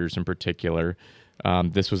college years in particular,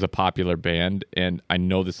 this was a popular band, and I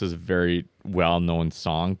know this is a very well-known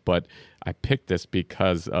song, but I picked this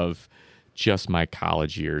because of just my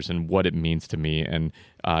college years and what it means to me, and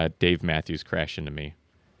Dave Matthews' Crash Into Me.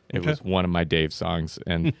 It was one of my Dave songs,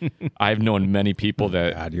 and I've known many people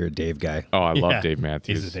that... God, you're a Dave guy. Oh, I love Yeah. Dave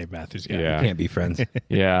Matthews. He's a Dave Matthews guy. Yeah. Can't be friends.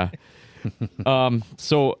 Yeah.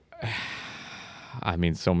 So, I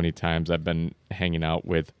mean, so many times I've been hanging out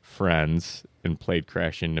with friends and played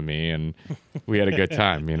Crash Into Me, and we had a good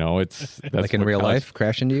time. You know, that's Like in what real college- life,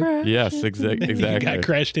 crash into you. Yes, You exactly. got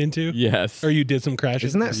crashed into? Yes. Or you did some crashes?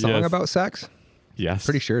 Isn't that song Yes. about sex? Yes.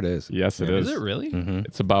 Pretty sure it is. Yes, it Is is. it really?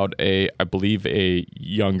 It's about I believe, a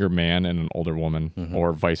younger man and an older woman,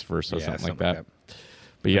 or vice versa, Yeah, something like that.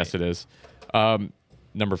 But yes, it is.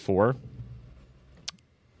 Number 4,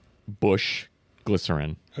 Bush,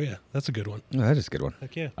 Glycerin. Oh, yeah. That's a good one. Oh, that is a good one.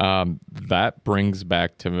 Heck yeah. That brings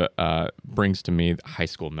to me high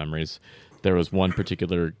school memories. There was one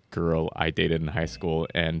particular girl I dated in high school,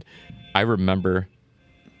 and I remember.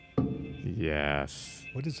 Yes.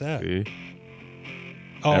 What is that? See?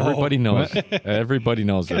 Oh, Everybody knows. Everybody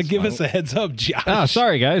knows Gotta this. give us a heads up, Josh. Oh,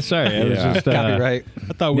 sorry guys. Sorry. I was Yeah. just Copyright.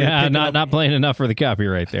 I thought we were Yeah, picking not up, playing enough for the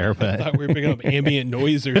copyright there, I but thought we were picking up ambient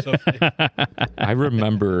noise or something. I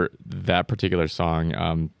remember that particular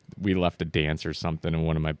song. We left a dance or something, and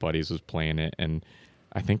one of my buddies was playing it, and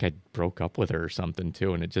I think I broke up with her or something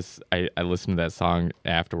too. And it just, I listened to that song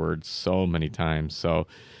afterwards so many times. So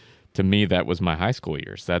to me, that was my high school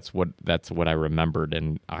years. That's what I remembered,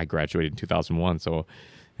 and I graduated in 2001. So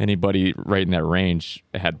anybody right in that range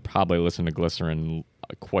had probably listened to Glycerin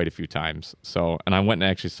quite a few times. So, and I went and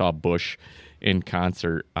actually saw Bush in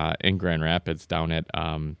concert in Grand Rapids down at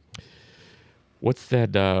what's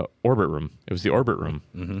that Orbit Room? It was the Orbit Room.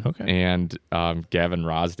 okay. And Gavin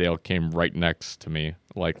Rosdale came right next to me,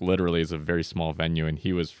 like literally. It's a very small venue, and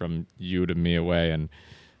he was from you to me away, and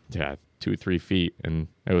 2-3 feet, and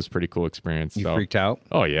it was a pretty cool experience. You so, freaked out.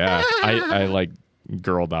 oh yeah, I like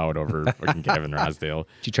girled out over fucking Gavin Rosdale.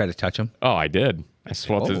 Did you try to touch him? Oh, I did. I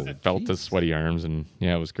felt Oh, felt his sweaty arms, and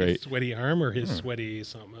yeah, it was great. Sweaty arm or his sweaty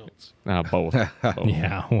something else? Both. Both.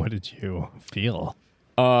 Yeah. What did you feel?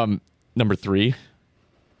 Number 3,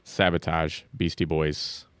 Sabotage, Beastie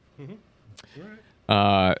Boys.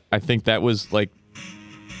 I think that was like,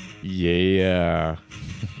 yeah,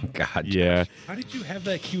 God. yeah. How did you have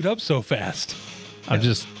that queued up so fast? I'm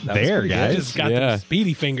just that was there, pretty good. I guys. just got Yeah. them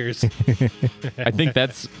speedy fingers. I think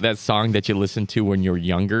that's that song that you listen to when you're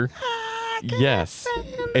younger. Yes.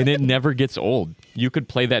 And it never gets old. You could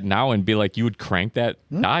play that now and be like, you would crank that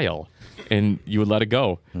dial. and you would let it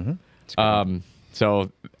go.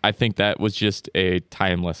 So I think that was just a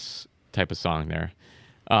timeless type of song there.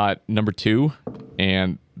 Number 2,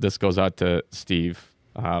 and this goes out to Steve,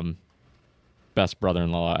 best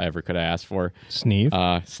brother-in-law I ever could have asked for. Sneeve?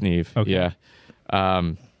 Sneeve, Okay. yeah.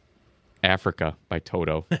 Africa by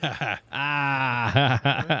Toto.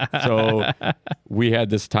 Ah. So we had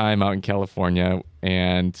this time out in California,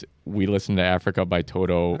 and we listened to Africa by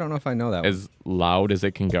Toto I don't know if I know that one. as loud as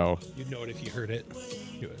it can go. You'd know it if you heard it.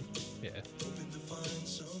 You would. Yeah.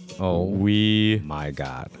 Oh, We, my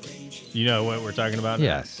God. You know what we're talking about?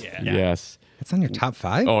 Yes. Yeah. yes. That's on your top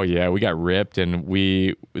 5? Oh yeah, we got ripped, and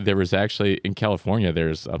there was actually in California.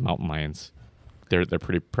 There's mountain lions. They're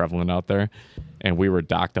pretty prevalent out there, and we were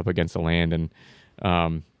docked up against the land. And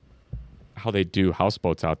how they do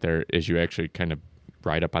houseboats out there is you actually kind of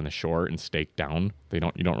ride up on the shore and stake down. You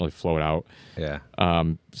don't really float out. Yeah.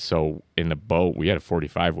 So in the boat, we had a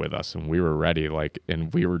 45 with us, and we were ready.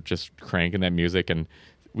 And we were just cranking that music, and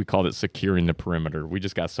we called it securing the perimeter. We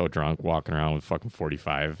just got so drunk walking around with fucking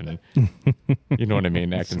 45, and you know what I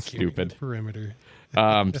mean, acting stupid. Perimeter.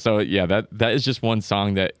 So yeah, that is just one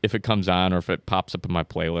song that if it comes on or if it pops up in my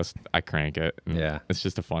playlist, I crank it. And Yeah. it's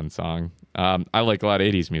just a fun song. I like a lot of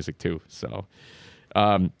 80s music too. So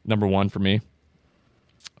number 1 for me,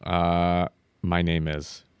 My Name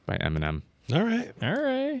Is by Eminem. All right. All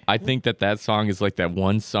right. I think that song is like that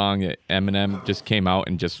one song that Eminem just came out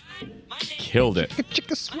and just killed it.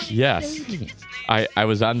 Yes. I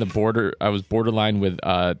was on the border. I was borderline with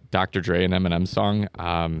Dr. Dre and Eminem song.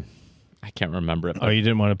 I can't remember it. Oh, you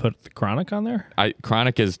didn't want to put the Chronic on there?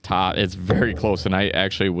 Chronic is top. It's very close, and I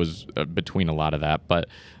actually was between a lot of that. But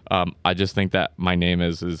I just think that My Name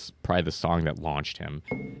Is probably the song that launched him,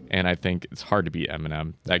 and I think it's hard to beat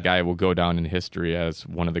Eminem. That guy will go down in history as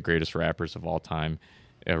one of the greatest rappers of all time,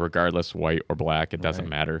 regardless white or black. It doesn't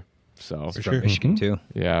matter. So It's from Michigan, too.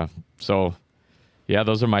 yeah. So yeah,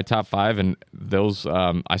 those are my top 5, and those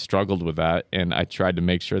I struggled with that, and I tried to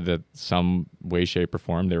make sure that some way, shape, or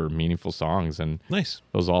form they were meaningful songs, and Nice.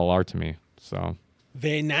 those all are to me. So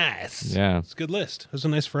Very nice. yeah. It's a good list. That's a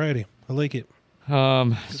nice variety. I like it.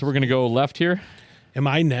 So we're gonna go left here. Am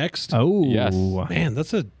I next? Oh, Yes. Man,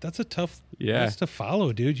 that's a tough Yeah. list to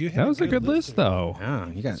follow, dude. You had that was a good list, though.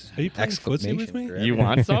 Oh, you got Are you playing footsie with me? You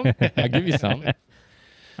want some? I'll give you some.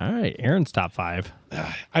 All right, Aaron's top 5.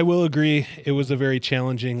 I will agree. It was a very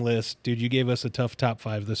challenging list, dude. You gave us a tough top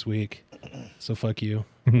 5 this week, so fuck you.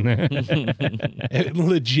 It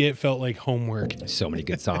legit felt like homework. So many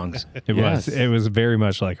good songs. It Yes. was. It was very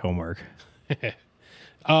much like homework.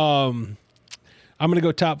 I'm gonna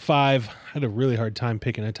go top 5. I had a really hard time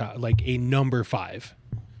picking a number 5.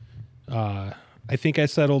 I think I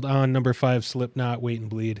settled on number 5, Slipknot, Wait and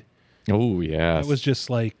Bleed. Oh yes. That was just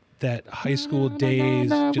like that high school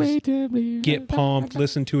days. Just get pumped,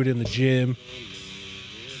 listen to it in the gym.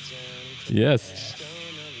 Yes.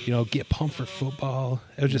 Get pumped for football.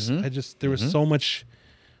 It was just, there was so much.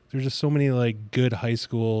 There were just so many like good high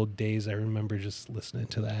school days. I remember just listening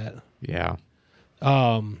to that. Yeah.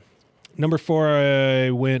 Number 4, I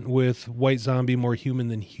went with White Zombie, More Human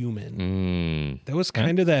Than Human. That was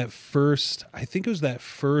kind of that first, I think it was that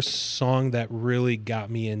first song that really got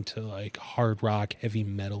me into like hard rock, heavy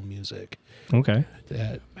metal music. Okay.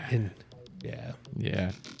 Yeah,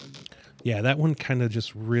 that one kind of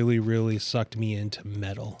just really, really sucked me into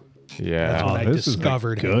metal. Yeah. when I this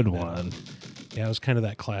discovered is a good heavy metal. one. Yeah, it was kind of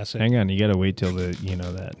that classic. Hang on, you got to wait till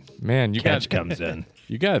that Man, you catch got comes in.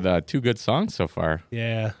 you got 2 good songs so far.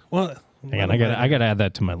 Yeah. Well, Hang on, I got to add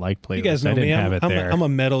that to my like playlist. you guys know I didn't me. have it there. I'm a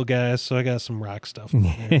metal guy, so I got some rock stuff. On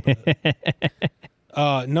there,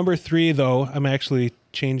 but. Number 3, though, I'm actually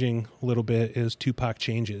changing a little bit, is Tupac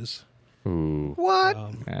Changes. Ooh. What?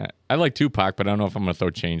 I like Tupac, but I don't know if I'm gonna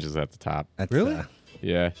throw Changes at the top. That's, Really?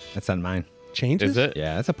 Yeah. That's on mine. Changes? Is it?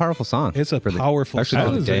 Yeah, it's a powerful song. It's a For the- powerful especially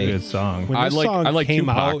song. for that the was a day. good song. When I this like- song I like came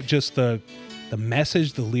Tupac. out, just the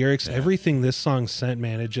message, the lyrics, everything this song sent,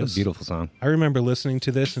 man, it It's a just beautiful song. I remember listening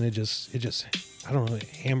to this and it just I don't know, it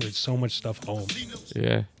hammered so much stuff home.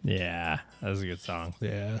 Yeah. Yeah, that was a good song.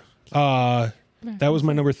 Yeah. That was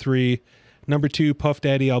my number 3. Number 2, Puff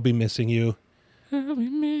Daddy, I'll Be Missing You. I'll be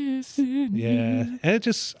missing Yeah. you. And it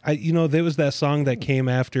just there was that song that came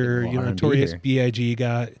after, Little R&B Notorious here. B.I.G.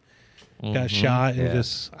 got shot and Yeah.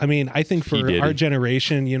 just I think for Diddy. our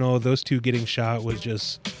generation, those two getting shot was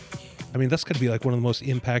just that's got to be like one of the most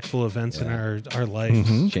impactful events in our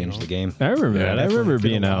lives. Changed the game. I remember Yeah, that. I remember Definitely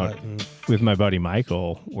being did a out lot, and- with my buddy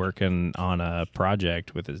Michael working on a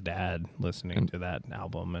project with his dad, listening to that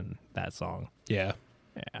album and that song. Yeah.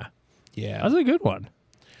 Yeah, Yeah. that was a good one.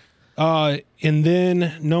 And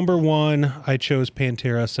then number 1, I chose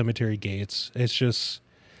Pantera, Cemetery Gates. It's just,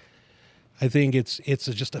 I think it's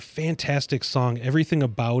just a fantastic song. Everything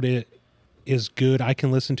about it is good. I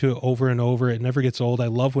can listen to it over and over. It never gets old. I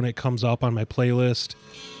love when it comes up on my playlist.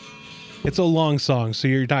 It's a long song, so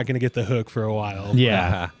you're not going to get the hook for a while.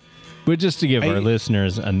 Yeah. But just to give our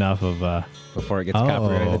listeners enough of Before it gets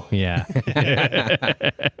copyrighted. yeah.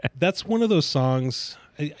 That's one of those songs.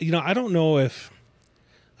 I don't know if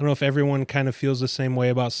everyone kind of feels the same way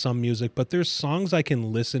about some music, but there's songs I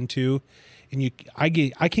can listen to, and I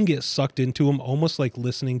can get sucked into them almost like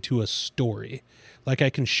listening to a story. Like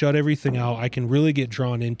I can shut everything out. I can really get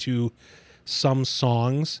drawn into some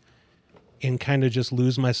songs and kind of just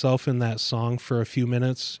lose myself in that song for a few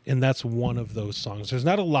minutes. And that's one of those songs. There's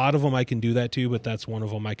not a lot of them I can do that to, but that's one of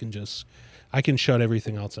them I can shut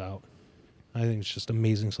everything else out. I think it's just an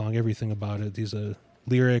amazing song. Everything about it. These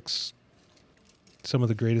lyrics, some of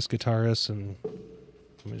the greatest guitarists, and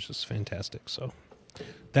it's just fantastic. So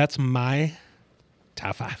that's my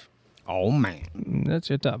top 5. Oh, man. That's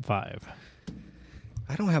your top 5.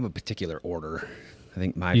 I don't have a particular order. I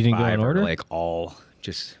think my You didn't go 5 in are order? like all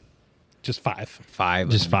just 5. 5.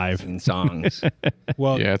 Just 5. amazing songs.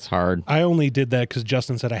 Well, Yeah, it's hard. I only did that because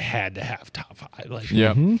Justin said I had to have top 5. Like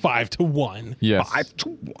Yep. 5 to 1. Yes. 5 to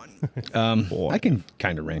 1. I can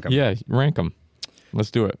kind of rank them. Yeah, rank them.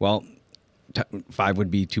 Let's do it. Well, 5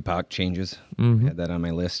 would be Tupac Changes. Mm-hmm. I had that on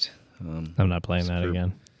my list. I'm not playing that for-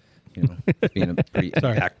 again. You know, being a pretty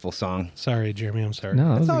Sorry. impactful song. Sorry, Jeremy. I'm sorry. No,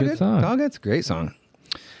 that was It's all a good good. song. It's all good. It's a great song.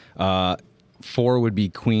 4 would be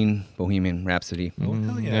Queen, Bohemian Rhapsody. Oh,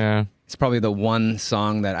 hell yeah. Yeah. It's probably the one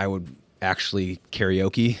song that I would actually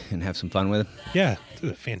karaoke and have some fun with. Yeah.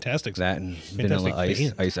 Dude, fantastic. That and Fantastic Vanilla Ice,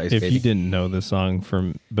 band. Ice If Baby. you didn't know the song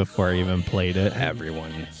from before I even played it,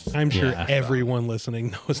 Everyone. I'm sure Yeah. everyone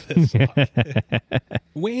listening knows this song.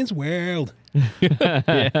 Wayne's World.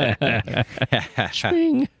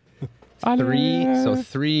 swing. 3. So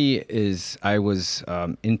 3 is I was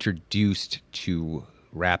introduced to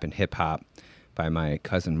rap and hip hop by my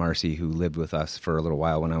cousin Marcy, who lived with us for a little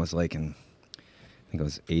while when I was like in, I think it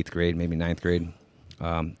was 8th grade, maybe 9th grade.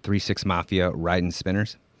 3-6 Mafia, Riding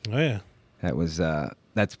Spinners. Oh, yeah. That was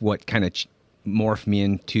that's what kind of morphed me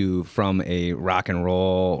into from a rock and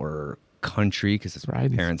roll or country, because it's what my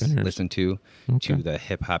Riding parents Spinners. listened to the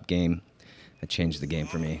hip hop game. That changed the game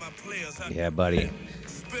for me. Yeah, buddy.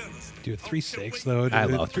 Dude, 3-6, though. Dude. I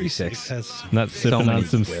love 3-6 has... Not sipping many on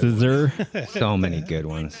some good scissor. So many good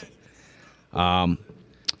ones. All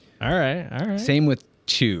right. Same with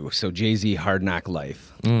 2. So Jay-Z, Hard Knock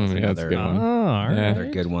Life. That's Yeah, that's a good Oh, one. all right. Yeah.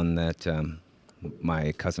 Another good one that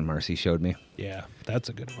my cousin Marcy showed me. Yeah, that's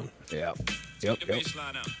a good one. Yeah. Yep.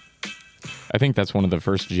 I think that's one of the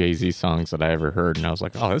first Jay-Z songs that I ever heard, and I was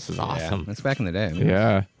like, oh, this is Yeah, awesome. that's back in the day. I mean,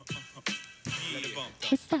 Yeah.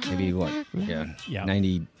 Maybe what? Yeah. Yeah.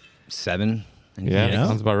 97. Yeah, Yeah.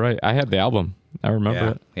 sounds about right. I had the album. I remember Yeah.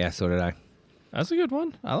 it. Yeah, so did I. That's a good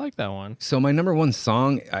one. I like that one. So my number 1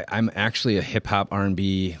 song, I'm actually a hip hop,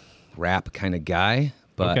 R&B, rap kind of guy,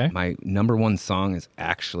 but Okay. my number 1 song is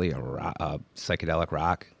actually a psychedelic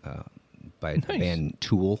rock by the Nice. band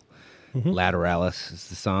Tool. Lateralis is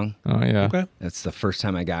the song. Oh, yeah. Okay. That's the first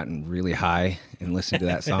time I got really high and listened to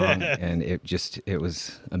that song, and it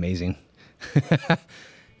was amazing.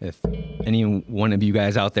 If any one of you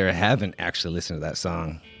guys out there haven't actually listened to that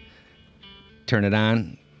song, turn it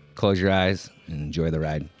on, close your eyes, and enjoy the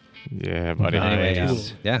ride. Yeah, buddy.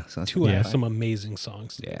 Anyways, yeah. So that's Two Yeah. have some amazing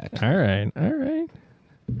songs. yeah. All right.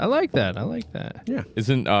 I like that. Yeah.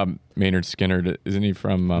 Isn't Maynard Skinner, isn't he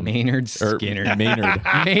from... Maynard or Skinner. Maynard.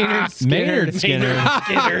 Maynard Skinner. Maynard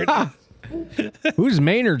Skinner. Who's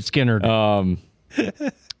Maynard Skinner?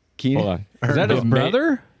 Keenan? Hold on. Is that his Ma-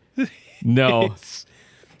 brother? No.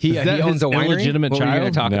 He that owns his a winery. illegitimate What were you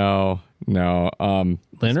gonna child? talk No.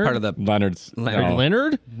 Leonard? part of the Leonard's... Leonard. no.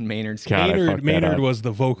 Leonard? Maynard God, Skinner. I fucked that Maynard up. was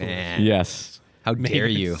the vocalist. Man, Yes. how dare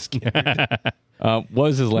you? What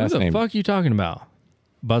was his Who last the name? fuck are you talking about?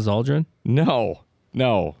 Buzz Aldrin? No.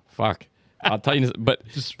 Fuck. I'll tell you. But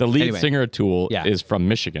the lead Anyway. singer of Tool Yeah. is from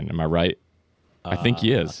Michigan. Am I right? I think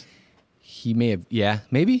he is. He may have. Yeah,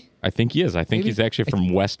 maybe. I think he is. I think Maybe. he's actually from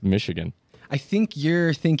West Michigan. I think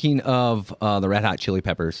you're thinking of the Red Hot Chili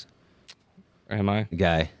Peppers Am I?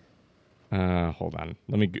 guy. Hold on.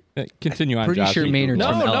 Let me continue on. Pretty Josh. sure Maynard's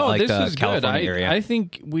from like this the is California good. area. I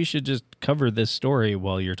think we should just cover this story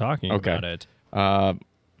while you're talking Okay. about it.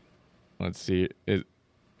 Let's see.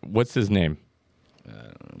 What's his name?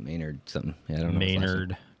 Maynard something. Yeah, I don't know. his last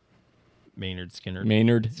name. Maynard Skinner.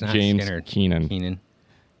 Maynard It's not James Skinner. Keenan.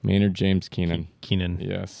 Maynard James Keenan. Keenan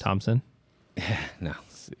Yes. Thompson. No.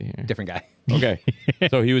 see here. Different guy. Okay.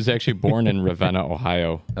 So he was actually born in Ravenna,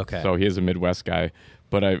 Ohio. Okay. So he is a Midwest guy.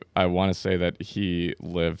 But I want to say that he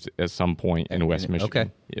lived at some point in West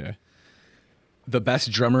Michigan. Okay. Yeah. The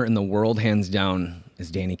best drummer in the world, hands down,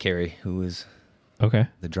 is Danny Carey, who is Okay.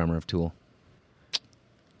 the drummer of Tool.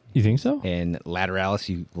 You think so? And Lateralis,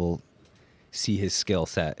 you will see his skill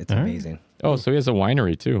set. It's All right. amazing. Oh, so he has a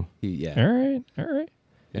winery too. Yeah. All right. All right.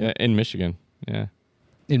 Yeah, in Michigan. Yeah.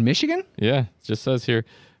 In Michigan? Yeah. It just says here,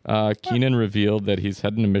 Keenan revealed that he's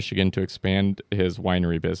heading to Michigan to expand his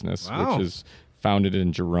winery business, Wow. which is founded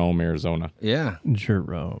in Jerome, Arizona. Yeah.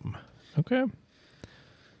 Jerome. Okay. All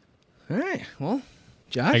right. Well,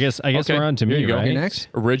 Josh? I guess Okay, we're on to here me, you go. right? You're next.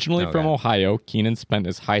 Originally Oh, from yeah. Ohio, Keenan spent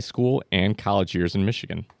his high school and college years in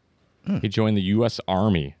Michigan. He joined the U.S.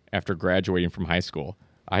 Army after graduating from high school.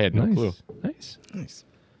 I had no Nice. clue. Nice. Nice.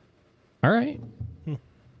 All right.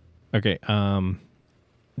 Okay.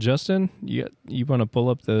 Justin, you want to pull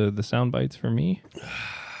up the sound bites for me?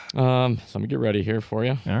 So let me get ready here for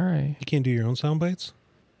you. All right. You can't do your own sound bites?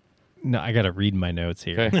 No, I got to read my notes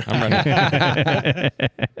here. Okay, I'm ready.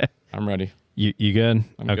 I'm ready. You good?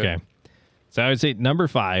 I'm okay. good. So I would say number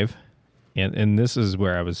 5, and this is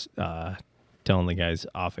where I was telling the guys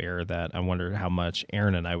off air that I wondered how much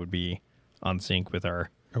Aaron and I would be on sync with our.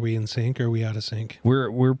 Are we in sync or are we out of sync?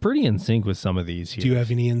 We're pretty in sync with some of these here. Do you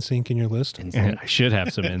have any in sync in your list? And I should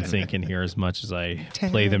have some in sync in here as much as I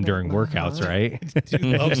play them during workouts, right? Dude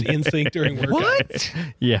loves in sync during workout. What?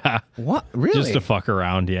 Yeah. What? Really? Just to fuck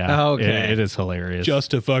around, yeah. Oh, okay. It is hilarious.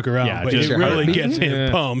 Just to fuck around, Yeah, but just it your really heart gets beating? him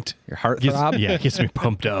Yeah. pumped. Your heart Gets, throb? yeah, it gets me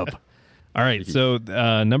pumped up. All right, so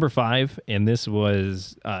number 5, and this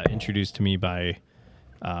was introduced to me by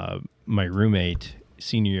my roommate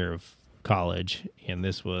senior year of college, and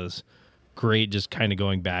this was great just kind of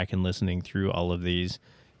going back and listening through all of these,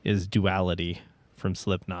 is Duality from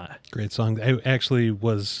Slipknot. Great song. I actually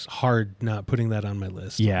was hard not putting that on my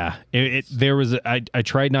list. Yeah, there was I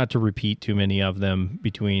tried not to repeat too many of them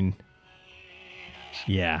between.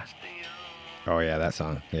 Yeah, Oh, yeah, that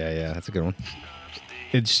song. Yeah, that's a good one.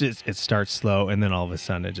 it's just it starts slow and then all of a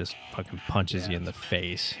sudden it just fucking punches you in the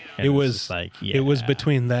face. And It it's was just like It was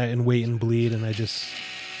between that and Wait and Bleed, and I just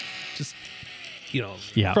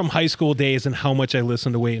Yeah. from high school days and how much I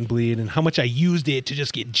listened to Wait and Bleed and how much I used it to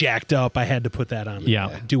just get jacked up, I had to put that on.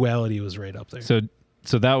 Yeah. Duality was right up there. So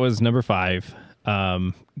that was number 5.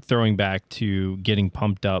 Throwing back to getting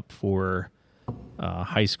pumped up for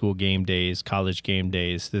high school game days, college game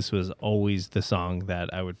days. This was always the song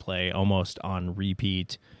that I would play almost on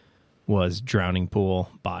repeat. Was Drowning Pool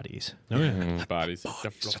Bodies. Oh, yeah. Bodies.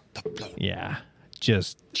 Yeah,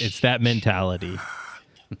 just it's that mentality.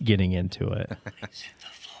 Getting into it.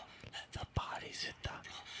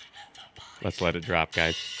 Let's let it drop,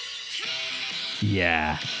 guys.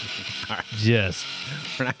 Yeah, just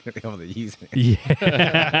We're not going to be able to use it.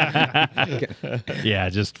 yeah,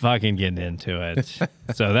 just fucking getting into it.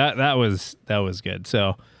 So that was good.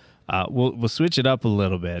 So we'll switch it up a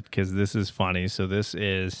little bit because this is funny. So this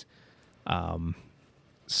is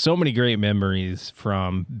so many great memories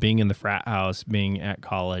from being in the frat house, being at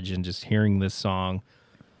college, and just hearing this song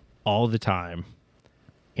all the time.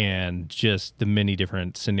 And just the many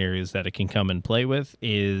different scenarios that it can come and play with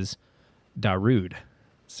is Darude,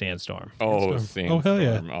 Sandstorm. Oh, Sandstorm. Oh, hell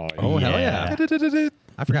yeah. Sandstorm. Oh, hell yeah.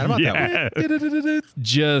 I forgot about that one.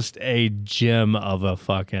 Just a gem of a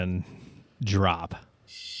fucking drop.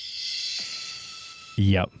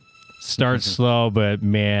 Yep. Starts slow, but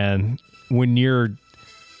man, when you're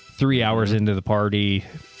 3 hours into the party,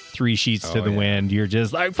 3 sheets to the wind, you're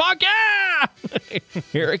just like, fuck yeah!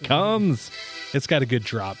 Here it comes. It's got a good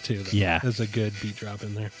drop, too. Though. Yeah. There's a good beat drop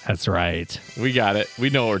in there. That's right. We got it. We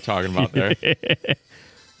know what we're talking about there.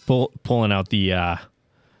 Pulling out the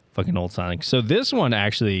fucking old Sonic. So this one,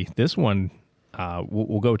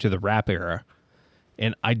 we'll go to the rap era.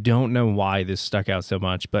 And I don't know why this stuck out so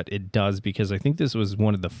much, but it does because I think this was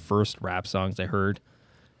one of the first rap songs I heard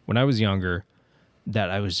when I was younger that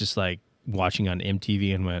I was just like watching on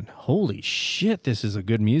MTV and went, holy shit, this is a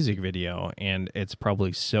good music video. And it's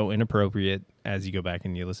probably so inappropriate as you go back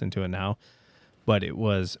and you listen to it now. But it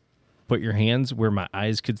was Put Your Hands Where My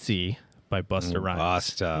Eyes Could See by Busta Rhymes.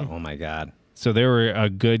 Busta. Oh, my God. So there were a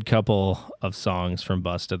good couple of songs from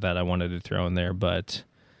Busta that I wanted to throw in there, but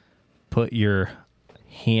Put Your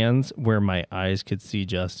Hands Where My Eyes Could See,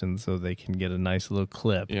 Justin, so they can get a nice little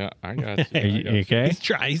clip. Yeah, I got you. Are you okay?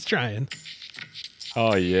 He's trying.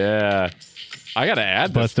 Oh, yeah. I got to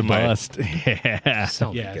add this Bust to a my... bust. Yeah.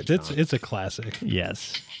 Sounds Yeah, like a good song. it's a classic.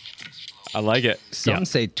 Yes. I like it. Some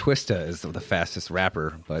say Twista is the fastest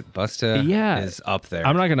rapper, but Busta Yeah. is up there.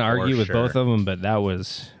 I'm not going to for argue with sure. both of them, but that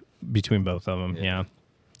was between both of them. Yeah.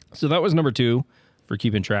 So that was number 2 for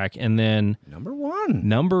keeping track. And then Number one.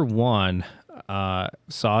 number 1,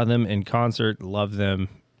 saw them in concert, love them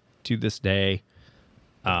to this day.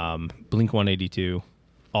 Blink 182,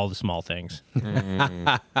 All the Small Things.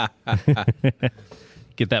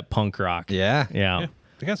 Get that punk rock. Yeah. Yeah.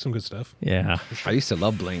 They got some good stuff. Yeah. I used to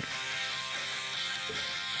love Blink.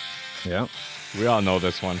 Yeah. We all know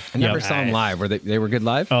this one. I never Yep. saw them live. Were they were good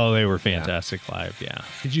live? Oh, they were fantastic live. Yeah.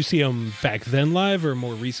 Did you see them back then live or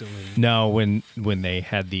more recently? No, when they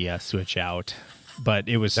had the switch out, but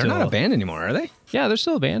it was They're still not a band anymore, are they? Yeah, they're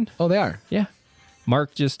still a band. Oh, they are. Yeah.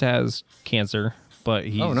 Mark just has cancer, but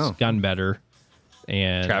he's no. gotten better.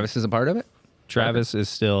 And Travis is a part of it? Travis is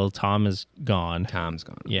still. Tom is gone. Tom's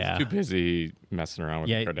gone. Yeah. Too busy messing around with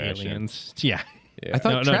Yeah. the Kardashians. Aliens. Yeah. Yeah. I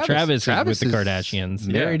thought No, Travis is with the is Kardashians.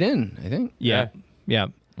 Married in, I think. Yeah. Yeah.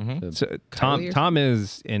 So Tom Kylie or Tom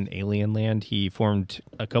is in Alien Land. He formed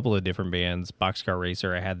a couple of different bands. Boxcar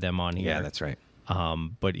Racer, I had them on here. Yeah, that's right.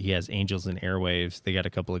 But he has Angels and Airwaves. They got a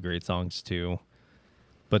couple of great songs too.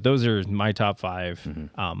 But those are my top 5.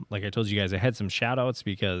 Like I told you guys, I had some shout outs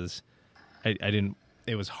because I didn't,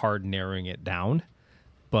 it was hard narrowing it down.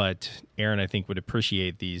 But Aaron, I think, would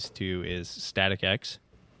appreciate these 2 is Static X.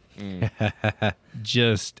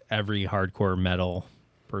 Just every hardcore metal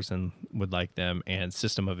person would like them, and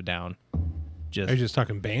System of a Down. Are you just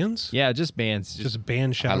talking bands? Yeah, just bands. Just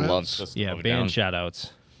band shout I outs? love System yeah, of a band Down. shout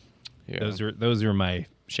outs. Yeah. Those are my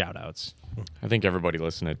shout outs. I think everybody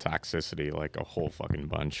listened to Toxicity like a whole fucking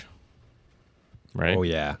bunch. Right? Oh,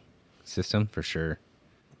 yeah. System, for sure.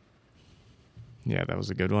 Yeah, that was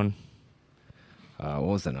a good one. What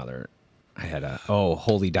was another? I had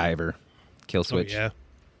Holy Diver. Kill Oh, Switch. yeah.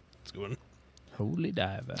 That's a good one. Holy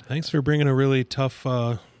diver. Thanks for bringing a really tough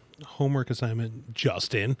homework assignment,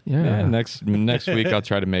 Justin. Yeah, next week I'll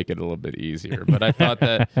try to make it a little bit easier. But I thought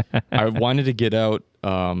that I wanted to get out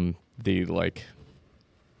the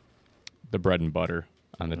bread and butter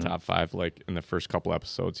on the top 5, like in the first couple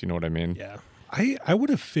episodes. You know what I mean? Yeah. I would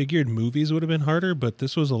have figured movies would have been harder, but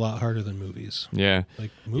this was a lot harder than movies. Yeah.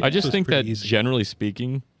 Like movies I just was think that pretty easy. generally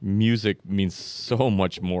speaking, music means so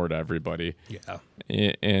much more to everybody. Yeah.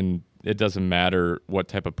 And it doesn't matter what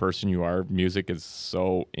type of person you are. Music is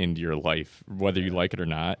so into your life. Whether you like it or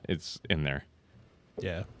not, it's in there.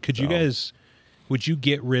 Yeah. Would you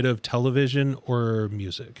get rid of television or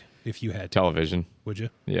music if you had to? Television. Would you?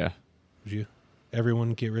 Yeah. Would you?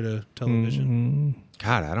 Everyone get rid of television?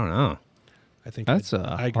 God, I don't know. I think That's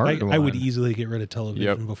I a hard I would one. easily get rid of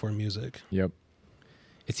television Yep. before music. Yep.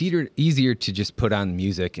 It's easier to just put on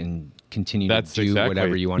music and continue That's to do exactly-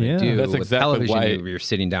 whatever you want Yeah. to do. That's With exactly television, why- you're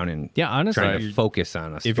sitting down and Yeah, honestly, trying if to you're- focus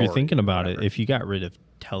on a story. if you're thinking about whatever. it, if you got rid of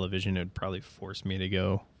television, it would probably force me to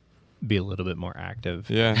go be a little bit more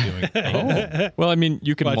active. Yeah. Doing things. Well, I mean,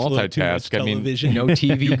 you can Watch a little too much multitask. I mean, television. no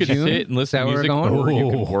TV you could June? sit and listen Is that to where we're music, going? or you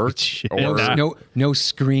Oh, can work. shit. Or No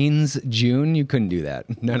screens June. You couldn't do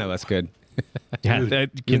that. None of us could. Yeah, that,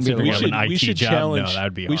 considering we I'm should, an IT we should job, challenge. no,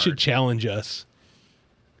 that'd be we hard. should challenge us.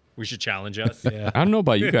 We should challenge us. Yeah. I don't know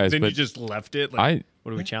about you guys, Then but you just left it. What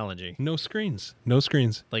are we challenging? No screens. No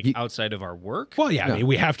screens. Like outside of our work? Well, yeah, I mean,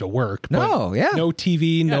 we have to work. but No, yeah. No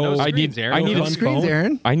TV, no no. screens, Aaron. I need no a fun Screens, phone.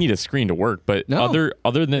 Aaron. I need a screen to work. But No.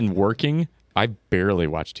 other than working, I barely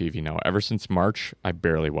watch TV now. Ever since March, I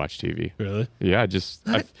barely watch TV. Really? Yeah,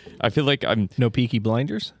 I feel like No Peaky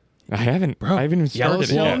Blinders? I haven't even started it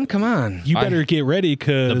Yellowstone. yet. Come on. You better get ready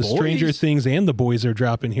because The Boys? Stranger Things and The Boys are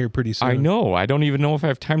dropping here pretty soon. I know. I don't even know if I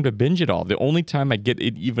have time to binge it all. The only time I get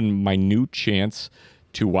it, even minute chance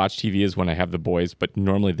to watch TV is when I have the boys, but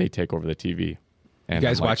normally they take over the TV. And You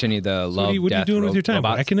guys I'm like, watch any of the So Love, what are you Death, doing with your time?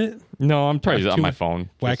 Robots? Whacking it? No, I'm probably Whack on too- my phone.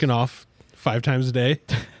 Whacking off 5 times a day?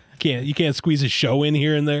 You can't squeeze a show in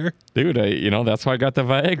here and there. Dude, that's why I got the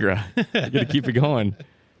Viagra. I got to keep it going.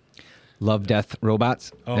 Love, Death,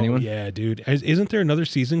 Robots. Oh, Anyone? yeah, dude. Isn't there another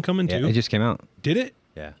season coming Yeah, too? it just came out. Did it?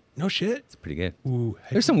 Yeah, No shit. it's pretty good. Ooh,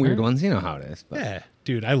 There's some weird ones. You know how it is. But Yeah,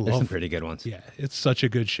 dude, I there's some love. pretty good ones. Yeah, it's such a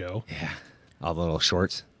good show. Yeah. All the little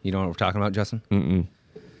shorts. You know what we're talking about, Justin?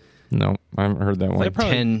 No, I haven't heard that one. Like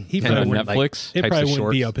 10, he 10 probably on wouldn't Netflix? It types probably of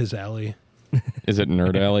wouldn't be shorts. up his alley. Is it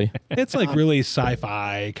Nerd Alley? It's like really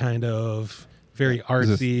sci-fi kind of, very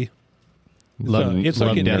artsy. Love, it's Love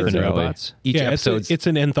like an Death, and Nerd Alley. Robots. Each yeah, episode's it's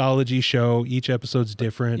an anthology show. Each episode's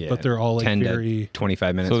different, but they're all like 10 very. to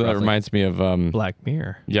 25 minutes. So that roughly. reminds me of Black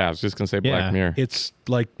Mirror. yeah, I was just gonna say Black Yeah. Mirror. It's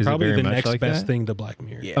like Is it probably very the much next like best that? thing to Black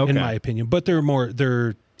Mirror, Yeah. Okay. in my opinion. But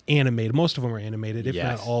they're animated. Most of them are animated, if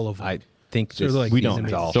Yes. not all of them. I think So this like we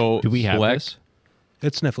season's don't. all. So Do we have Black, this?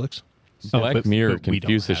 It's Netflix. Black but- Mirror but we don't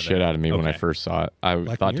confused the have shit it. out of me when I Okay. first saw it. I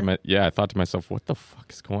Black thought Mirror? I thought to myself, what the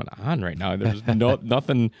fuck is going on right now? There's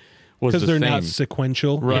nothing was the because they're same. not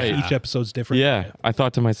sequential. Right. Each episode's different. Yeah, I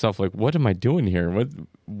thought to myself, like, what am I doing here?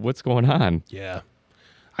 What's going on? Yeah.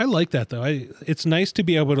 I like that though. It's nice to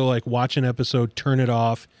be able to like watch an episode, turn it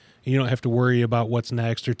off, and you don't have to worry about what's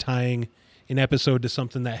next or tying an episode to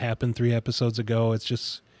something that happened 3 episodes ago. It's Good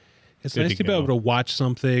nice to to be go. able to watch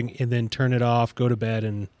something and then turn it off, go to bed,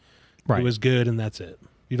 and Right. it was good, and that's it.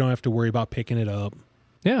 You don't have to worry about picking it up.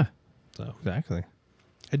 Yeah, So exactly.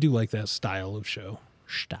 I do like that style of show.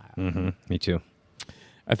 Me too.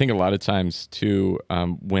 I think a lot of times too,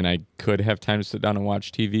 when I could have time to sit down and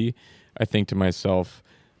watch TV, I think to myself,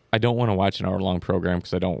 I don't want to watch an hour-long program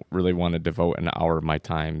because I don't really want to devote an hour of my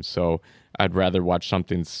time. So I'd rather watch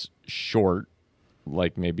something short,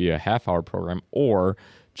 like maybe a half-hour program, or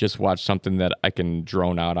just watch something that I can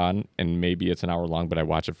drone out on, and maybe it's an hour long, but I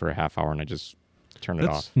watch it for a half hour and I just turn it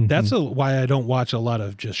off. That's why I don't watch a lot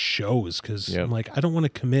of just shows, because Yep. I'm like, I don't want to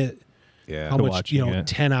commit how To much, watching it.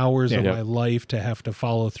 10 hours of Yep. my life to have to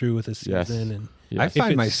follow through with a season. Yes. And Yeah. I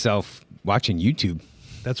find it's- myself watching YouTube.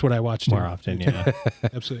 that's what I watch More too. often, yeah.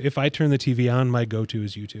 Absolutely. If I turn the TV on, my go-to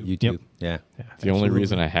is YouTube. YouTube. Yeah. The only Absolutely.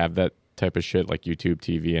 reason I have that type of shit, like YouTube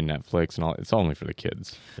TV and Netflix and all, it's only for the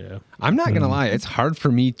kids. Yeah. I'm not gonna lie. It's hard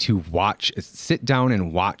for me to sit down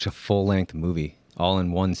and watch a full length movie all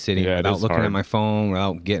in one sitting Yeah, it without is looking hard. at my phone,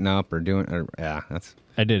 without getting up or doing. That's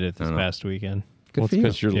I did it this know. past weekend. good Well, for it's you.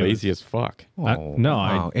 because you're Yeah, it lazy as fuck. Oh, no,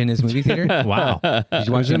 wow. In his movie theater. Wow. Did you I watch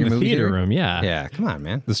was it in in the your movie theater room, yeah. Yeah, come on,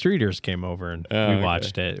 man. The Streeters came over and Oh, we okay.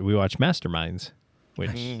 watched it. We watched Masterminds,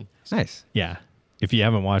 which, Nice. yeah. If you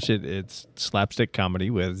haven't watched it, it's slapstick comedy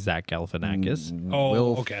with Zach Galifianakis. Oh,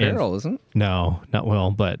 Will okay. Ferrell, isn't it? No, not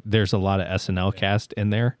Will, but there's a lot of SNL cast in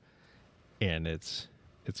there, and it's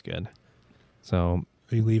good. So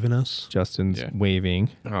Are you leaving us? Justin's Yeah. waving.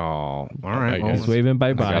 Oh, all I right. Well, guess. He's waving bye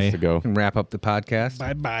I got bye. to go. we can wrap up the podcast.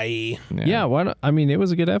 Bye-bye. Yeah, why don't, I mean, it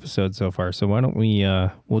was a good episode so far. So why don't we?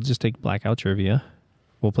 We'll just take blackout trivia.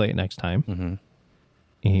 We'll play it next time,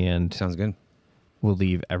 and Sounds good. we'll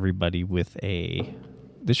leave everybody with a.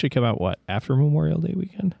 This should come out after Memorial Day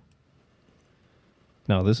weekend?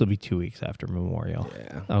 No, this will be 2 weeks after Memorial.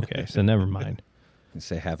 Yeah. Okay, so never mind.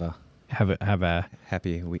 Say have a Have a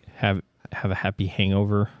happy week. have a happy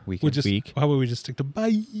hangover Weekend. We'll just, week. how about we just stick to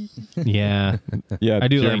bye? Yeah. Yeah, I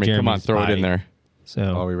do like Jeremy, come on, Jeremy's throw it in body. there. So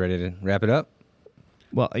Are we ready to wrap it up?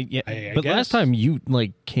 well, yeah. I But guess. last time you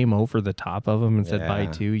came over the top of him and said bye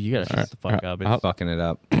Yeah. too. You gotta shut the fuck up. It's- Fucking it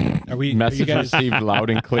up. Are you Message guys, received loud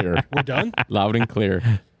and clear. we're done? Loud and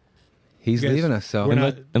clear. He's You guys- leaving us, so We're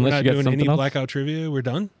Unless- not, unless we're you not got doing any something else? blackout trivia. We're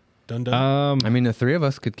done? Done. I mean, the three of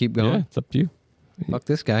us could keep Yeah, going. it's up to you. Fuck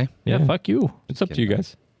this guy. yeah, Yeah. fuck you. It's up to you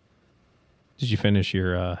guys. Did you finish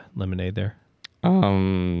your lemonade there?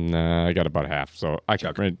 Nah, I got about half, so I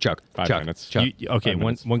can Chuck, 5 Chuck, minutes. Chuck. Okay, 5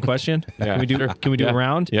 one minutes. question. Yeah, Can we do sure. can we do Yeah. a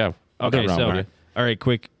round? Yeah. I'll do Okay, a round so with you. all right,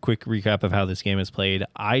 quick recap of how this game is played.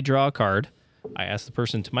 I draw a card. I ask the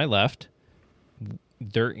person to my left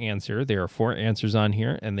their answer. There are 4 answers on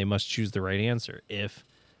here, and they must choose the right answer. If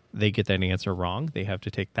they get that answer wrong, they have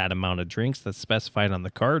to take that amount of drinks that's specified on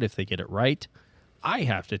the card. If they get it right, I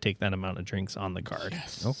have to take that amount of drinks on the card.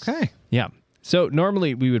 Okay. Yeah. So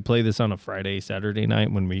normally we would play this on a Friday, Saturday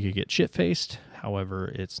night when we could get shit-faced.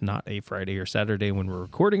 However, it's not a Friday or Saturday when we're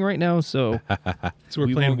recording right now, so So we're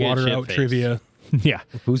we playing won't get water out shit-faced. trivia. yeah.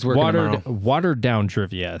 Who's working tomorrow? Watered down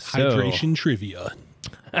trivia. So, Hydration trivia.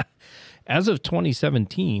 as of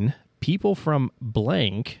 2017, people from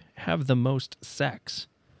blank have the most sex.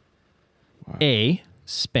 A,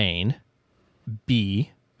 Spain.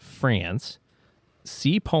 B, France.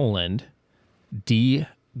 C, Poland. D,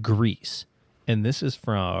 Greece. And this is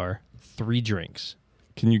for our 3 drinks.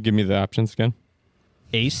 Can you give me the options again?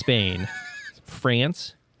 A, Spain.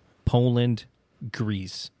 France. Poland.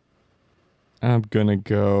 Greece. I'm going to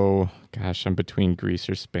go, gosh, I'm between Greece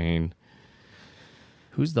or Spain.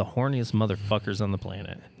 Who's the horniest motherfuckers on the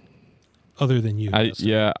planet? Other than you. Justin.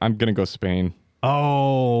 Yeah, I'm going to go Spain.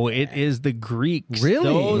 Oh, it is the Greeks. Really?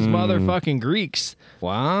 Those motherfucking Greeks.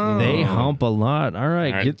 Wow. They hump a lot. All right,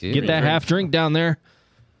 All right, get dude. that half drink down there.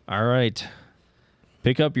 All right.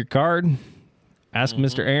 Pick up your card. Ask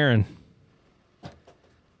Mr. Aaron.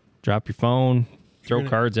 Drop your phone. Throw gonna-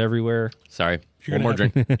 cards everywhere. Sorry. You're One more gonna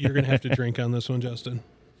drink. have- You're going to have to drink on this one, Justin.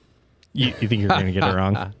 You think you're going to get it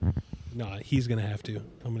wrong? No, he's going to have to.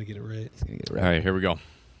 I'm going to get it right. All right, here we go.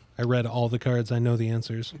 I read all the cards. I know the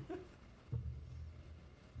answers.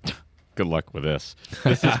 Good luck with this.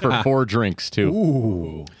 This is for 4 drinks, too.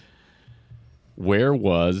 Ooh. Where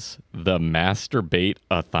was the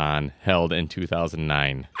Masturbate-a-thon held in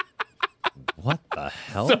 2009? What the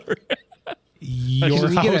hell? your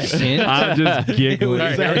we get a house. hint? I'm just giggling.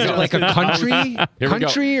 Is it like a country? Here we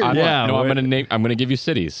Country go. or Yeah. No, what- I'm gonna give you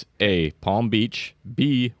cities. A, Palm Beach.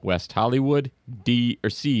 B, West Hollywood.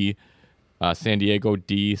 C, San Diego.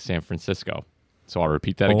 D, San Francisco. So I'll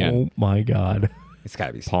repeat that again. Oh my God. It's got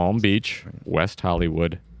to be. Palm Beach, West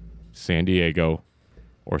Hollywood, San Diego,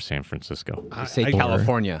 or San Francisco. Say I-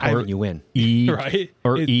 California, and you win. E Right?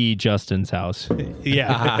 or E Justin's house.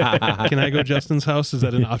 Yeah. Can I go Justin's house? Is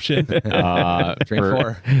that an option?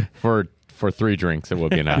 Drink For 3 drinks, it will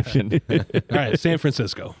be an option. All right, San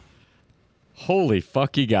Francisco. Holy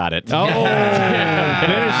fuck, you got it. Oh, finish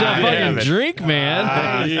that Damn fucking it. drink,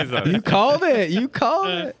 man. Jesus. You called it. You called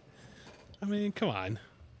it. I mean, come on.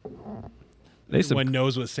 They some, Everyone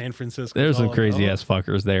knows what San Francisco there's is some all crazy about. ass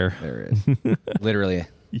fuckers there. There it is. Literally.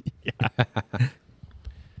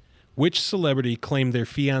 Which celebrity claimed their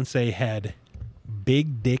fiance had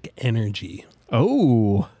big dick energy?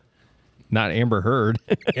 Oh, not Amber Heard.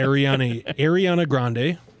 Ariana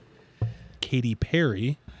Grande, Katy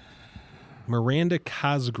Perry, Miranda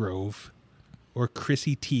Cosgrove, or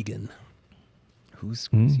Chrissy Teigen? Who's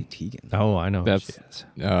Chrissy Teigen? Oh, I know. That's Who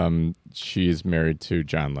she is. she's married to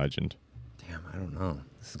John Legend. Damn, I don't know.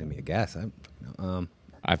 This is gonna be a guess.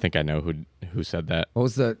 I think I know who said that. What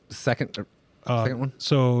was the second one?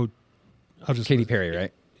 So I'll just Katy Perry,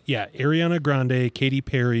 right? Yeah, Ariana Grande, Katy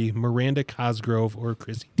Perry, Miranda Cosgrove, or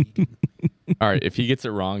Chrissy Teigen. All right, if he gets it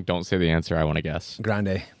wrong, don't say the answer. I want to guess.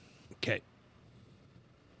 Grande. Okay.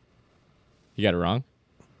 You got it wrong?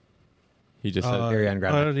 He just said Ariana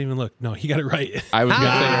Grande. I didn't even look. No, he got it right. I was going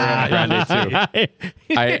to say Ariana Grande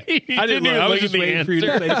too. I didn't look. I was just waiting for you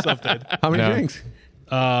to say something. How many No. drinks?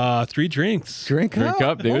 3 drinks. Drink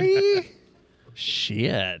up, dude. boy.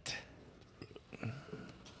 Shit.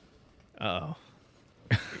 Oh.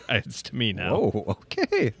 It's to me now. Oh,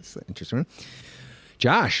 okay. That's an interesting one.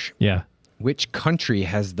 Josh, Yeah. which country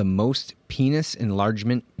has the most penis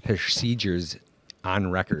enlargement procedures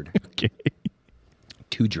on record? Okay.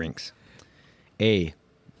 2 drinks. A,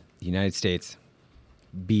 United States.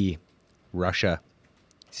 B, Russia.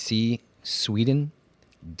 C, Sweden.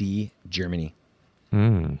 D, Germany.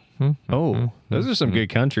 Oh, those are some good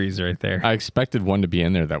countries right there. I expected one to be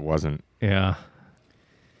in there that wasn't. Yeah.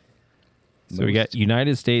 So we got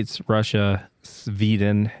United States, Russia,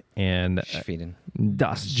 Sweden, and Sweden.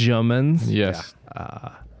 Das Germans. Yes.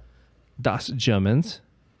 Das Germans.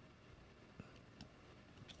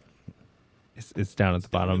 It's down at the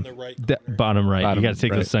bottom. in the right Bottom right. Bottom You got to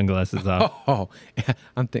take right. those sunglasses off. Oh,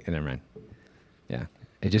 I'm thinking. Never mind. Yeah,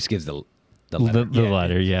 it just gives the letter. The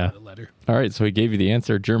letter, yeah. The letter. All right, so he gave you the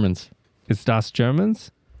answer. Germans. It's Das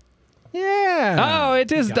Germans. Yeah. Oh,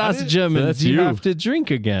 it is Das it? Germans. That's you you. have to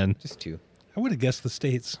drink again. Just 2. I would have guessed the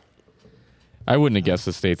States. I wouldn't have guessed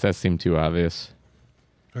the States. That seemed too obvious.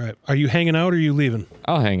 All right. Are you hanging out or are you leaving?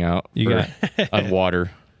 I'll hang out. You for a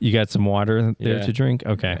water. You got some water there Yeah. to drink?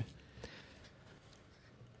 Okay.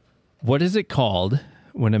 What is it called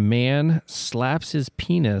when a man slaps his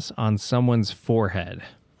penis on someone's forehead?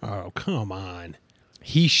 Oh, come on.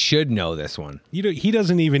 He should know this one. He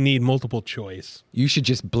doesn't even need multiple choice. You should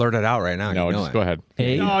just blurt it out right now. No, You know just it. go ahead.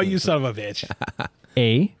 Oh, you son of a bitch.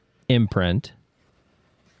 A, imprint.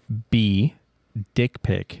 B, dick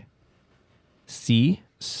pic. C,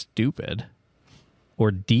 stupid. Or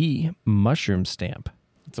D, mushroom stamp.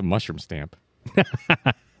 It's a mushroom stamp.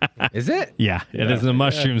 Is it? Yeah, it is a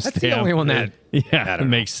mushroom That's stamp. the only one that Yeah, it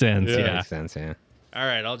makes sense. Yeah. makes sense. Yeah. All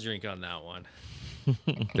right, I'll drink on that one.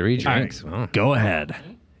 3 drinks. Wow. Go ahead.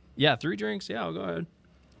 Yeah, 3 drinks. Yeah, I'll go ahead.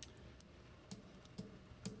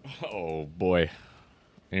 Oh, boy.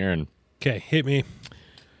 Aaron, Okay, hit me.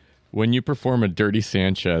 when you perform a dirty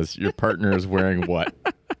Sanchez, your partner is wearing what?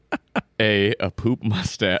 A poop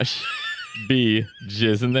mustache. B,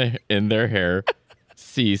 jizz in their hair.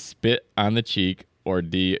 C, spit on the cheek. Or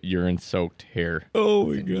D, urine-soaked hair. Oh,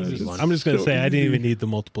 my God. I'm just going to say I didn't even need the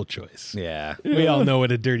multiple choice. Yeah. We all know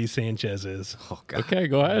what a dirty Sanchez is. Oh God. Okay,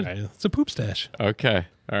 go ahead. All right, it's a poop stash. Okay.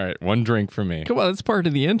 All right. 1 drink for me. Come on, that's part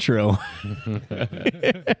of the intro.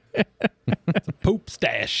 Poop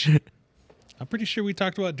stash. I'm pretty sure we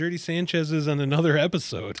talked about dirty Sanchez's on another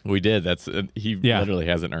episode. We did. That's he Yeah. literally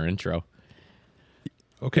has it in our intro.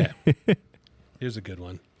 Okay. Here's a good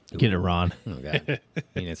one. Get it, Ron. Oh God. I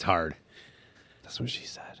mean, it's hard. That's what she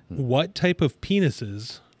said. What type of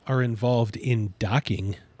penises are involved in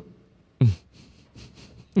docking?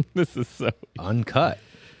 This is so. Uncut.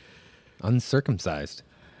 Uncircumcised.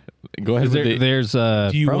 Go ahead. With the, There's Do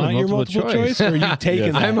you probably want your multiple choice or are you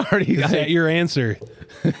taking that? I'm already. Is that your answer?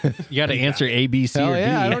 You got to answer A, B, C, Hell or D.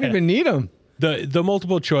 yeah! I don't even need them. The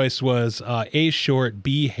multiple choice was A, short,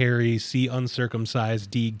 B, hairy, C,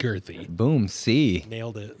 uncircumcised, D, girthy. Boom. C.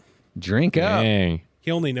 Nailed it. Drink up. Dang.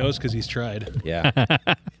 He only knows because he's tried. Yeah.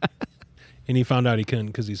 And he found out he couldn't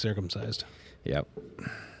because he's circumcised. Yep.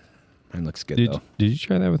 Mine looks good, Did though. you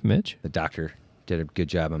try that with Mitch? The doctor did a good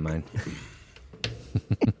job on mine.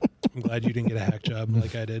 I'm glad you didn't get a hack job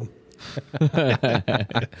like I did.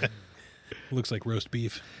 Looks like roast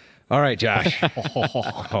beef. All right, Josh.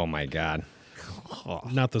 Oh, my God.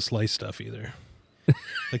 Not the sliced stuff either.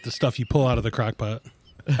 Like the stuff you pull out of the crock pot.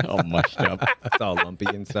 All mushed up. It's all lumpy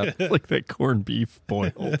and stuff. It's like that corned beef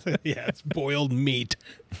boiled. Yeah, it's boiled meat.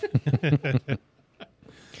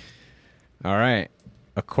 All right.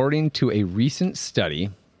 According to a recent study,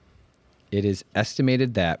 it is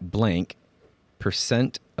estimated that blank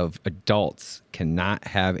percent of adults cannot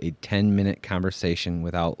have a 10-minute conversation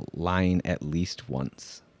without lying at least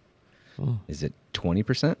once. Is it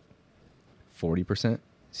 20%, 40%,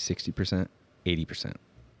 60%, 80%?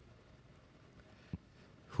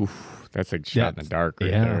 That's a shot in the dark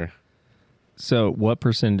right there. So, what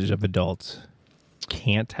percentage of adults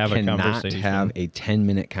can't have a Cannot conversation? have a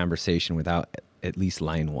 10-minute conversation without at least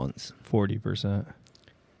lying once. 40%.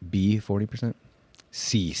 B, 40%.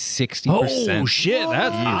 C, 60%. Oh shit,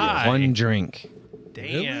 that's high. One drink.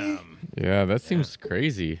 Damn. Yeah, that seems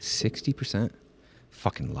crazy. 60%.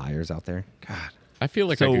 Fucking liars out there. God. I feel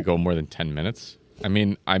like I So- could go more than 10 minutes. I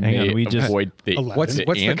mean, I Hang may on, we just- avoid the What's the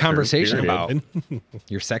answer, conversation period. about?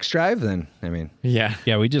 Your sex drive? Then, I mean, Yeah.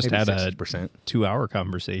 Yeah, we just maybe had a 60%. 2-hour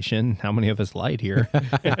conversation. How many of us lied here?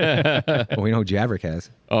 Well, we know Javerick has.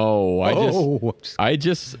 I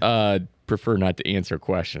just prefer not to answer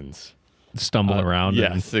questions. Stumble around.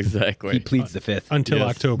 Yes, exactly. He pleads the fifth. Until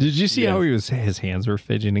Yes. October. Did you see how his hands were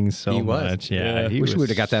fidgeting so He was. much? Yeah. he Wish we was- would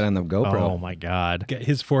have got that on the GoPro. Oh my God.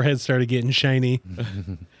 His forehead started getting shiny.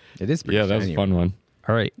 It is pretty Yeah, that was a shiny. fun one.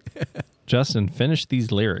 All right. Justin, finish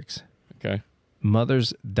these lyrics. Okay.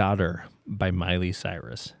 Mother's Daughter by Miley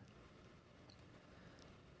Cyrus.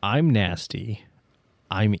 I'm nasty.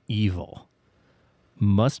 I'm evil.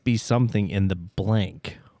 Must be something in the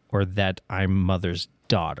blank or that I'm mother's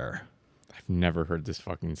daughter. I've never heard this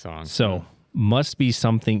fucking song. So, must be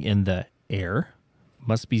something in the air.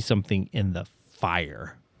 Must be something in the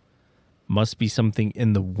fire. Must be something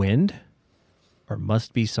in the wind. Or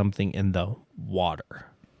must be something in the water.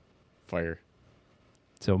 Fire.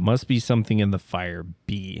 So, must be something in the fire.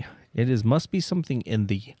 B. It is must be something in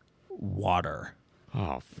the water.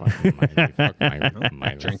 Oh, fucking Miley. Fuck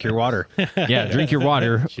Miley. Drink your water. Yeah, drink your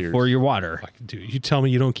water Cheers. for your water. Dude, you tell me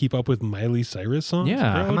you don't keep up with Miley Cyrus songs?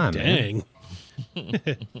 Yeah, bro? come on, man.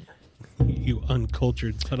 Dang. You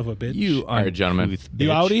uncultured son of a bitch. You All right, gentlemen. uncouth You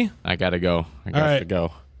bitch. outie? I gotta go. I got right. to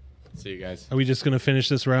go. See you guys. Are we just going to finish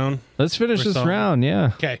this round? Let's finish We're this solving. round,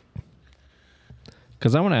 yeah. Okay.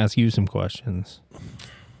 Because I want to ask you some questions.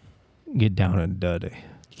 Get down and dirty.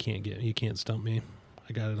 You can't stump me.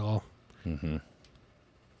 I got it all.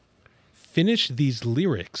 Finish these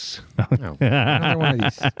lyrics. No, another one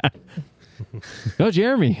of these. Go,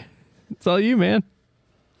 Jeremy. It's all you, man.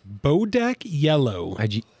 Bodak Yellow I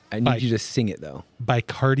need Bye. you to sing it, though. by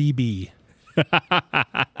Cardi B.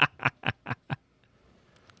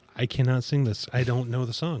 I cannot sing this. I don't know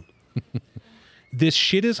the song. This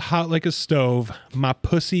shit is hot like a stove. My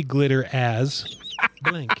pussy glitter as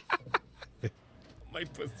blank. My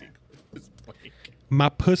pussy is blank. My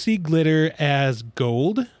pussy glitter as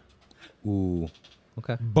gold, Ooh.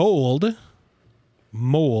 Okay. bold,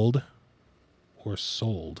 mold, or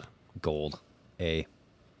sold. Gold. A.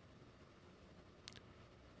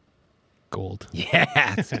 Gold.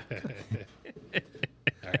 Yes.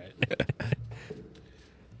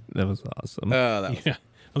 That was awesome. that was... Yeah.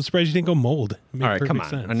 I'm surprised you didn't go mold. It made All right, come on.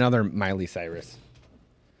 perfect sense. Another Miley Cyrus.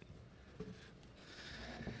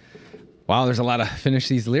 Wow, there's a lot of finish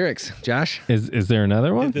these lyrics, Josh. Is there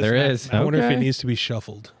another one? This There one- is. I wonder if it Okay. needs to be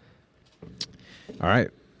shuffled. All right.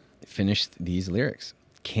 Finish these lyrics.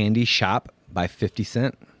 Candy Shop by 50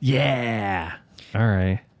 Cent. Yeah. All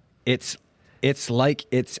right. It's like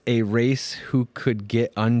it's a race who could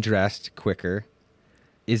get undressed quicker.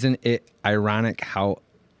 Isn't it ironic how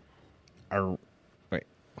wait,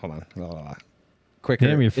 hold on. Blah, blah, blah. Quicker.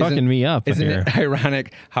 Damn, you're fucking me up Isn't here. it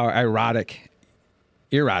ironic how erotic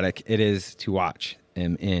it is to watch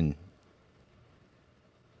him in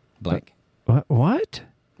blank? What? All right.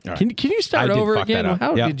 Can you start I did over fuck that again? up.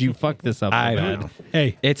 How Yep. did you fuck this up? I so don't bad? know.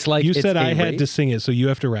 Hey, It's like you it's said a I had race. to sing it, so you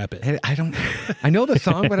have to rap it. I know the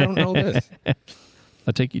song, but I don't know this.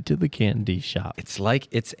 I'll take you to the candy shop. It's like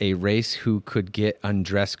it's a race who could get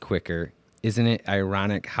undressed quicker. Isn't it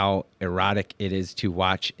ironic how erotic it is to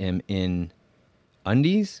watch him in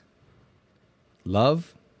undies?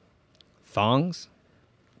 Love, thongs,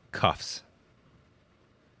 cuffs.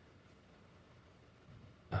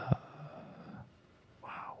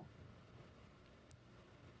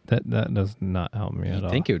 That does not help me at You'd all.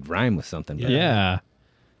 think it would rhyme with something. But Yeah.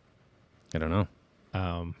 I don't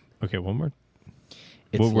know. Okay, one more.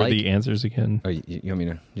 It's What were like, the answers again? Oh, you want me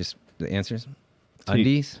to just the answers?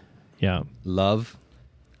 Undies, Yeah. love,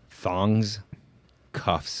 thongs,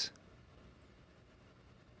 cuffs.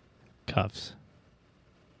 Cuffs.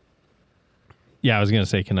 Yeah, I was gonna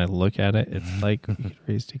say, can I look at it? It's like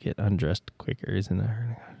ways to get undressed quicker, isn't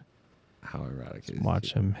it? How erotic is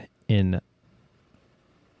Watch him in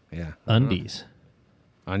Yeah. undies.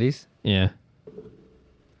 Undies? Yeah.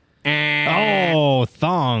 Oh,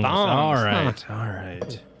 thongs. Thongs. All right. All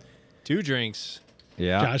right. 2 drinks.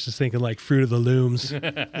 Yeah. Josh is thinking like Fruit of the Looms.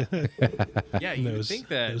 Yeah, you would Those- think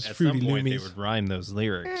that those at some fruity point they loomies. would rhyme those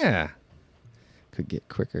lyrics. Yeah. Could get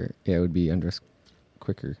quicker. Yeah, it would be undressed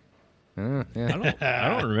quicker. Yeah. I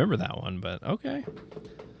don't remember that one, but okay.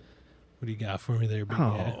 What do you got for me there, big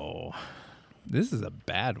guy? Oh, this is a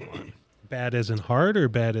bad one. Bad as in hard or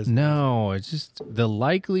bad as No, it's just the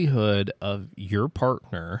likelihood of your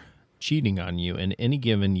partner cheating on you in any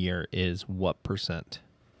given year is what percent?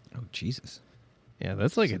 Oh, Jesus. Yeah,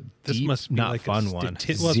 that's like a this deep, must be not like fun a one.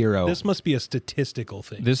 well, 0. This must be a statistical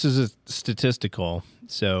thing. This is a statistical.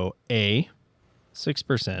 So A,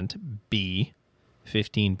 6%, B,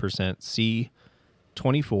 15%, C,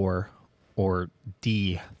 24, or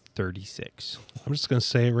D, 36. I'm just gonna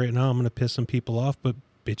say it right now. I'm gonna piss some people off, but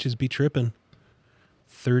bitches be tripping.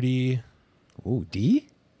 30. Ooh, D?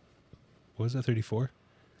 What was that? 34?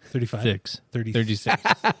 35? 6. 30. 36.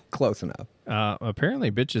 Close enough.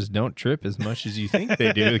 Apparently, bitches don't trip as much as you think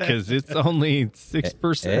they do because it's only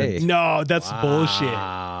 6%. Hey. No, that's bullshit.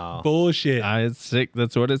 Wow. Bullshit. It's sick.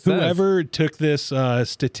 That's what it says. Whoever took this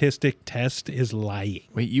statistic test is lying.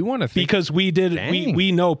 Wait, you want to think? Because we did, Dang.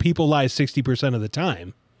 we know people lie 60% of the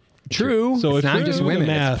time. True. So It's if not you just do the women,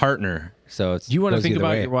 math- it's partner. So it's you want to goes think either about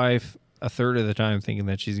way. your wife a third of the time thinking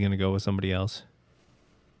that she's going to go with somebody else.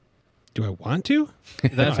 Do I want to?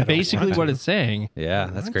 That's don't basically want what to. it's saying. Yeah,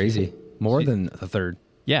 that's crazy. More than a third.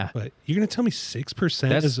 Yeah. But you're gonna tell me 6%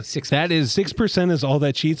 That's is 6% is all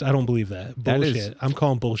that cheats? I don't believe that. That is Bullshit. I'm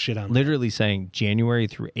calling bullshit on that. literally saying January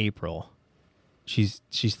through April, she's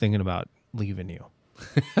thinking about leaving you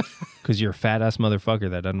because you're a fat ass motherfucker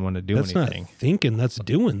that doesn't want to do That's anything. not thinking. That's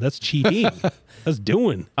doing. That's cheating. That's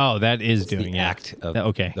doing. Oh, that is doing the yeah. act of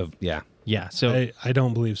Okay. yeah. Yeah. So I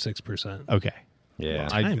don't believe 6%. okay. Yeah.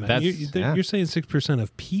 Hey, man, you're saying 6%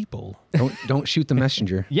 of people. Don't shoot the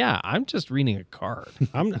messenger. Yeah, I'm just reading a card.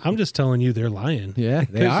 I'm just telling you they're lying. Yeah,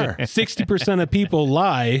 they are. 60% of people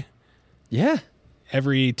lie Yeah.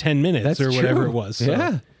 every 10 minutes That's or whatever true. it was. So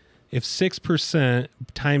Yeah. if 6%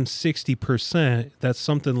 times 60%, that's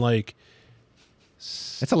something like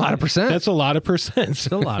That's a lot of percent. that's a lot of percent. It's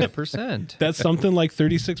a lot of percent. That's something like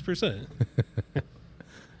 36%.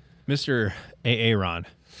 Mr. AA Ron.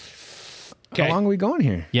 How long are we going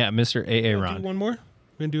here? Yeah, Mr. AA Do Ron. one more?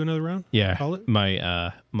 We gonna do another round? Yeah, Call it?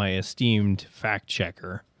 my esteemed fact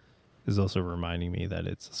checker is also reminding me that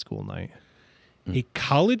it's a school night. A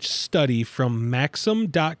college study from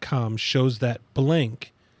Maxim.com shows that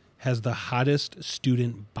blank has the hottest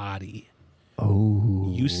student body.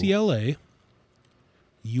 Oh, UCLA,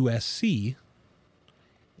 USC,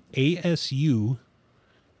 ASU,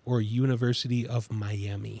 or University of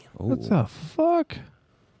Miami. what the fuck?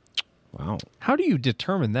 Wow. How do you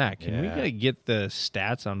determine that? Can we Yeah. gotta get the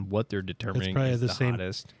stats on what they're determining probably is the the same-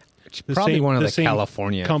 hottest? It's The probably same- one of the the same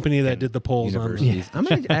California company that did the polls on universities. I'm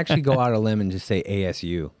going to actually go out on a limb and just say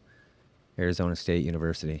ASU, Arizona State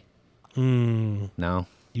University. No?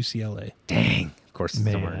 UCLA. Dang. Of course, it's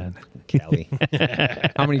somewhere in Man. Cali.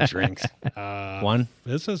 How many drinks? One?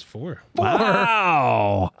 This says 4.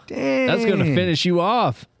 Wow, Dang. that's gonna finish you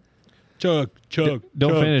off. Chug. Don't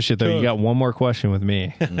chug, finish it though. You chug. got one more question with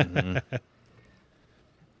me. All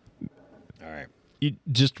right. You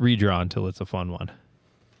just redraw until it's a fun one.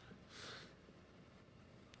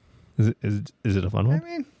 Is it a fun I one?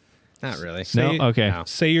 mean, not really. Say- No. Okay. No.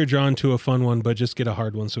 Say you're drawn to a fun one, but just get a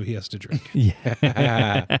hard one so he has to drink.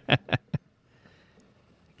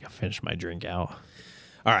 I'll finish my drink out.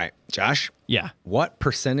 All right, Josh. Yeah. What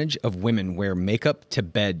percentage of women wear makeup to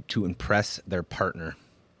bed to impress their partner?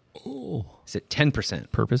 Oh. Is it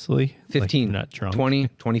 10%, Purposely? 15, Like, not drunk. 20,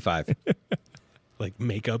 25? Like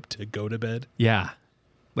makeup to go to bed. Yeah.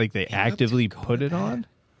 Like they actively to go put to it bed. on?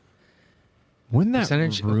 Wouldn't that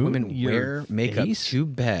Percentage of ruin women your wear makeup face? to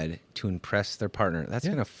bed to impress their partner. That's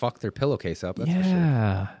going to fuck their pillowcase up. That's for sure.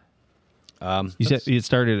 Yeah. You said it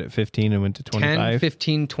started at 15 and went to 10, 25?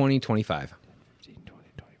 15, 20, 25.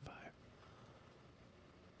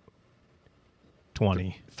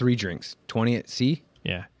 20. 3 drinks. 20 at sea.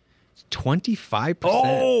 Yeah. 25%.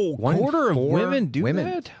 Oh, One in quarter of 4 women do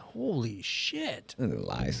that? Holy shit.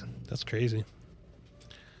 Lies. That's crazy.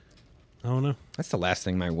 I don't know. That's the last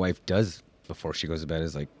thing my wife does before she goes to bed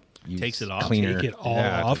is like use Takes it off. cleaner. Take it all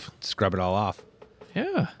to off. Scrub it all off.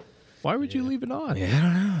 Yeah. Why would you leave it on? Yeah, I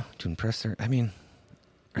don't know. To impress her. I mean,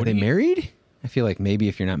 are What they do you- married? I feel like maybe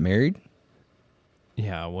if you're not married,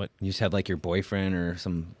 Yeah, what? you just have like your boyfriend or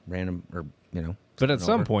some random or But at someone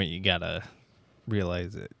some over. point, you got to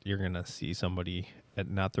realize that you're going to see somebody at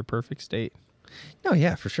not their perfect state. No,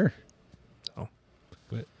 yeah, for sure. So,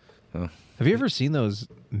 But have you ever seen those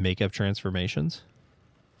makeup transformations?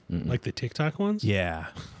 like the TikTok ones? Yeah.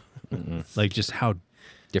 Like just how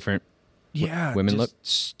Different. just women look?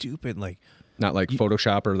 stupid. Like, Not like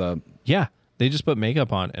Photoshop or the yeah, they just put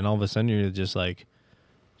makeup on, and all of a sudden you're just like,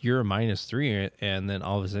 you're a -3, and then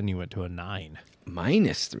all of a sudden you went to a 9.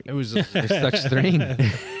 -3. It was There's such thing.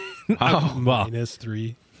 Wow. well,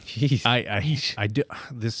 -3. Jeez. I do.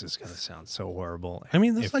 This is gonna sound so horrible. I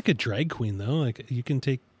mean, that's like a drag queen, though. Like, you can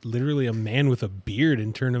take literally a man with a beard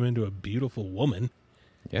and turn him into a beautiful woman.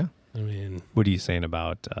 Yeah. I mean, What are you saying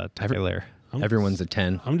about Tyler? Everyone's a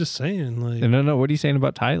 10. I'm just saying, like, No. What are you saying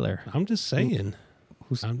about Tyler? I'm just saying.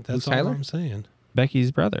 Who's That's all Tyler? I'm saying.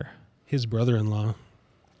 Becky's brother. His brother-in-law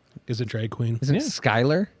is a drag queen. Isn't it Yeah.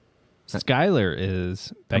 Skylar? Skylar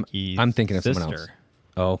is Becky's I'm thinking of sister. someone else.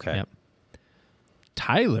 Oh, okay. Yep.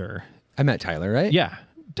 Tyler. I met Tyler, right? Yeah.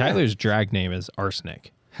 Tyler's drag name is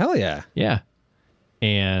Arsenic. Hell yeah. Yeah.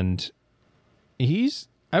 And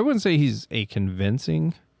I wouldn't say he's a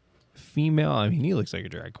convincing female. I mean, he looks like a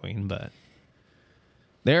drag queen, but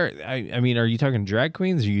I mean, are you talking drag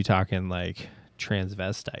queens or are you talking like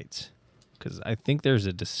transvestites? Because I think there's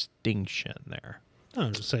a distinction there.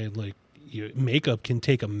 I'm just saying, like, makeup can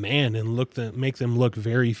take a man and make them look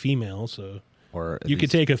very female. So Or at you could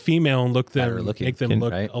least take a female and better looking, make them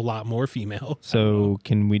look right? a lot more female. So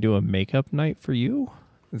can we do a makeup night for you?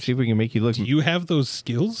 Let's see if we can make you look. Do you have those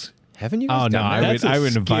skills? Haven't you guys Oh no, done that? That's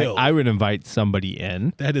a skill. I would invite somebody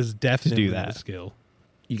in. That is definitely that. a skill.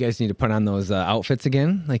 You guys need to put on those outfits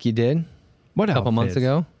again, like you did What a couple months outfits?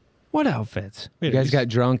 ago. What outfits? Wait, You guys got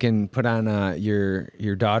drunk and put on your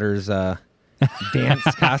daughter's dance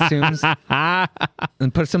costumes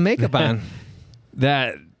and put some makeup on.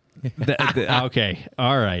 That okay.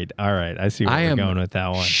 All right. I see where I we're am going with that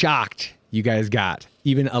one. shocked you guys got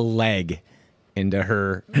even a leg into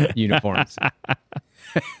her uniforms.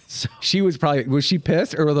 She was she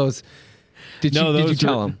pissed or were those? Did you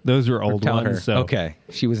tell him? Those were Or old tell ones. her? So Okay,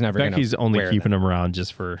 she was never. Becky's gonna only wear keeping them. them around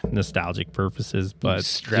just for nostalgic purposes, but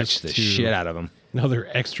Stretch just the to- shit out of them. Now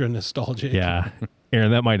they're extra nostalgic. Yeah,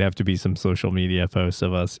 Aaron, that might have to be some social media posts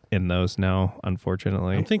of us in those now.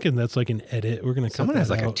 Unfortunately, I'm thinking that's like an edit. We're gonna cut Someone that has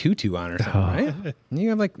like a out. tutu on or something, right? You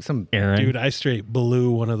have like some. Aaron, Dude, I straight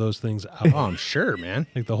blew one of those things out. Oh, I'm sure, man.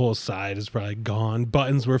 Like the whole side is probably gone.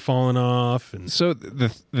 Buttons were falling off, and So the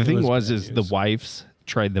thing was was bad the news. wives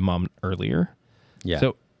tried them on earlier. Yeah.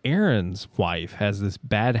 So Aaron's wife has this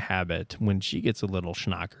bad habit when she gets a little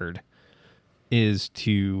schnockered is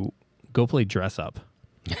to go play dress up.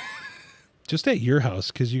 just at your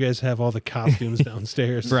house because you guys have all the costumes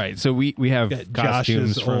downstairs. Right. So we have Got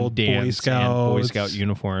costumes Josh's from old Boy dance and Boy Scouts. Scout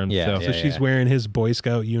uniforms. Yeah, So So she's wearing his Boy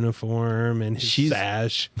Scout uniform and his She's-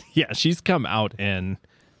 sash. yeah, she's come out in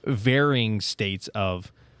varying states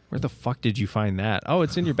of where the fuck did you find that? Oh,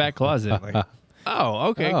 it's in your back closet. Like, oh,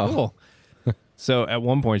 okay, Oh. cool. So at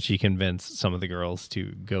one point she convinced some of the girls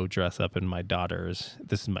to go dress up in this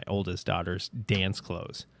is my oldest daughter's dance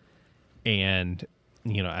clothes. And,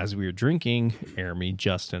 as we were drinking, Jeremy,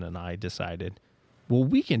 Justin, and I decided, well,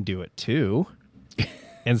 we can do it too.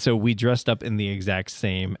 And so we dressed up in the exact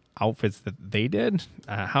same outfits that they did.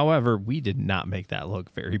 However, we did not make that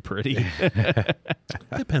look very pretty.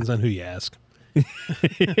 Depends on who you ask.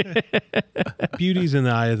 Beauty's in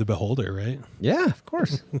the eye of the beholder, right? Yeah, of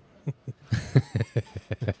course.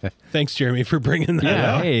 Thanks, Jeremy, for bringing that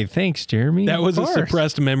Yeah. up. Hey, thanks, Jeremy. That was Of a course.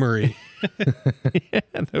 suppressed memory.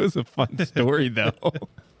 That was a fun story, though.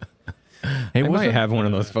 Hey, I might have one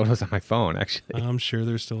of those photos on my phone, actually. I'm sure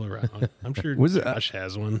they're still around. I'm sure Was it- Josh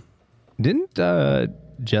has one. Didn't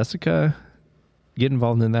Jessica get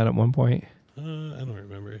involved in that at one point? I don't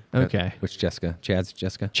remember. Okay. Which Jessica? Chad's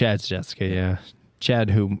Jessica? Chad's Jessica, yeah.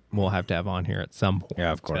 Chad, who we'll have to have on here at some point.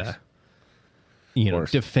 Yeah, of course.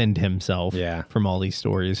 course. Defend himself Yeah. from all these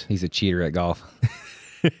stories. He's a cheater at golf.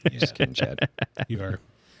 Just kidding, Chad. You are.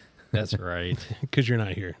 That's right. Because you're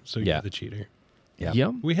not here, so you're Yeah. the cheater. Yeah.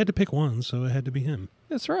 Yep. We had to pick one, so it had to be him.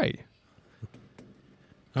 That's right.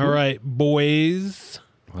 All right, boys.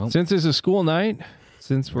 Well, Since it's a school night, it's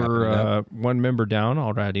since Wrapping it we're up. one member down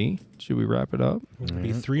already, should we wrap it up? We'll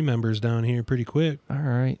be 3 members down here pretty quick. All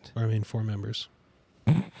right. Or I mean 4 members.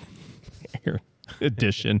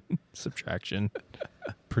 Addition, subtraction.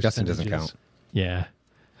 Justin doesn't Percentages. count. Yeah.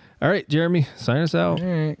 All right, Jeremy, sign us out. All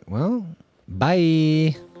right. Well,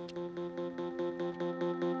 bye.